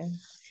fascinating.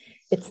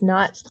 It's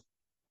not,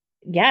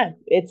 yeah,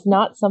 it's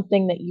not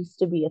something that used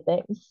to be a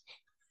thing.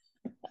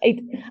 I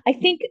I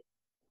think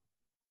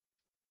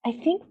I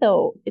think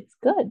though it's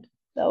good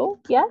though.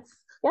 Yes.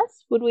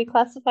 Yes. Would we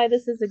classify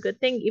this as a good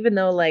thing, even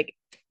though like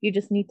you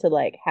just need to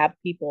like have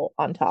people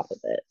on top of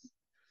it,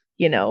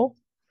 you know?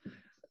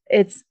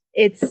 It's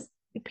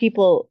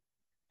people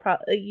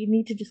you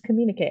need to just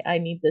communicate. I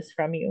need this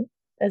from you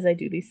as I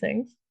do these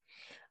things.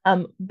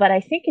 But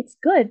I think it's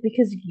good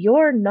because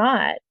you're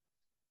not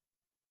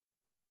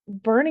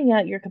burning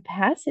out your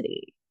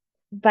capacity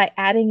by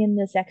adding in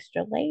this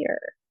extra layer,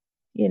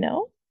 you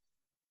know?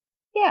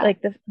 Yeah.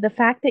 Like the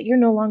fact that you're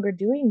no longer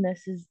doing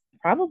this is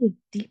probably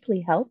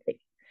deeply healthy.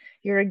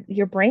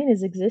 Your brain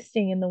is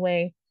existing in the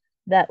way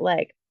that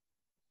like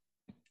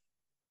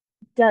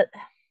does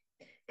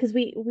because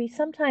we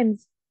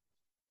sometimes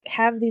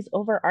have these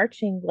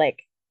overarching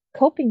like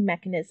coping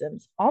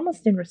mechanisms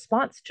almost in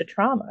response to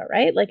trauma,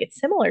 right? Like it's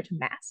similar to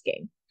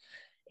masking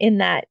in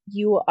that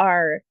you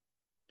are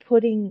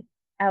putting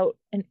out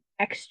an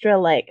extra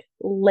like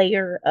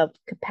layer of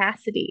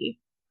capacity,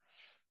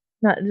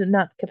 not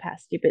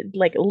capacity, but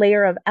like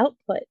layer of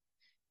output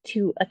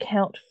to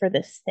account for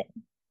this thing,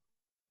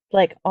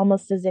 like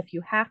almost as if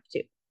you have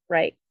to,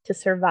 right, to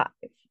survive.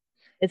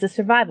 It's a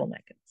survival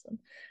mechanism.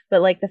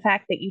 But like the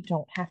fact that you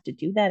don't have to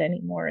do that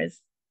anymore is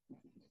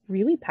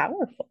really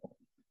powerful,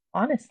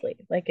 honestly.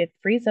 Like it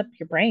frees up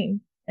your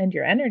brain and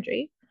your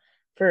energy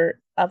for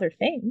other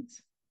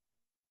things.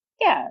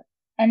 Yeah.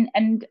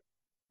 And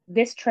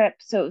this trip,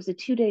 so it was a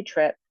 2-day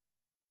trip.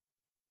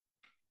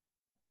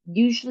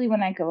 Usually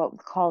when I go out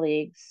with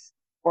colleagues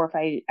or if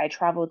I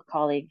travel with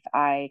colleagues,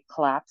 I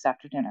collapse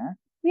after dinner.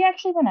 We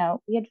actually went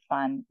out, we had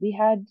fun.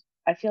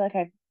 I feel like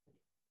I've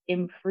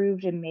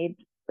improved and made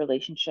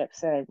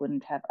relationships that I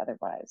wouldn't have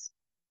otherwise.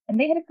 And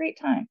they had a great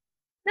time.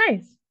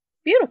 Nice.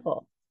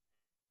 Beautiful.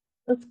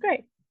 That's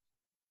great.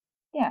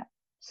 Yeah.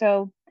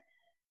 So,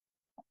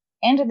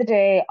 end of the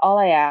day, all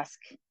I ask,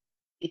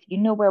 if you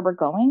know where we're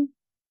going,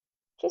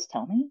 just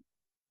tell me.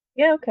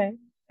 Yeah, okay.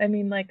 I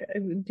mean, like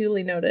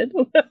duly noted.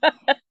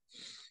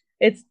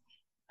 It's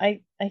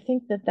I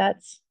think that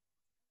that's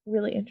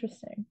really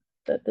interesting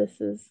that this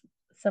is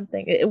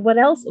something. What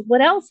else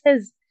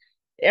has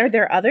are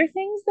there other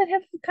things that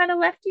have kind of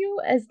left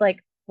you as like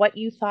what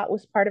you thought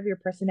was part of your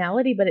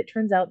personality, but it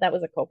turns out that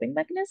was a coping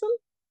mechanism?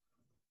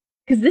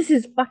 Because this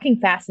is fucking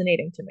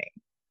fascinating to me.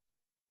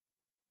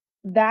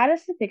 That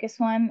is the biggest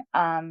one.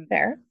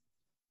 Fair.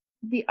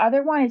 The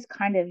other one is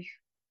kind of,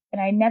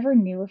 and I never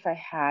knew if I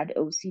had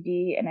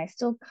OCD, and I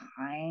still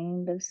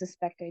kind of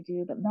suspect I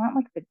do, but not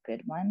like the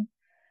good one.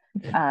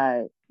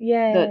 Uh, the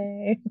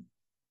Yay.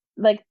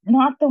 like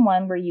not the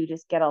one where you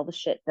just get all the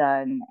shit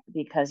done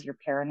because you're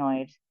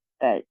paranoid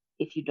that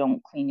if you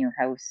don't clean your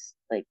house,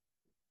 like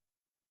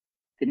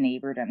the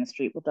neighbor down the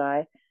street will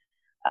die.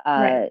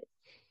 Right. Uh,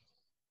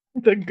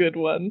 The good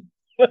one.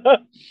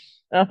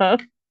 Uh-huh.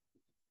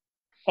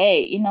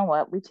 hey, you know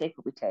what? We take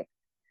what we take.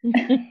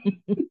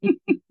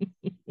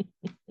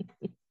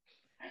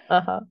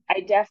 Uh-huh.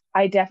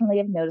 I definitely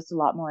have noticed a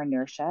lot more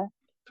inertia.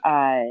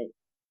 Uh,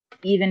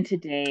 Even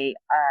today,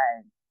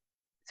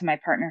 so my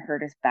partner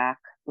hurt his back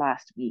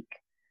last week,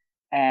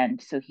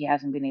 and so he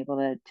hasn't been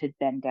able to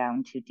bend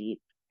down too deep.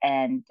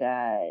 And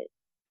I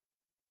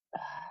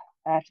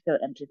have to go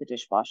empty the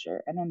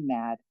dishwasher, and I'm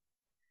mad.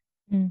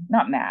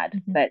 Not mad,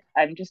 Mm-hmm. but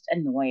I'm just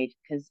annoyed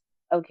because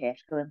okay, I have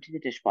to go empty the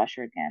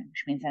dishwasher again,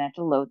 which means I have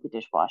to load the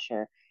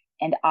dishwasher,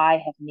 and I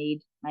have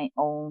made my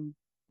own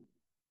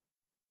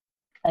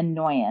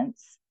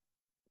annoyance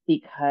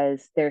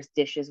because there's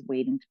dishes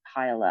waiting to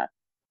pile up.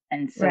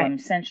 And so Right. I'm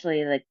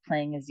essentially like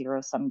playing a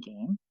zero sum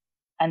game.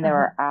 And there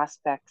Uh-huh. are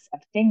aspects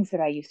of things that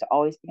I used to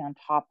always be on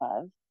top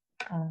of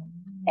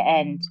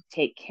and Um,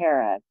 take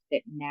care of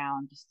that now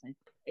I'm just like,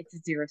 it's a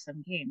zero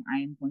sum game. I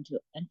am going to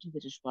empty the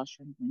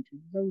dishwasher, I'm going to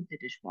load the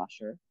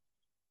dishwasher,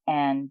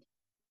 and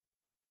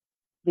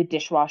the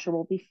dishwasher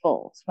will be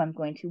full. So I'm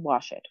going to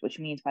wash it, which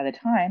means by the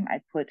time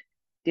I put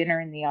dinner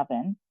in the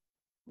oven,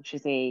 which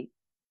is a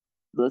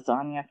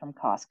lasagna from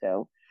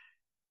Costco,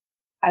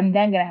 I'm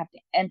then gonna have to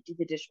empty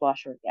the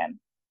dishwasher again.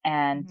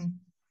 And mhm.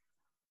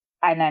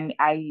 and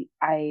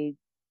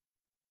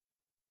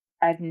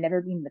I've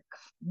never been the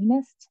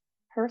cleanest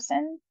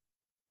person,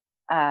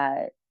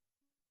 uh,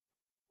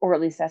 or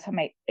at least that's how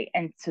my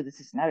and so this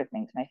is another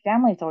thing. My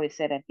family's always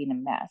said I've been a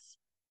mess,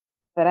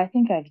 but I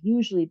think I've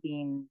usually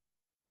been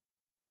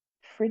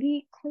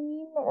pretty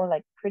clean or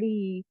like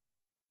pretty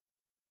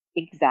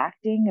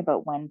exacting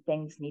about when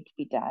things need to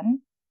be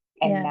done,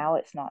 and Yeah, now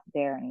it's not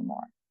there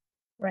anymore.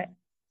 right.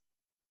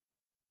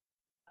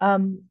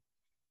 Um,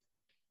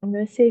 I'm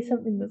gonna say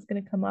something that's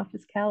gonna come off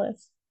as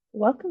callous.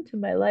 Welcome to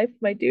my life,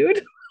 my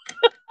dude.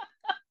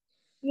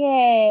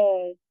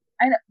 Yay!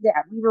 I know,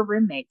 yeah, we were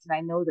roommates, and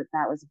I know that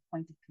that was a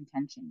point of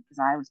contention because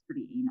I was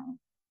pretty anal.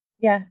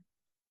 Yeah,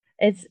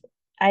 it's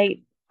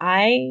I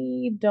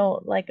I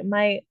don't like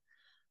my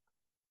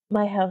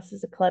house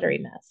is a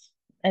cluttery mess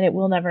and it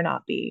will never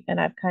not be. And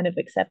I've kind of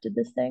accepted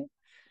this thing.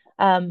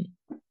 Um,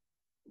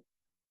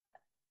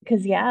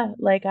 because yeah,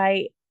 like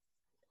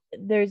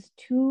there's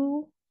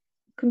two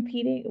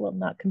competing, well,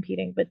 not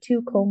competing, but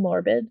two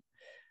comorbid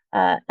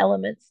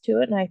elements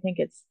to it. And I think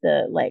it's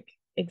the like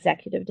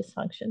executive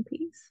dysfunction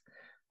piece,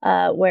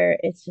 where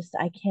it's just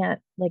I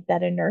can't like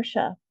that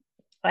inertia.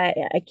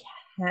 I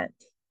can't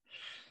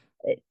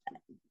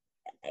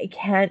I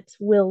can't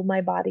will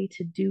my body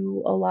to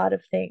do a lot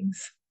of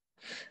things.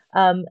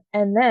 And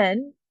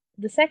then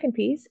the second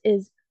piece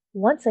is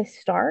once I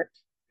start,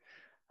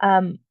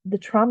 the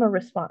trauma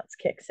response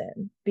kicks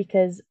in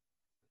because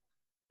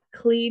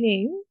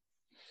cleaning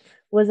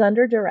was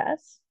under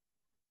duress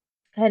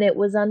and it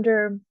was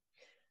under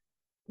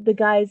the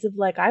guise of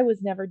like I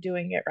was never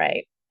doing it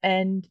right.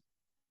 And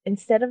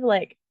instead of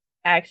like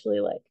actually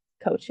like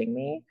coaching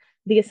me,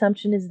 the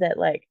assumption is that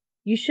like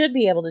you should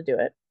be able to do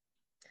it.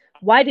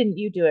 Why didn't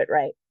you do it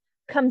right?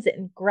 Comes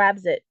in,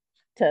 grabs it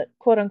to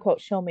quote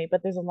unquote show me,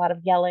 but there's a lot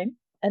of yelling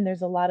and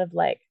there's a lot of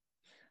like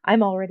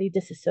I'm already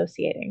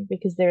disassociating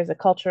because there's a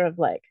culture of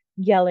like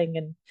yelling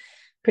and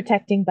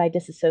protecting by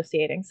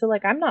disassociating. So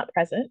like I'm not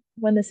present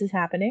when this is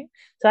happening.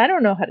 So I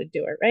don't know how to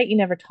do it, right? You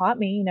never taught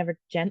me, you never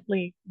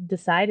gently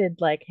decided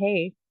like,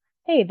 hey,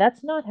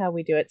 that's not how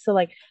we do it. So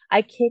like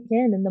I kick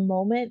in the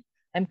moment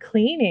I'm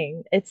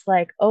cleaning, it's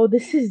like, oh,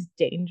 this is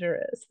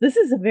dangerous. This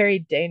is a very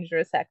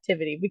dangerous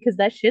activity because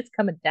that shit's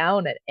coming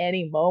down at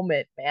any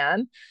moment,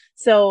 man.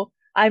 So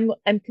I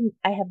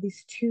have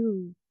these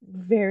two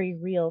very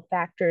real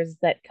factors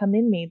that come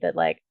in me that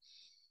like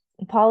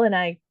Paul and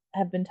I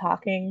have been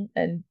talking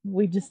and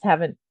we just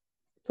haven't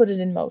put it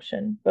in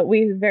motion, but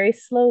we very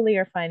slowly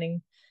are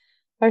finding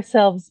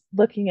ourselves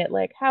looking at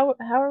like how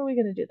are we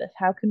going to do this?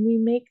 How can we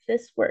make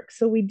this work?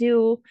 So we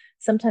do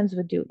sometimes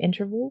we do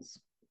intervals,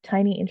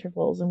 tiny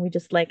intervals, and we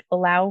just like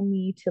allow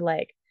me to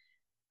like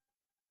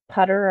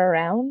putter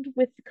around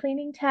with the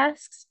cleaning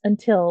tasks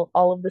until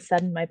all of a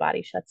sudden my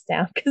body shuts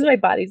down because my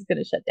body's going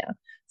to shut down.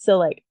 So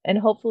like and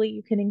hopefully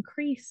you can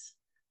increase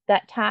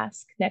that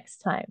task next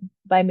time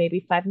by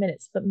maybe 5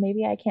 minutes, but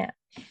maybe I can't.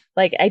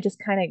 Like I just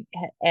kind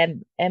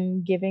of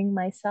am giving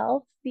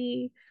myself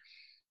the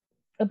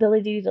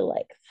ability to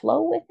like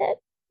flow with it,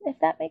 if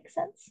that makes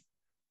sense.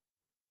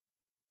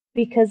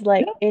 Because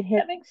like Yeah,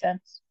 that makes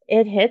sense.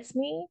 it hits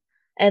me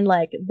and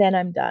like then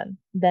I'm done.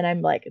 Then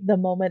I'm like the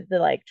moment the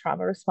like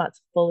trauma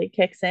response fully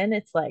kicks in,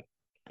 it's like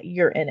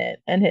you're in it.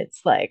 And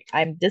it's like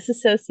I'm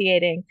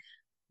disassociating.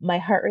 My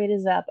heart rate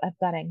is up. I've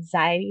got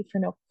anxiety for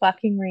no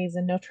fucking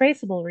reason, no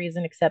traceable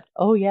reason except,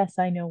 oh yes,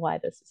 I know why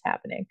this is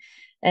happening.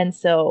 And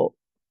so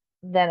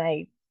then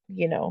I,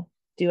 you know,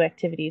 do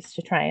activities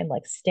to try and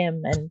like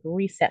stim and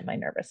reset my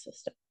nervous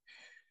system.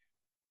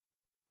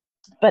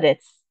 But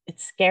it's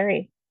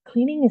scary.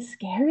 Cleaning is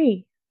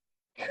scary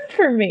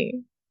for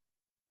me.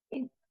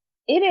 It,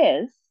 it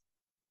is.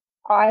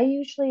 I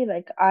usually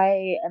like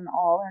I am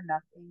all or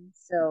nothing.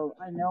 So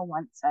I know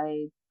once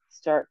I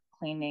start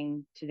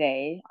cleaning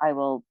today, I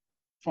will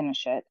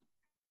finish it.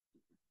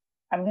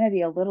 I'm going to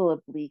be a little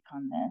oblique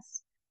on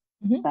this,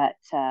 Mm-hmm. but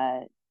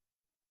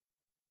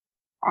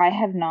I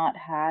have not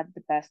had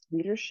the best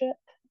leadership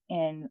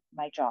in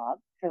my job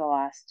for the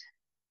last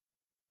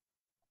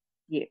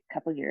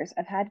couple years.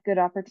 I've had good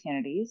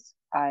opportunities.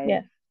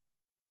 Yeah.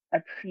 I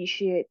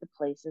appreciate the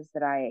places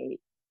that I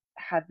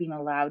have been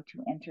allowed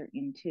to enter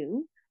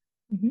into.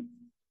 Mm-hmm.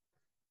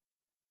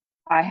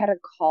 I had a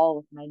call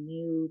with my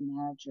new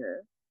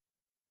manager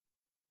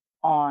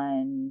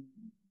on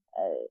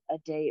a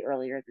day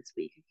earlier this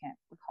week. I can't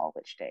recall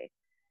which day,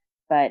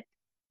 but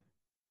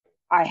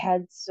I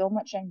had so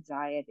much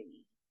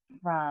anxiety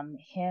from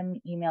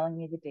him emailing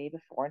me the day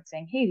before and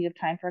saying, "Hey, do you have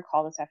time for a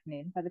call this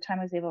afternoon?" By the time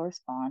I was able to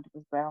respond, it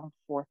was around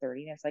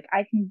 4:30, and it's like,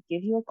 "I can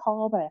give you a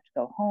call, but I have to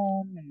go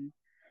home,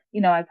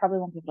 and I probably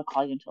won't be able to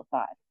call you until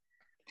 5."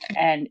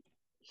 And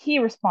he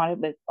responded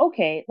with,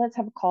 "Okay, let's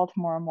have a call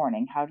tomorrow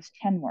morning. How does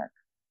 10 work?"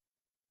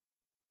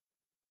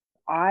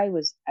 I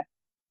was a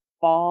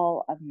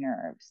ball of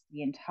nerves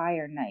the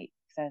entire night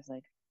because I was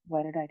like,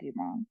 "What did I do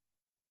wrong?"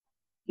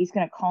 He's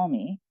going to call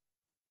me,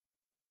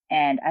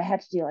 and I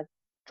had to do like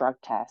drug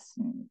tests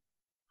and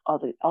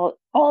all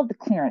of the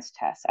clearance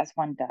tests as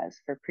one does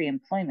for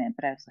pre-employment.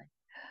 But I was like,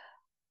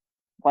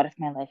 what if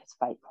my life is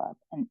Fight Club?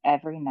 And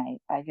every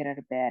night I get out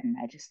of bed and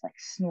I just like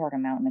snort a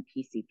mountain of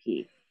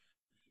PCP.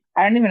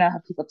 I don't even know how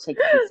people take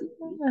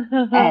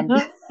PCP. And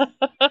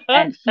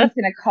and he's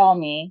gonna call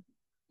me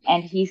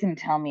and he's gonna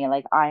tell me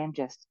like I am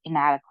just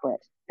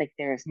inadequate. Like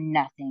there's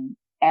nothing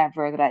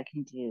ever that I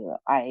can do.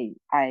 I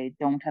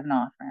don't have an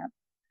off ramp.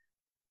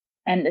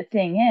 And the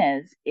thing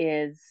is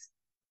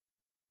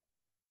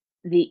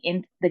the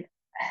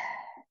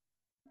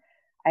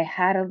I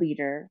had a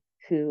leader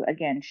who,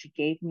 again, she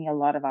gave me a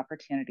lot of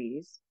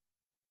opportunities.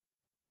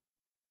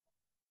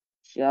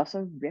 She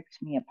also ripped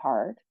me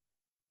apart.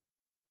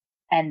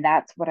 And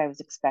that's what I was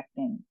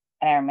expecting.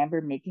 And I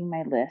remember making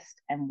my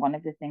list. And one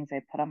of the things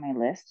I put on my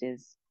list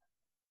is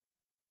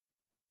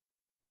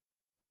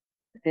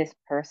this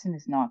person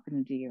is not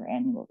going to do your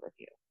annual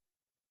review.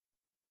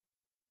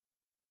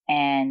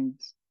 And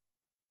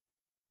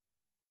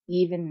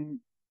even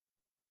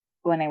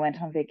when I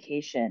went on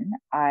vacation,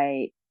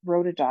 I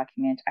wrote a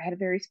document. I had a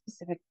very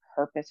specific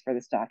purpose for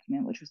this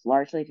document, which was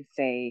largely to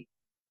say,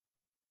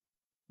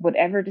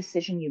 whatever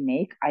decision you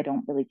make, I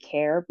don't really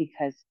care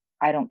because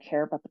I don't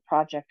care about the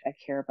project. I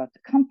care about the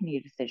company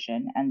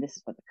decision, and this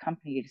is what the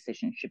company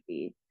decision should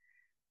be.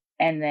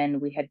 And then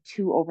we had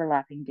 2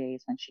 overlapping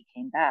days when she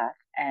came back.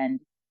 And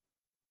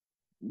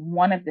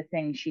one of the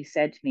things she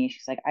said to me,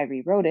 she's like, I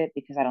rewrote it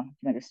because I don't think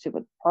you understood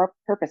what the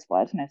purpose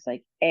was. And I was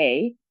like,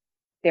 A,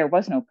 there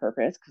was no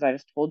purpose because I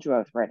just told you I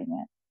was writing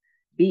it.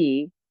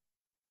 B,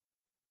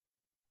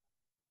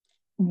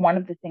 one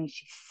of the things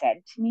she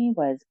said to me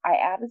was, I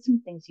added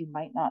some things you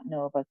might not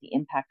know about the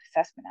Impact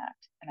Assessment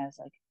Act. And I was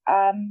like,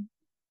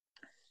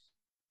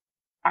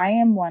 I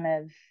am one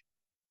of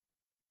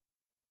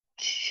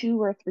 2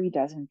 or 3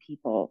 dozen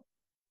people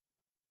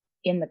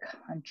in the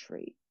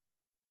country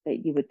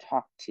that you would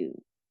talk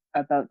to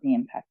about the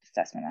Impact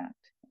Assessment Act.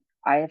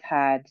 I have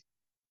had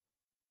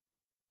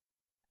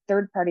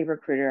third party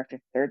recruiter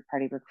after third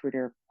party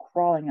recruiter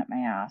crawling up my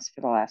ass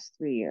for the last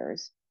 3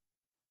 years.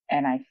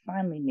 And I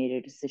finally made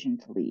a decision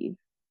to leave.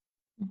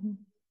 Mm-hmm.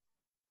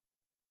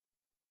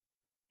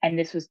 And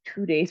this was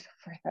 2 days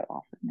before I got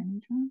offered my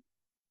new job.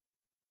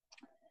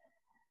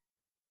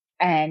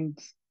 And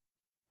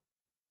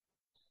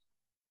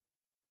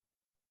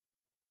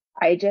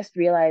I just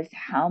realized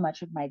how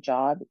much of my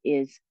job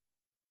is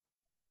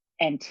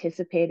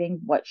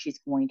anticipating what she's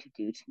going to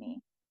do to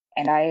me.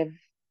 And I've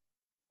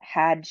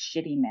had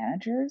shitty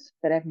managers,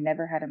 but I've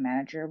never had a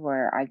manager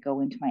where I go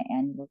into my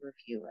annual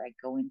review or I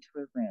go into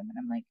a room and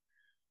I'm like,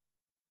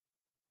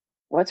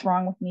 what's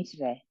wrong with me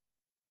today?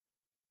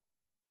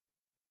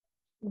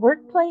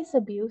 Workplace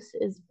abuse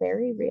is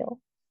very real.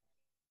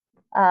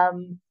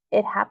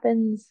 It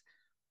happens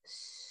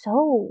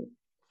so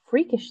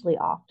freakishly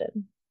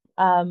often.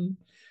 Um,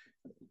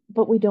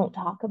 but we don't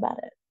talk about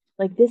it.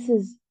 Like, this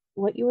is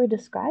what you were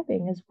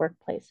describing is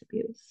workplace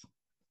abuse.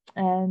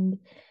 And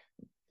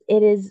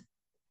it is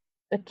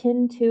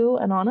akin to,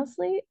 and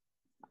honestly,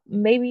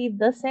 maybe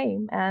the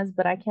same as,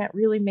 but I can't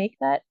really make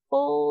that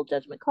full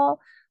judgment call.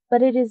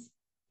 But it is,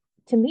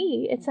 to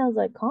me, it sounds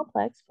like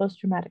complex post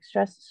traumatic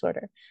stress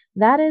disorder.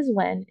 That is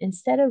when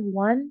instead of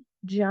one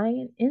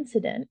giant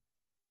incident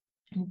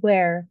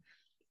where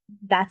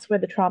that's where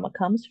the trauma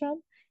comes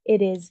from,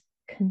 it is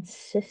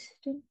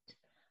consistent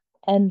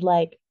and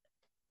like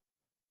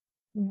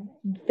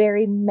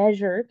very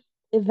measured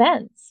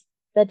events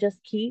that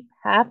just keep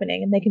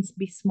happening, and they can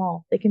be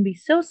small. They can be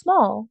so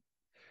small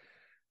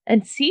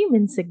and seem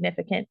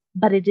insignificant,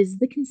 but it is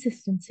the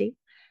consistency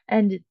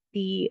and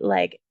the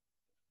like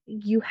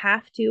you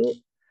have to,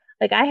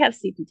 like, I have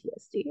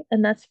CPTSD,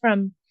 and that's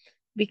from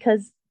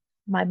because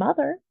my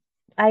mother,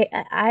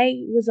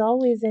 I was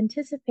always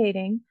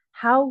anticipating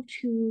how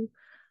to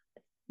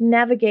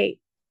navigate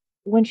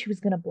when she was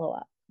going to blow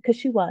up, because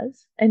she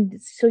was.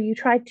 And so you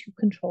try to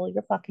control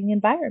your fucking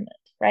environment,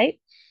 right?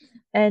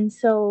 And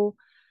so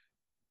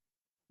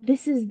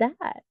this is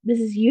that. This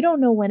is, you don't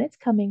know when it's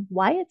coming,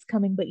 why it's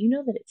coming, but you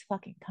know that it's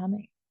fucking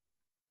coming.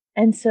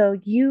 And so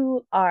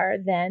you are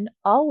then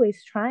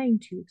always trying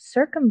to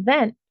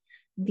circumvent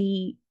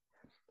the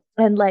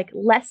and like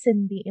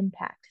lessen the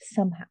impact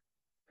somehow.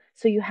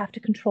 So you have to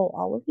control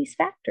all of these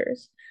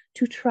factors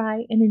to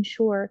try and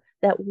ensure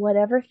that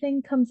whatever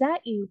thing comes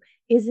at you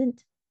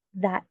isn't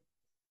that,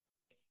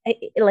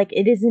 like,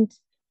 it isn't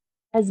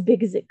as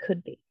big as it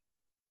could be,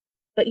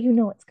 but you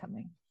know it's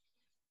coming.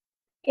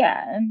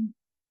 Yeah. And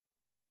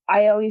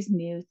I always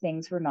knew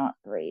things were not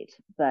great,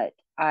 but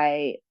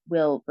I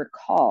will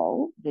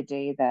recall the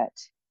day that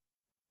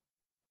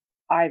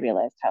I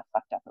realized how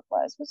fucked up it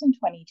was in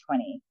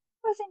 2020.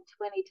 It was in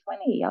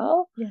 2020,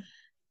 y'all. Yeah.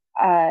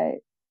 Uh,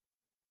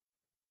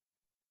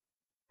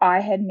 I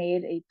had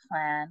made a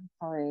plan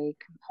for a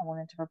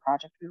component of a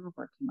project we were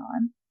working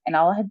on, and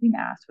all I had been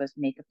asked was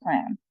make a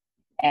plan.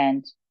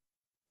 And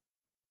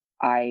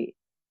I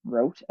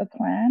wrote a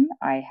plan.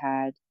 I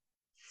had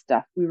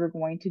stuff we were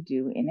going to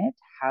do in it,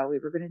 how we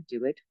were going to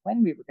do it,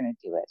 when we were going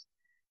to do it.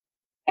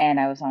 And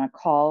I was on a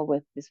call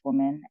with this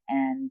woman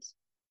and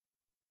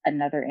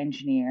another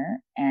engineer,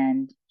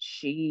 and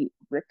she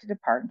ripped it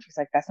apart. And she's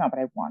like, that's not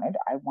what I wanted.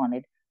 I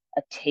wanted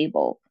a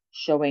table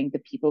showing the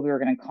people we were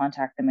going to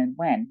contact them and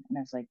when. And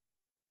I was like,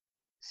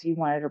 so you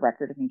wanted a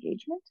record of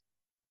engagement?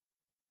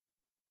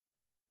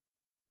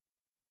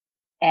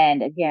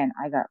 And again,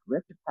 I got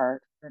ripped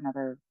apart for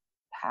another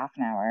half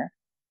an hour,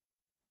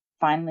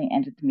 finally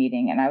ended the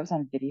meeting, and I was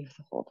on video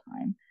the whole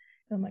time.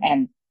 Oh my God.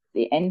 And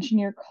the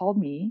engineer called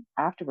me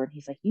afterward.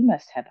 He's like, you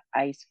must have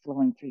ice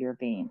flowing through your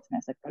veins. And I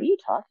was like, what are you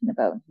talking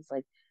about? And he's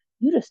like,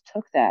 you just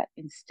took that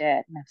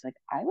instead. And I was like,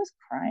 I was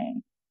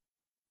crying.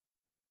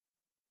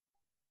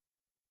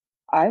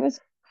 I was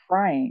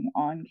crying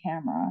on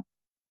camera.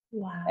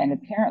 And Wow.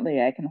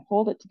 apparently I can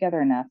hold it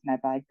together enough and I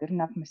buy good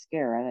enough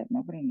mascara that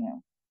nobody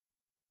knew.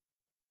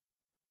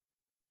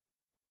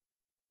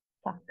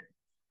 Fuck.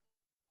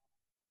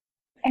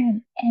 And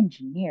an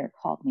engineer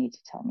called me to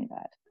tell me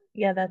that.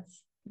 Yeah,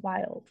 that's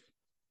wild.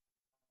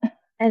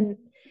 And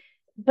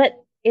but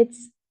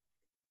it's,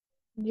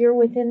 you're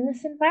within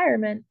this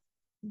environment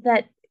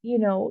that,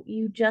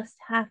 you just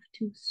have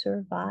to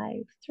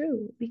survive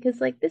through, because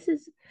like this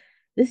is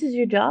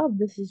your job,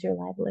 this is your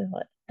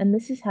livelihood, and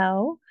this is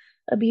how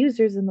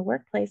abusers in the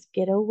workplace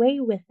get away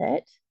with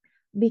it,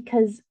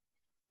 because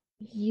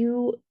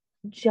you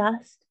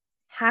just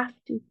have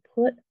to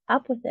put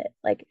up with it.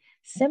 Like,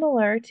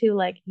 similar to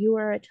like you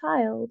are a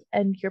child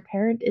and your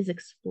parent is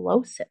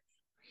explosive,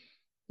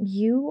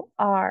 you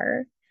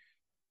are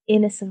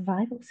in a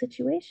survival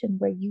situation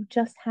where you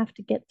just have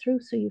to get through.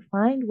 So you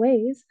find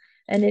ways,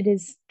 and it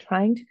is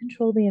trying to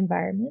control the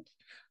environment.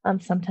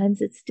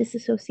 Sometimes it's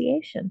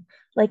disassociation.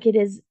 Like, it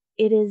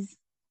is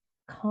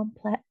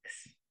complex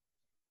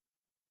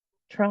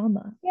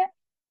trauma. Yeah.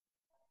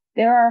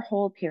 There are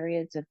whole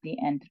periods of the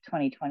end of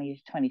 2020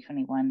 to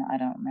 2021. I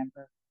don't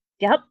remember.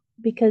 Yep,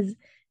 because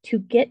to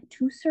get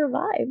to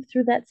survive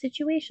through that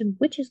situation,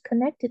 which is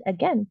connected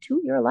again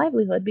to your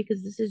livelihood,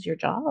 because this is your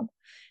job,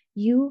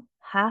 you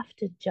have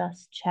to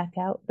just check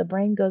out. The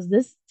brain goes,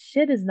 this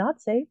shit is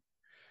not safe.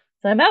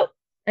 So I'm out.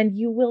 And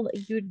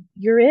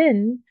you're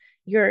in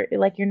your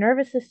like your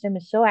nervous system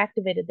is so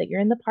activated that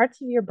you're in the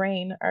parts of your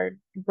brain are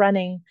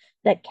running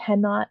that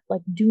cannot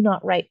like do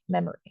not write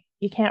memory.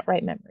 You can't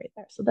write memory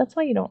there. So that's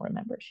why you don't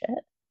remember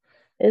shit,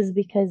 is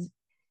because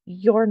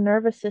your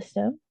nervous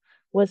system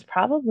was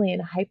probably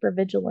in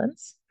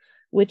hypervigilance,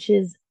 which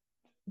is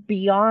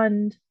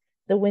beyond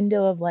the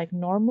window of like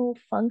normal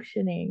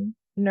functioning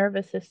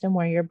nervous system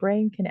where your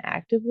brain can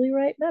actively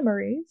write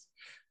memories.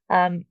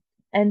 Um,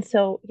 and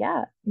so,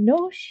 yeah,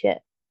 no shit.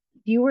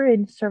 You were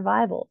in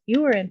survival.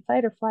 You were in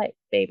fight or flight,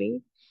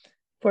 baby,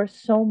 for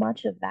so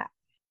much of that.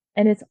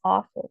 And it's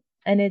awful.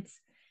 And it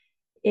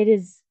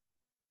is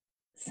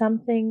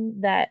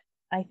something that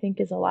I think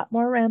is a lot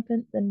more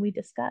rampant than we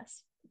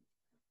discuss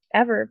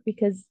ever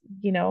because,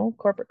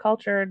 corporate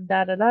culture,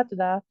 da da da da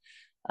da.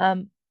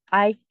 Um,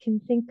 I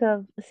can think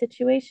of a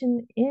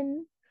situation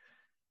in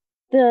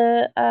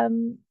the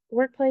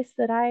workplace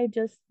that I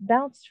just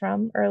bounced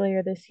from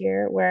earlier this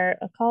year where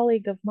a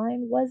colleague of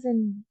mine was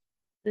in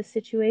the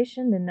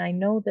situation, and I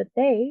know that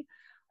they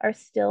are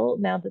still,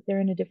 now that they're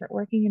in a different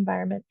working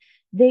environment,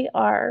 they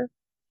are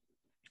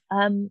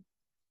um,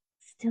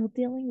 still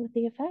dealing with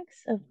the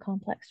effects of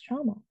complex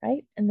trauma,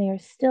 right? And they are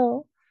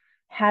still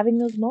having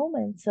those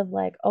moments of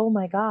like, oh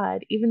my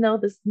God, even though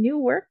this new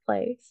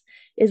workplace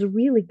is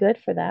really good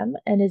for them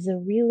and is a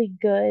really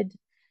good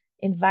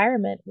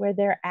environment where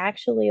they're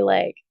actually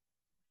like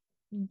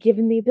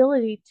given the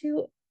ability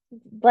to,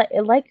 but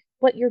like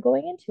what you're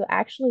going into,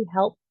 actually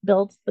help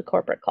build the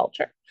corporate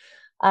culture.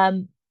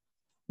 Um,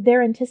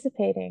 they're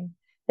anticipating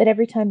that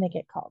every time they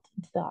get called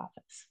into the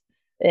office,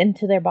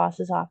 into their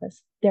boss's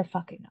office, they're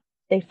fucking up.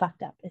 They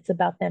fucked up. It's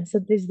about them. So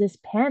there's this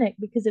panic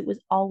because it was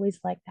always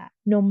like that,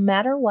 no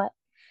matter what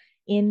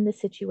in the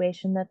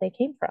situation that they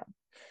came from.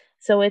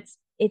 So it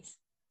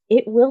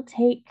will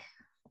take,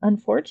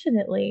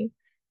 unfortunately,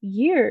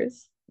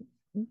 years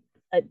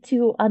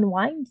to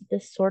unwind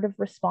this sort of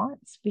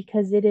response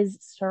because it is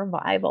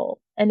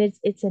survival and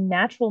it's a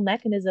natural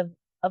mechanism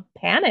of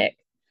panic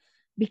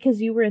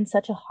because you were in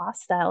such a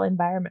hostile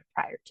environment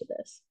prior to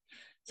this.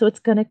 So it's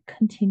going to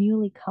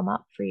continually come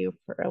up for you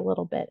for a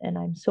little bit. And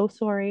I'm so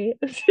sorry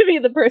to be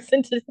the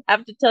person to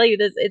have to tell you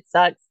this. It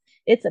sucks.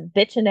 It's a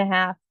bitch and a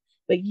half,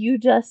 but you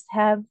just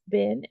have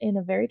been in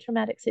a very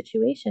traumatic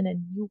situation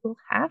and you will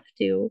have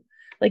to,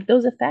 like,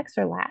 those effects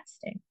are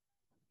lasting,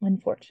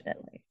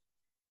 unfortunately.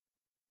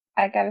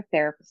 I got a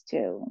therapist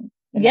too. I'm not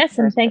the Yes.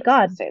 And first thank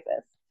person to God. say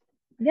this.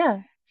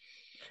 Yeah.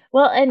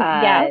 Well, and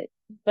yeah, Uh,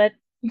 but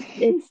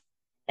it's,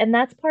 and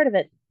that's part of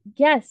it.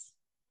 Yes.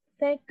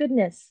 Thank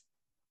goodness,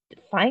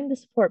 find the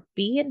support,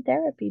 be in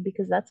therapy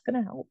because that's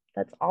going to help.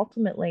 That's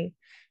ultimately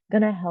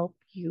going to help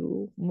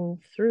you move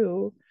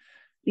through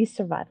these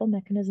survival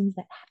mechanisms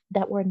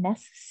that were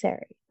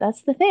necessary.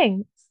 That's the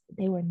thing.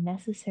 They were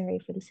necessary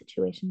for the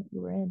situation that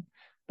you were in.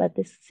 But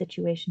this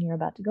situation you're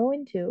about to go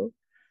into,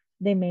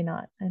 they may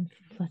not. And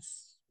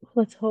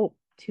let's hope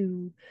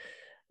to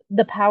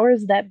the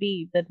powers that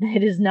be that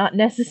it is not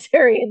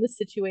necessary in the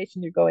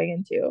situation you're going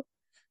into.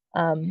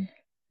 Um,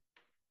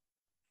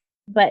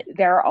 but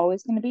there are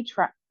always going to be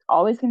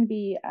always going to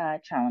be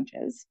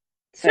challenges.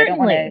 So I don't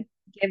want to certainly,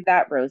 give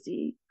that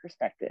rosy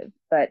perspective,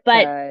 but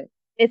but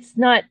it's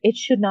not, it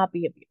should not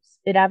be abuse.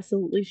 It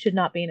absolutely should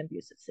not be an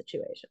abusive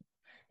situation.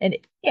 And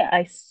yeah,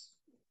 I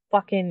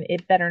fucking,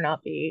 it better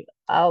not be.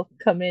 I'll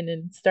come in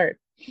and start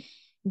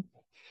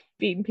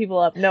beating people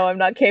up. No, I'm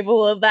not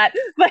capable of that.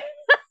 But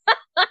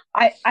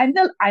I'm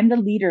the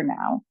leader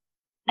now.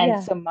 And yeah.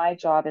 so my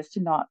job is to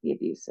not be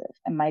abusive.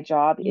 And my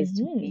job is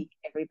to Mm-hmm. make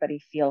everybody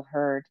feel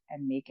heard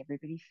and make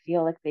everybody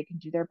feel like they can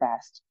do their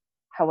best,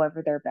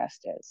 however their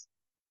best is.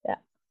 Yeah.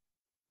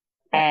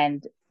 Yeah.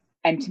 And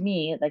and to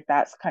me, like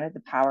that's kind of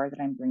the power that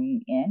I'm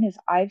bringing in is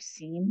I've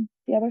seen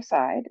the other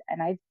side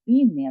and I've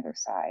been the other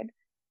side.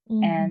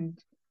 Mm-hmm. And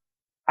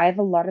I have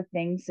a lot of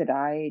things that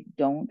I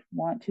don't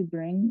want to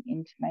bring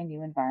into my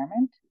new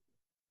environment.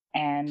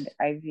 And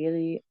I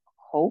really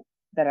hope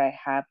that I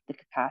have the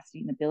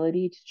capacity and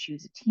ability to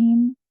choose a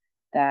team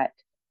that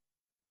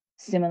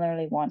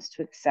similarly wants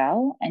to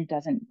excel and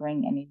doesn't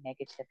bring any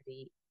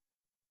negativity,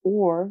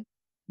 or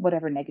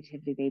whatever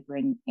negativity they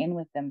bring in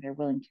with them, they're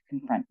willing to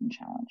confront and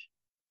challenge.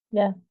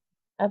 Yeah.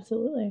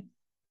 Absolutely.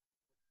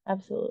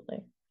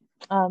 Absolutely.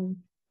 Um,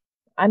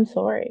 I'm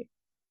sorry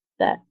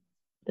that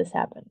this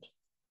happened.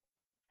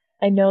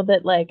 I know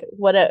that like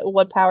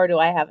what power do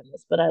I have in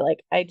this, but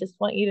I just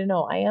want you to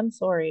know I am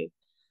sorry.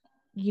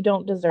 You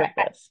don't deserve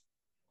I, this.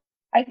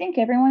 I think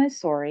everyone is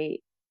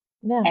sorry.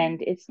 Yeah.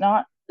 And it's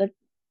not like,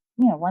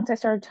 once I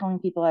started telling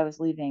people I was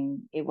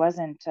leaving, it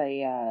wasn't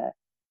actually,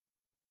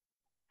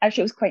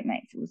 it was quite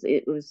nice.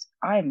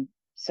 I'm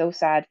so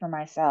sad for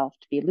myself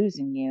to be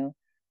losing you.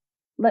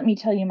 Let me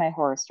tell you my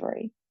horror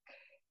story.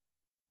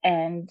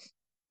 And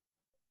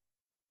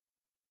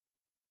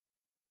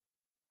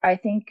I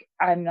think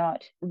I'm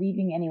not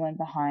leaving anyone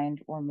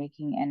behind or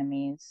making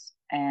enemies.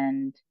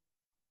 And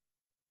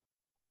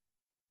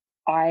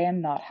I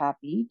am not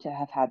happy to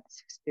have had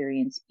this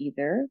experience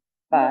either.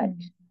 But of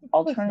course not.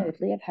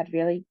 alternatively, I've had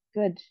really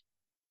good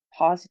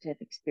positive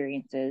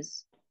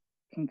experiences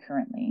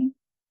concurrently.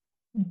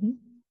 Hmm.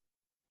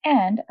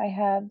 And I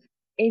have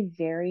a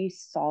very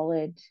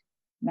solid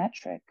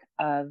metric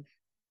of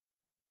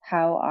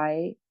how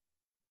I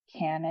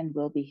can and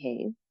will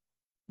behave.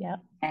 Yeah.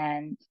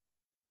 And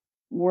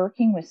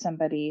working with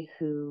somebody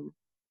who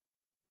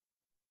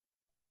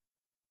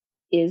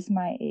is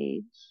my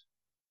age,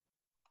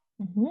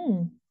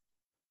 Hmm.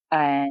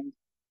 and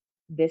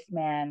this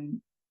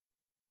man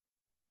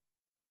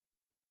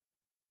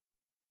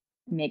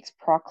makes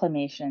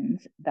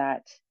proclamations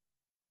that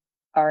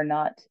are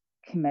not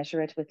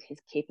commensurate with his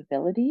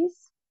capabilities.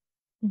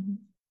 Hmm.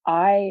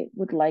 I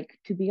would like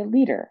to be a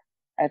leader.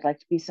 I'd like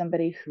to be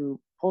somebody who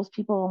pulls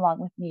people along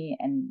with me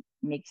and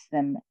makes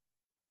them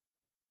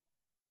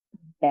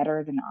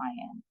better than I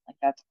am. Like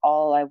that's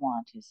all I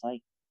want is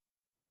like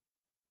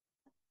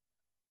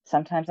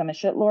sometimes I'm a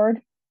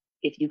shitlord.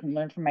 If you can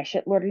learn from my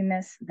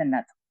shitlordiness, then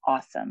that's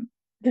awesome.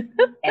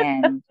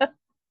 And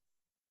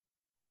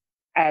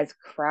as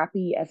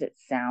crappy as it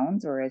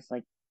sounds, or as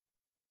like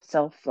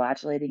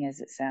self-flagellating as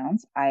it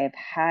sounds, I have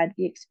had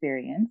the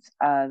experience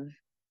of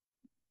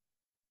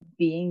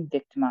being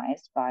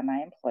victimized by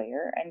my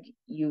employer, and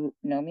you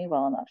know me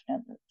well enough to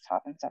know that it's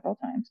happened several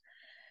times.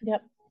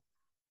 Yep.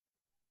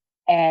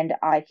 And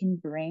I can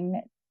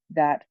bring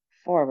that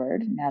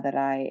forward now that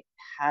I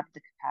have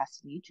the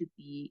capacity to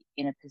be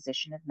in a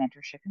position of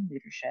mentorship and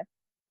leadership.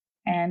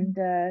 Hmm.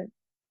 And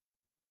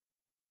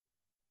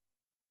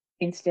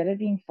instead of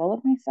being full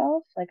of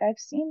myself, like I've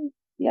seen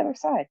the other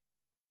side,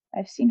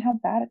 I've seen how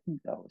bad it can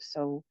go.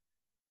 So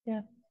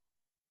Yeah.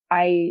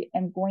 I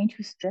am going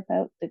to strip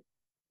out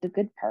the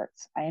good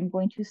parts. I am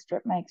going to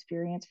strip my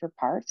experience for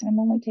parts, and I'm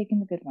only taking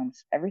the good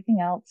ones.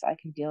 Everything else I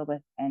can deal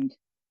with and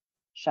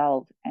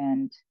shelve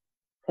and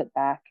put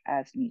back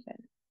as needed.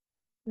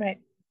 Right.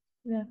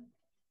 Yeah.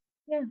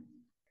 Yeah.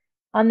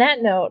 On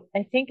that note,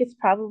 I think it's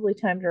probably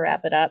time to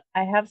wrap it up.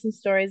 I have some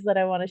stories that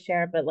I want to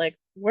share, but like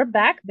we're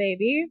back,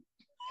 baby.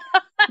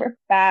 We're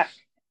back.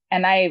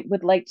 And I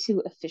would like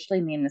to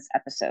officially name this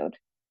episode,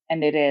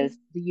 and it is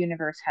The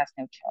Universe Has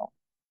No Chill.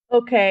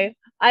 Okay.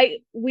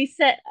 We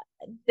said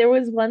there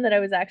was one that I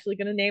was actually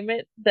going to name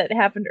it that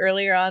happened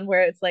earlier on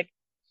where it's like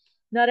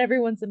not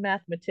everyone's a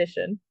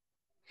mathematician,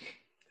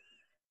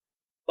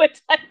 which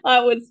I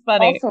thought was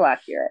funny. Also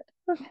accurate.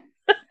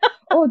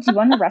 Oh, do you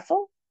want to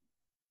wrestle?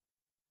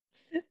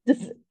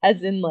 Just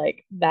as in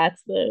like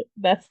that's the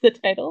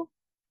title.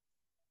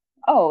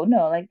 Oh,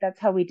 no, like that's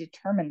how we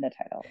determine the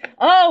title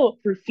Oh,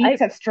 through I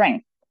feats of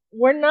strength.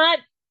 we're not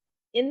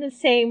in the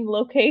same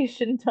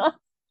location, Tom.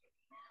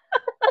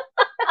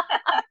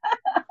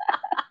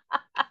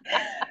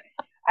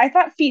 I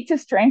thought feats of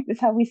strength is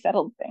how we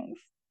settled things.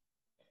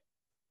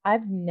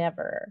 I've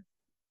never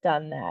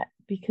done that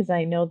because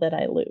I know that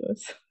I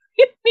lose.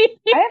 I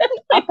have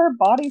the Like, upper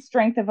body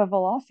strength of a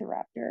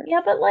velociraptor.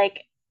 yeah, but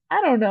like,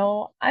 I don't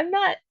know. I'm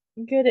not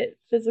good at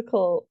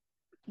physical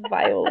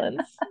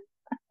violence.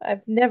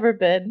 I've never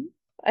been.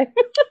 I,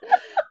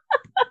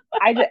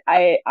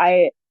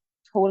 I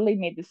totally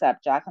made this up.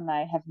 Jack and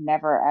I have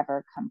never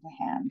ever come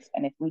to hands,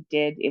 and if we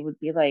did, it would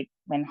be like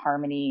when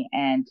Harmony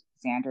and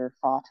Xander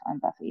fought on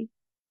Buffy.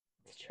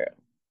 it's true.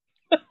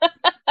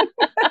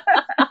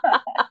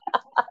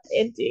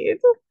 Indeed.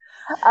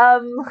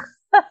 Um,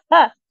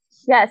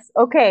 yes.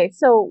 Okay.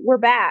 So we're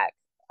back.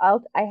 I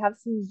have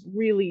some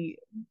really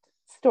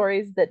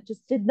stories that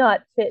just did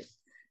not fit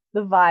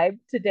the vibe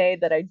today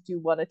that I do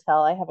want to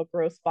tell. I have a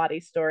gross body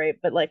story,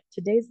 but like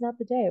today's not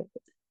the day.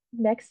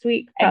 Next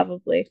week, And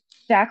probably.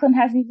 Jacqueline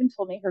hasn't even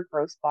told me her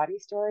gross body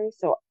story,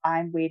 so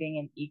I'm waiting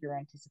in eager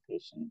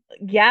anticipation.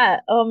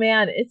 Yeah. Oh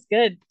man, it's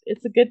good.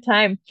 It's a good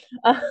time.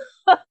 Uh,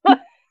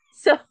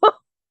 so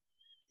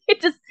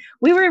it just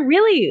we were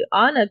really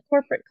on a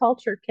corporate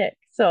culture kick.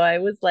 So I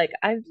was like,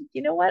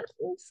 you know what?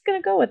 I'm just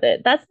gonna go with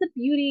it. That's the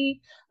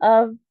beauty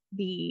of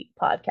the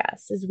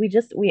podcast is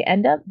we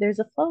end up there's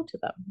a flow to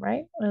them,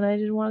 right? And I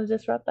didn't want to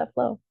disrupt that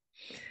flow.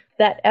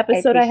 That I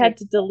episode I had appreciate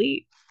to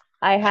delete.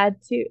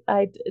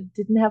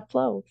 Didn't have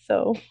flow.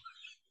 So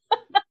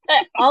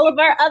all of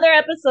our other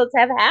episodes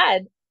have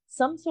had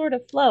some sort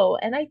of flow.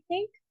 And I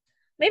think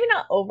maybe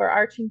not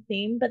overarching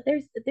theme, but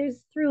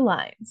there's through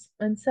lines.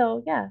 And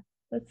so yeah,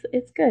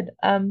 it's good.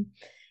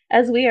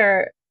 As we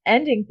are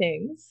ending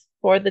things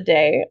for the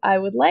day, I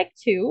would like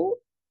to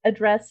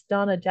address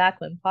Donna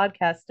Jacqueline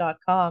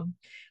podcast.com.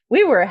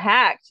 We were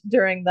hacked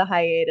during the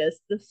hiatus.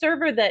 The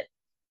server that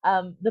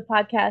the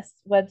podcast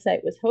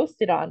website was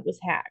hosted on was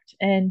hacked.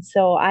 And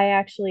so I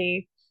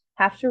actually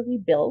have to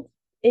rebuild.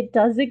 It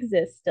does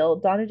exist still.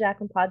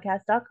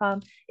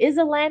 DonnaJacquelinePodcast.com is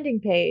a landing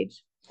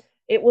page.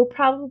 It will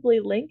probably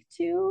link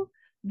to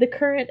the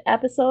current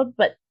episode,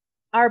 but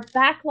our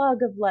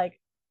backlog of like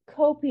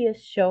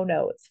copious show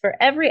notes for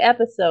every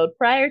episode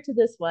prior to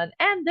this one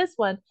and this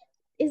one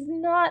is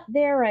not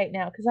there right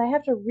now because I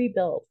have to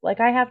rebuild. Like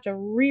I have to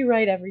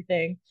rewrite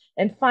everything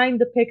and find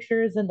the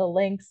pictures and the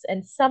links.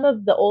 And some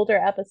of the older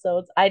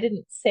episodes, I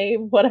didn't save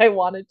what I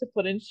wanted to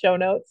put in show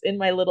notes in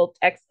my little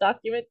text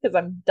document because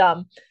I'm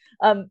dumb.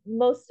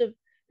 Most of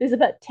there's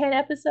about 10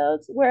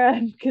 episodes where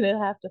I'm gonna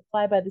have to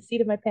fly by the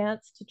seat of my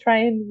pants to try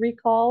and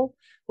recall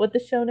what the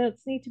show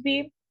notes need to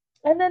be.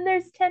 And then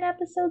there's 10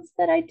 episodes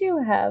that I do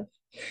have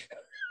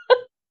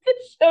the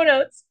show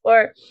notes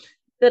for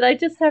that I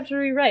just have to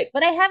rewrite.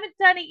 But I haven't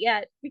done it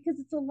yet because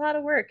it's a lot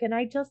of work and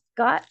I just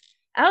got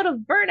out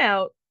of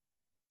burnout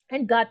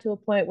and got to a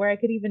point where I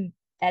could even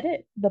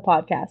edit the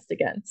podcast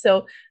again.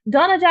 So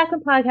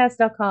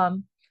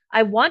DonnaJacquelinePodcast.com.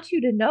 I want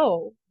you to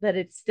know that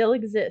it still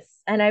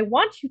exists and I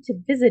want you to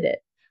visit it,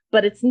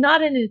 but it's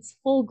not in its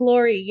full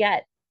glory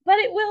yet. But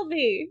it will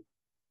be.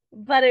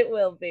 But it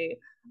will be.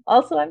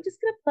 Also, I'm just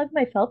gonna plug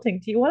my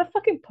felting. Do you want a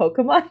fucking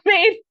Pokemon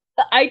main?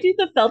 I do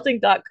the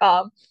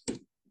felting.com.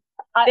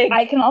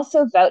 I can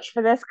also vouch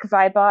for this because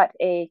I bought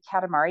a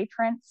Katamari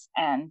prince,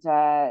 and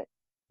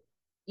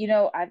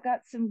I've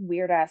got some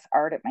weird ass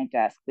art at my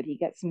desk, but he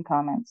gets some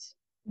comments.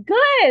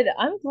 Good.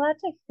 I'm glad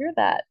to hear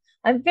that.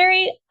 I'm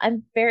very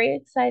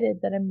excited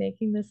that I'm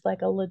making this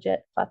like a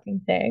legit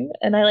fucking thing.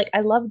 And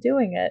I love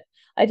doing it.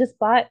 I just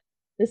bought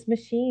this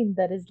machine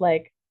that is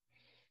like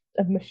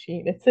a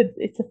machine.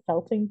 It's a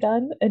felting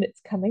gun and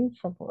it's coming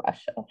from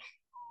Russia.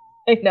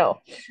 I know.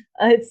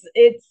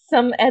 It's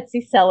some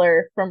Etsy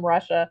seller from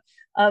Russia.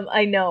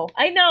 I know.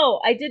 I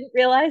know. I didn't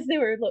realize they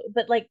were,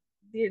 but like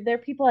they're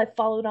people I've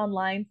followed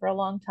online for a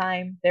long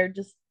time. They're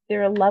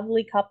a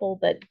lovely couple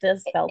that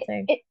does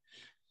felting.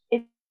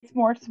 It's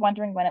more just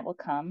wondering when it will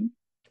come.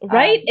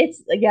 Right?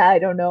 It's yeah, I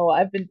don't know.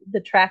 The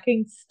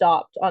tracking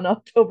stopped on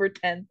October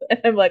 10th,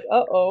 and I'm like,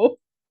 uh-oh.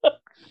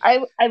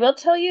 I will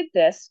tell you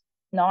this,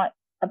 not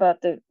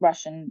about the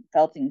Russian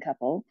felting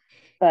couple,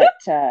 but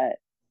so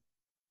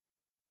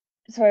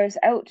I was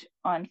out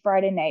on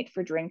Friday night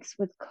for drinks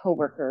with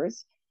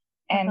coworkers,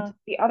 and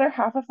the other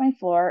half of my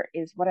floor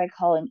is what I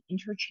call an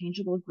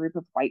interchangeable group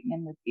of white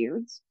men with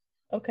beards.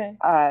 Okay.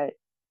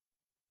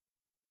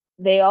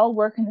 They all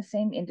work in the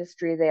same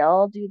industry. They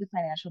all do the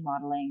financial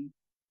modeling.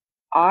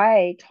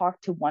 I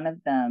talked to one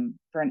of them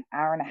for an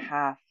hour and a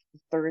half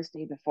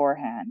Thursday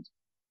beforehand.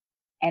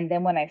 And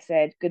then when I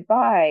said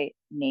goodbye,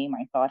 name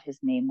I thought his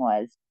name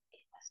was, it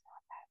was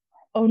not that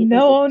Oh one.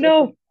 no, oh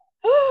no.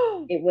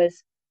 It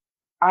was,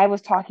 I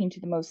was talking to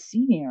the most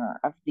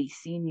senior of the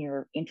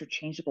senior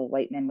interchangeable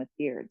white men with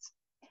beards.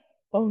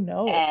 Oh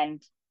no.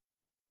 And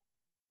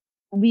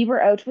we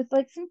were out with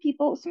like some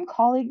people, some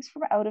colleagues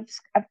from out of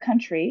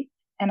country.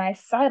 And I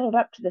sidled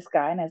up to this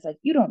guy and I was like,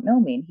 you don't know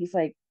me. And he's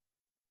like,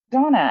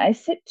 Donna, I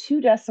sit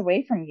 2 desks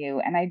away from you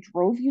and I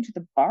drove you to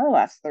the bar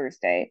last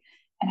Thursday.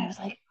 And I was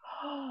like,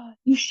 oh,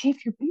 you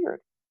shaved your beard.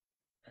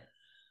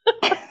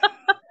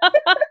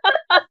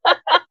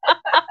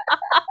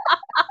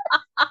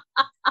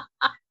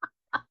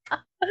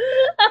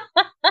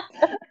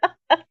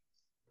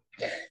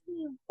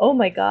 Oh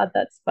my God,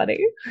 that's funny.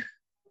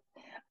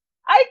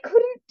 I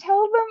couldn't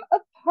tell them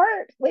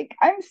apart. Like,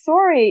 I'm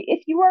sorry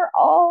if you are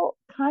all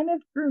kind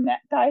of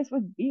brunette guys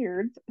with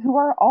beards who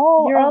are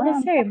all You're all the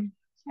around same.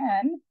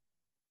 10.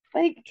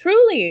 Like,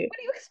 Truly. what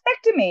do you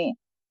expect of me?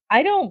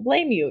 I don't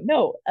blame you.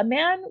 No, a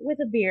man with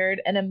a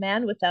beard and a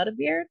man without a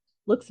beard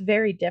looks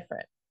very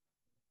different.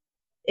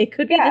 It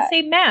could be the Yeah.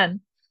 same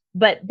man,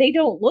 but they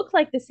don't look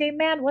like the same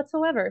man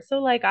whatsoever. So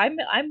like I'm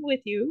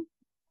with you.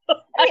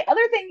 The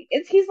other thing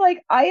is he's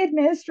like, I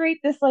administrate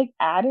this like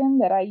add-in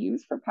that I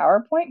use for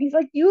PowerPoint. He's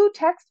like, you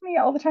text me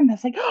all the time. I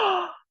was like,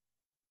 oh,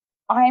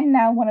 I'm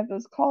now one of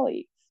those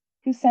colleagues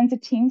who sends a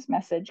Teams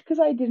message because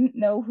I didn't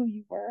know who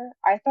you were.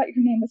 I thought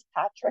your name was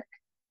Patrick.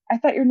 I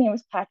thought your name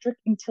was Patrick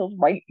until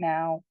right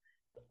now.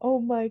 Oh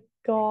my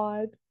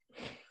God.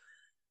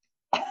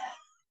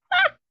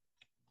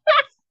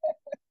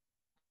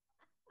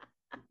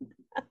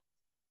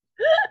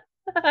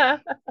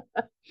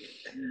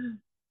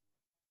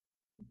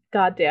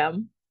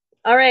 Goddamn.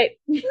 All right.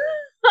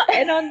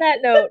 And on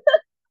that note,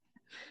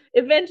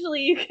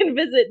 eventually you can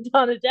visit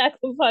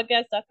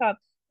DonnaJacquelinePodcast.com.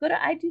 Go to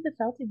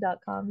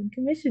IDoTheFelting.com and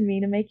commission me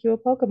to make you a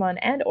Pokemon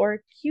and or a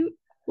cute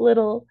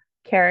little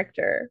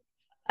character.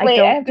 Wait,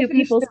 I I don't have to do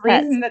finish people's the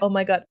pets. reason that Oh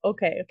my God.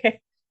 Okay,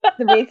 okay.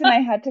 the reason I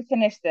had to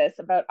finish this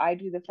about I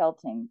do the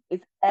felting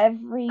is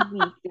every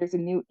week there's a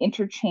new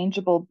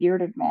interchangeable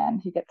bearded man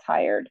who gets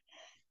hired.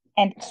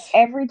 And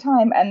every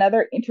time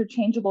another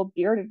interchangeable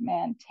bearded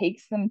man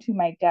takes them to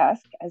my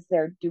desk as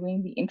they're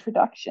doing the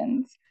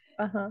introductions,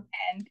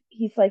 and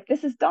he's like,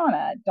 this is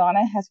Donna.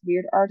 Donna has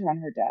weird art on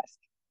her desk.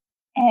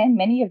 And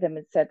many of them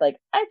had said, like,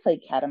 I play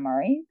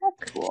Katamari.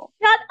 That's cool.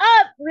 Shut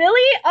up.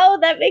 Really? Oh,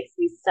 that makes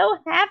me so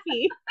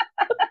happy.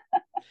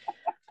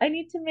 I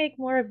need to make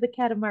more of the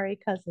Katamari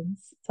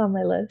cousins. It's on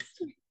my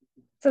list.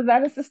 So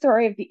that is the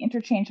story of the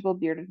interchangeable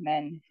bearded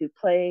men who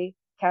play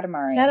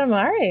Katamari.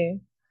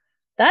 Katamari.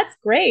 That's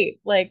great.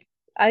 Like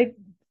I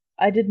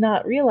did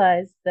not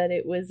realize that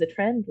it was a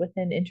trend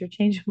within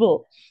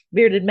interchangeable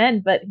bearded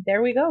men, but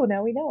there we go.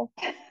 Now we know.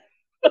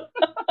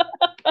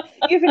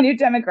 You have a new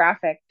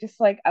demographic. Just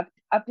like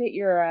update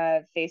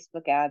your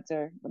Facebook ads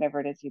or whatever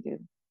it is you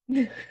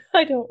do.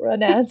 I don't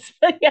run ads,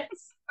 but yes.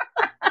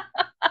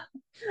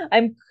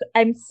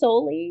 I'm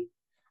solely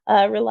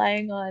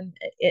relying on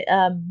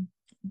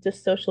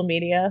just social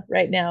media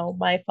right now.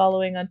 My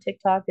following on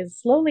TikTok is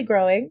slowly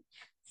growing.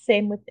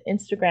 Same with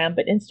Instagram,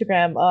 but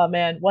Instagram, oh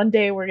man, one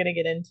day we're gonna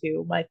get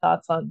into my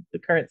thoughts on the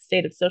current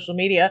state of social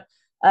media.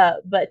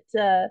 But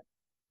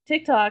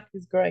TikTok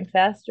is growing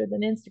faster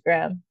than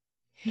Instagram.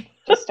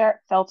 Just start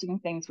felting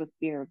things with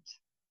beards.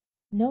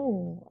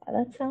 No,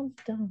 that sounds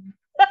dumb.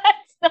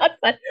 That's not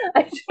fun.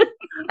 I, just,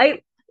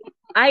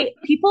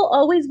 people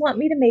always want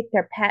me to make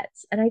their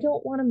pets, and I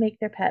don't want to make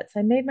their pets.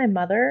 I made my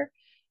mother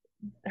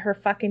her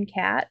fucking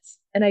cats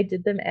and I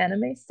did them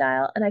anime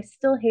style and I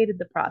still hated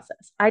the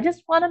process. I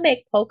just want to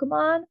make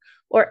Pokemon,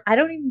 or I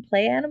don't even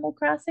play Animal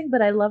Crossing,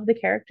 but I love the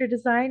character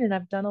design and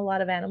I've done a lot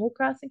of Animal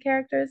Crossing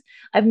characters.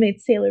 I've made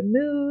Sailor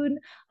Moon,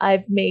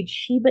 I've made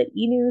Shiba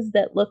Inus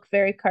that look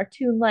very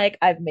cartoon like,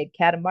 I've made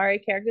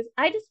Katamari characters.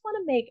 I just want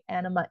to make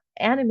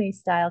anime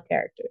style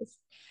characters.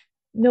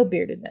 No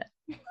bearded men.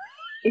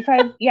 If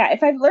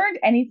I've learned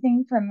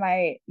anything from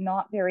my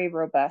not very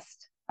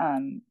robust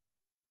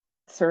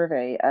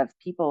survey of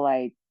people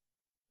I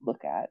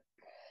look at.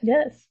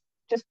 Yes.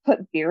 Just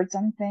put beards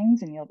on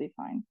things and you'll be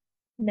fine.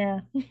 Nah,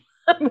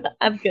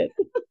 I'm good.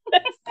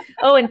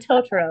 Oh, and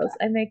Totoros.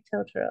 I make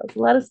Totoros. A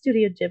lot of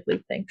Studio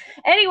Ghibli things.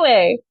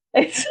 Anyway,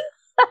 it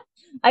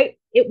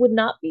would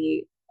not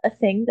be a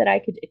thing that I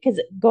could,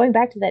 because going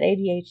back to that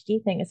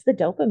ADHD thing, it's the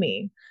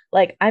dopamine.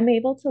 Like I'm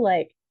able to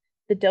like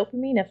the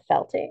dopamine of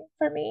felting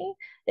for me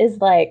is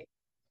like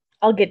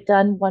I'll get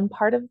done one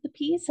part of the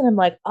piece and I'm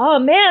like, oh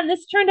man,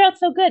 this turned out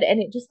so good.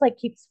 And it just like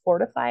keeps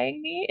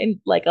fortifying me and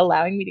like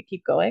allowing me to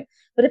keep going.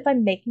 But if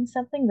I'm making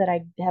something that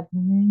I have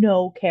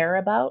no care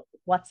about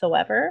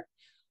whatsoever,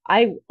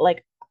 I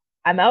like,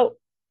 I'm out.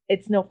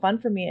 It's no fun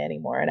for me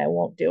anymore and I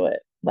won't do it.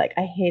 Like,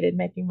 I hated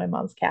making my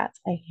mom's cats.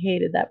 I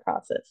hated that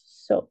process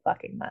so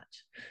fucking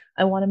much.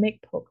 I want to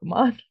make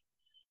Pokemon.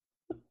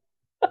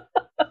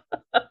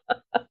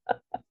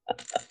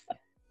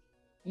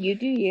 You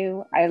do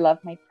you. I love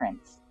my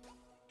prints.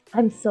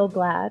 I'm so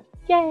glad.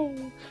 Yay.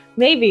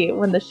 Maybe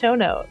when the show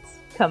notes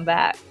come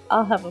back,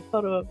 I'll have a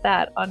photo of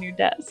that on your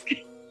desk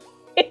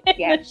in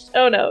the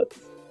show notes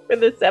for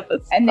this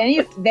episode. And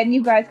then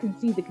you guys can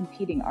see the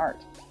competing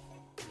art.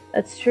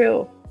 That's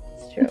true.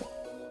 It's true.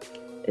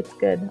 It's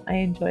good. I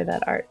enjoy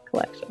that art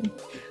collection.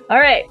 All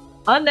right.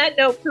 On that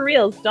note, for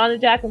reals,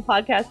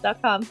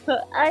 DonnaJacquelinePodcast.com,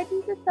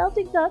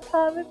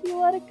 IDTheFelting.com if you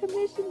want to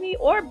commission me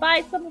or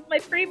buy some of my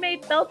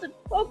pre-made felted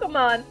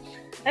Pokemon.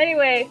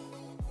 Anyway,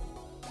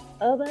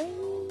 bye.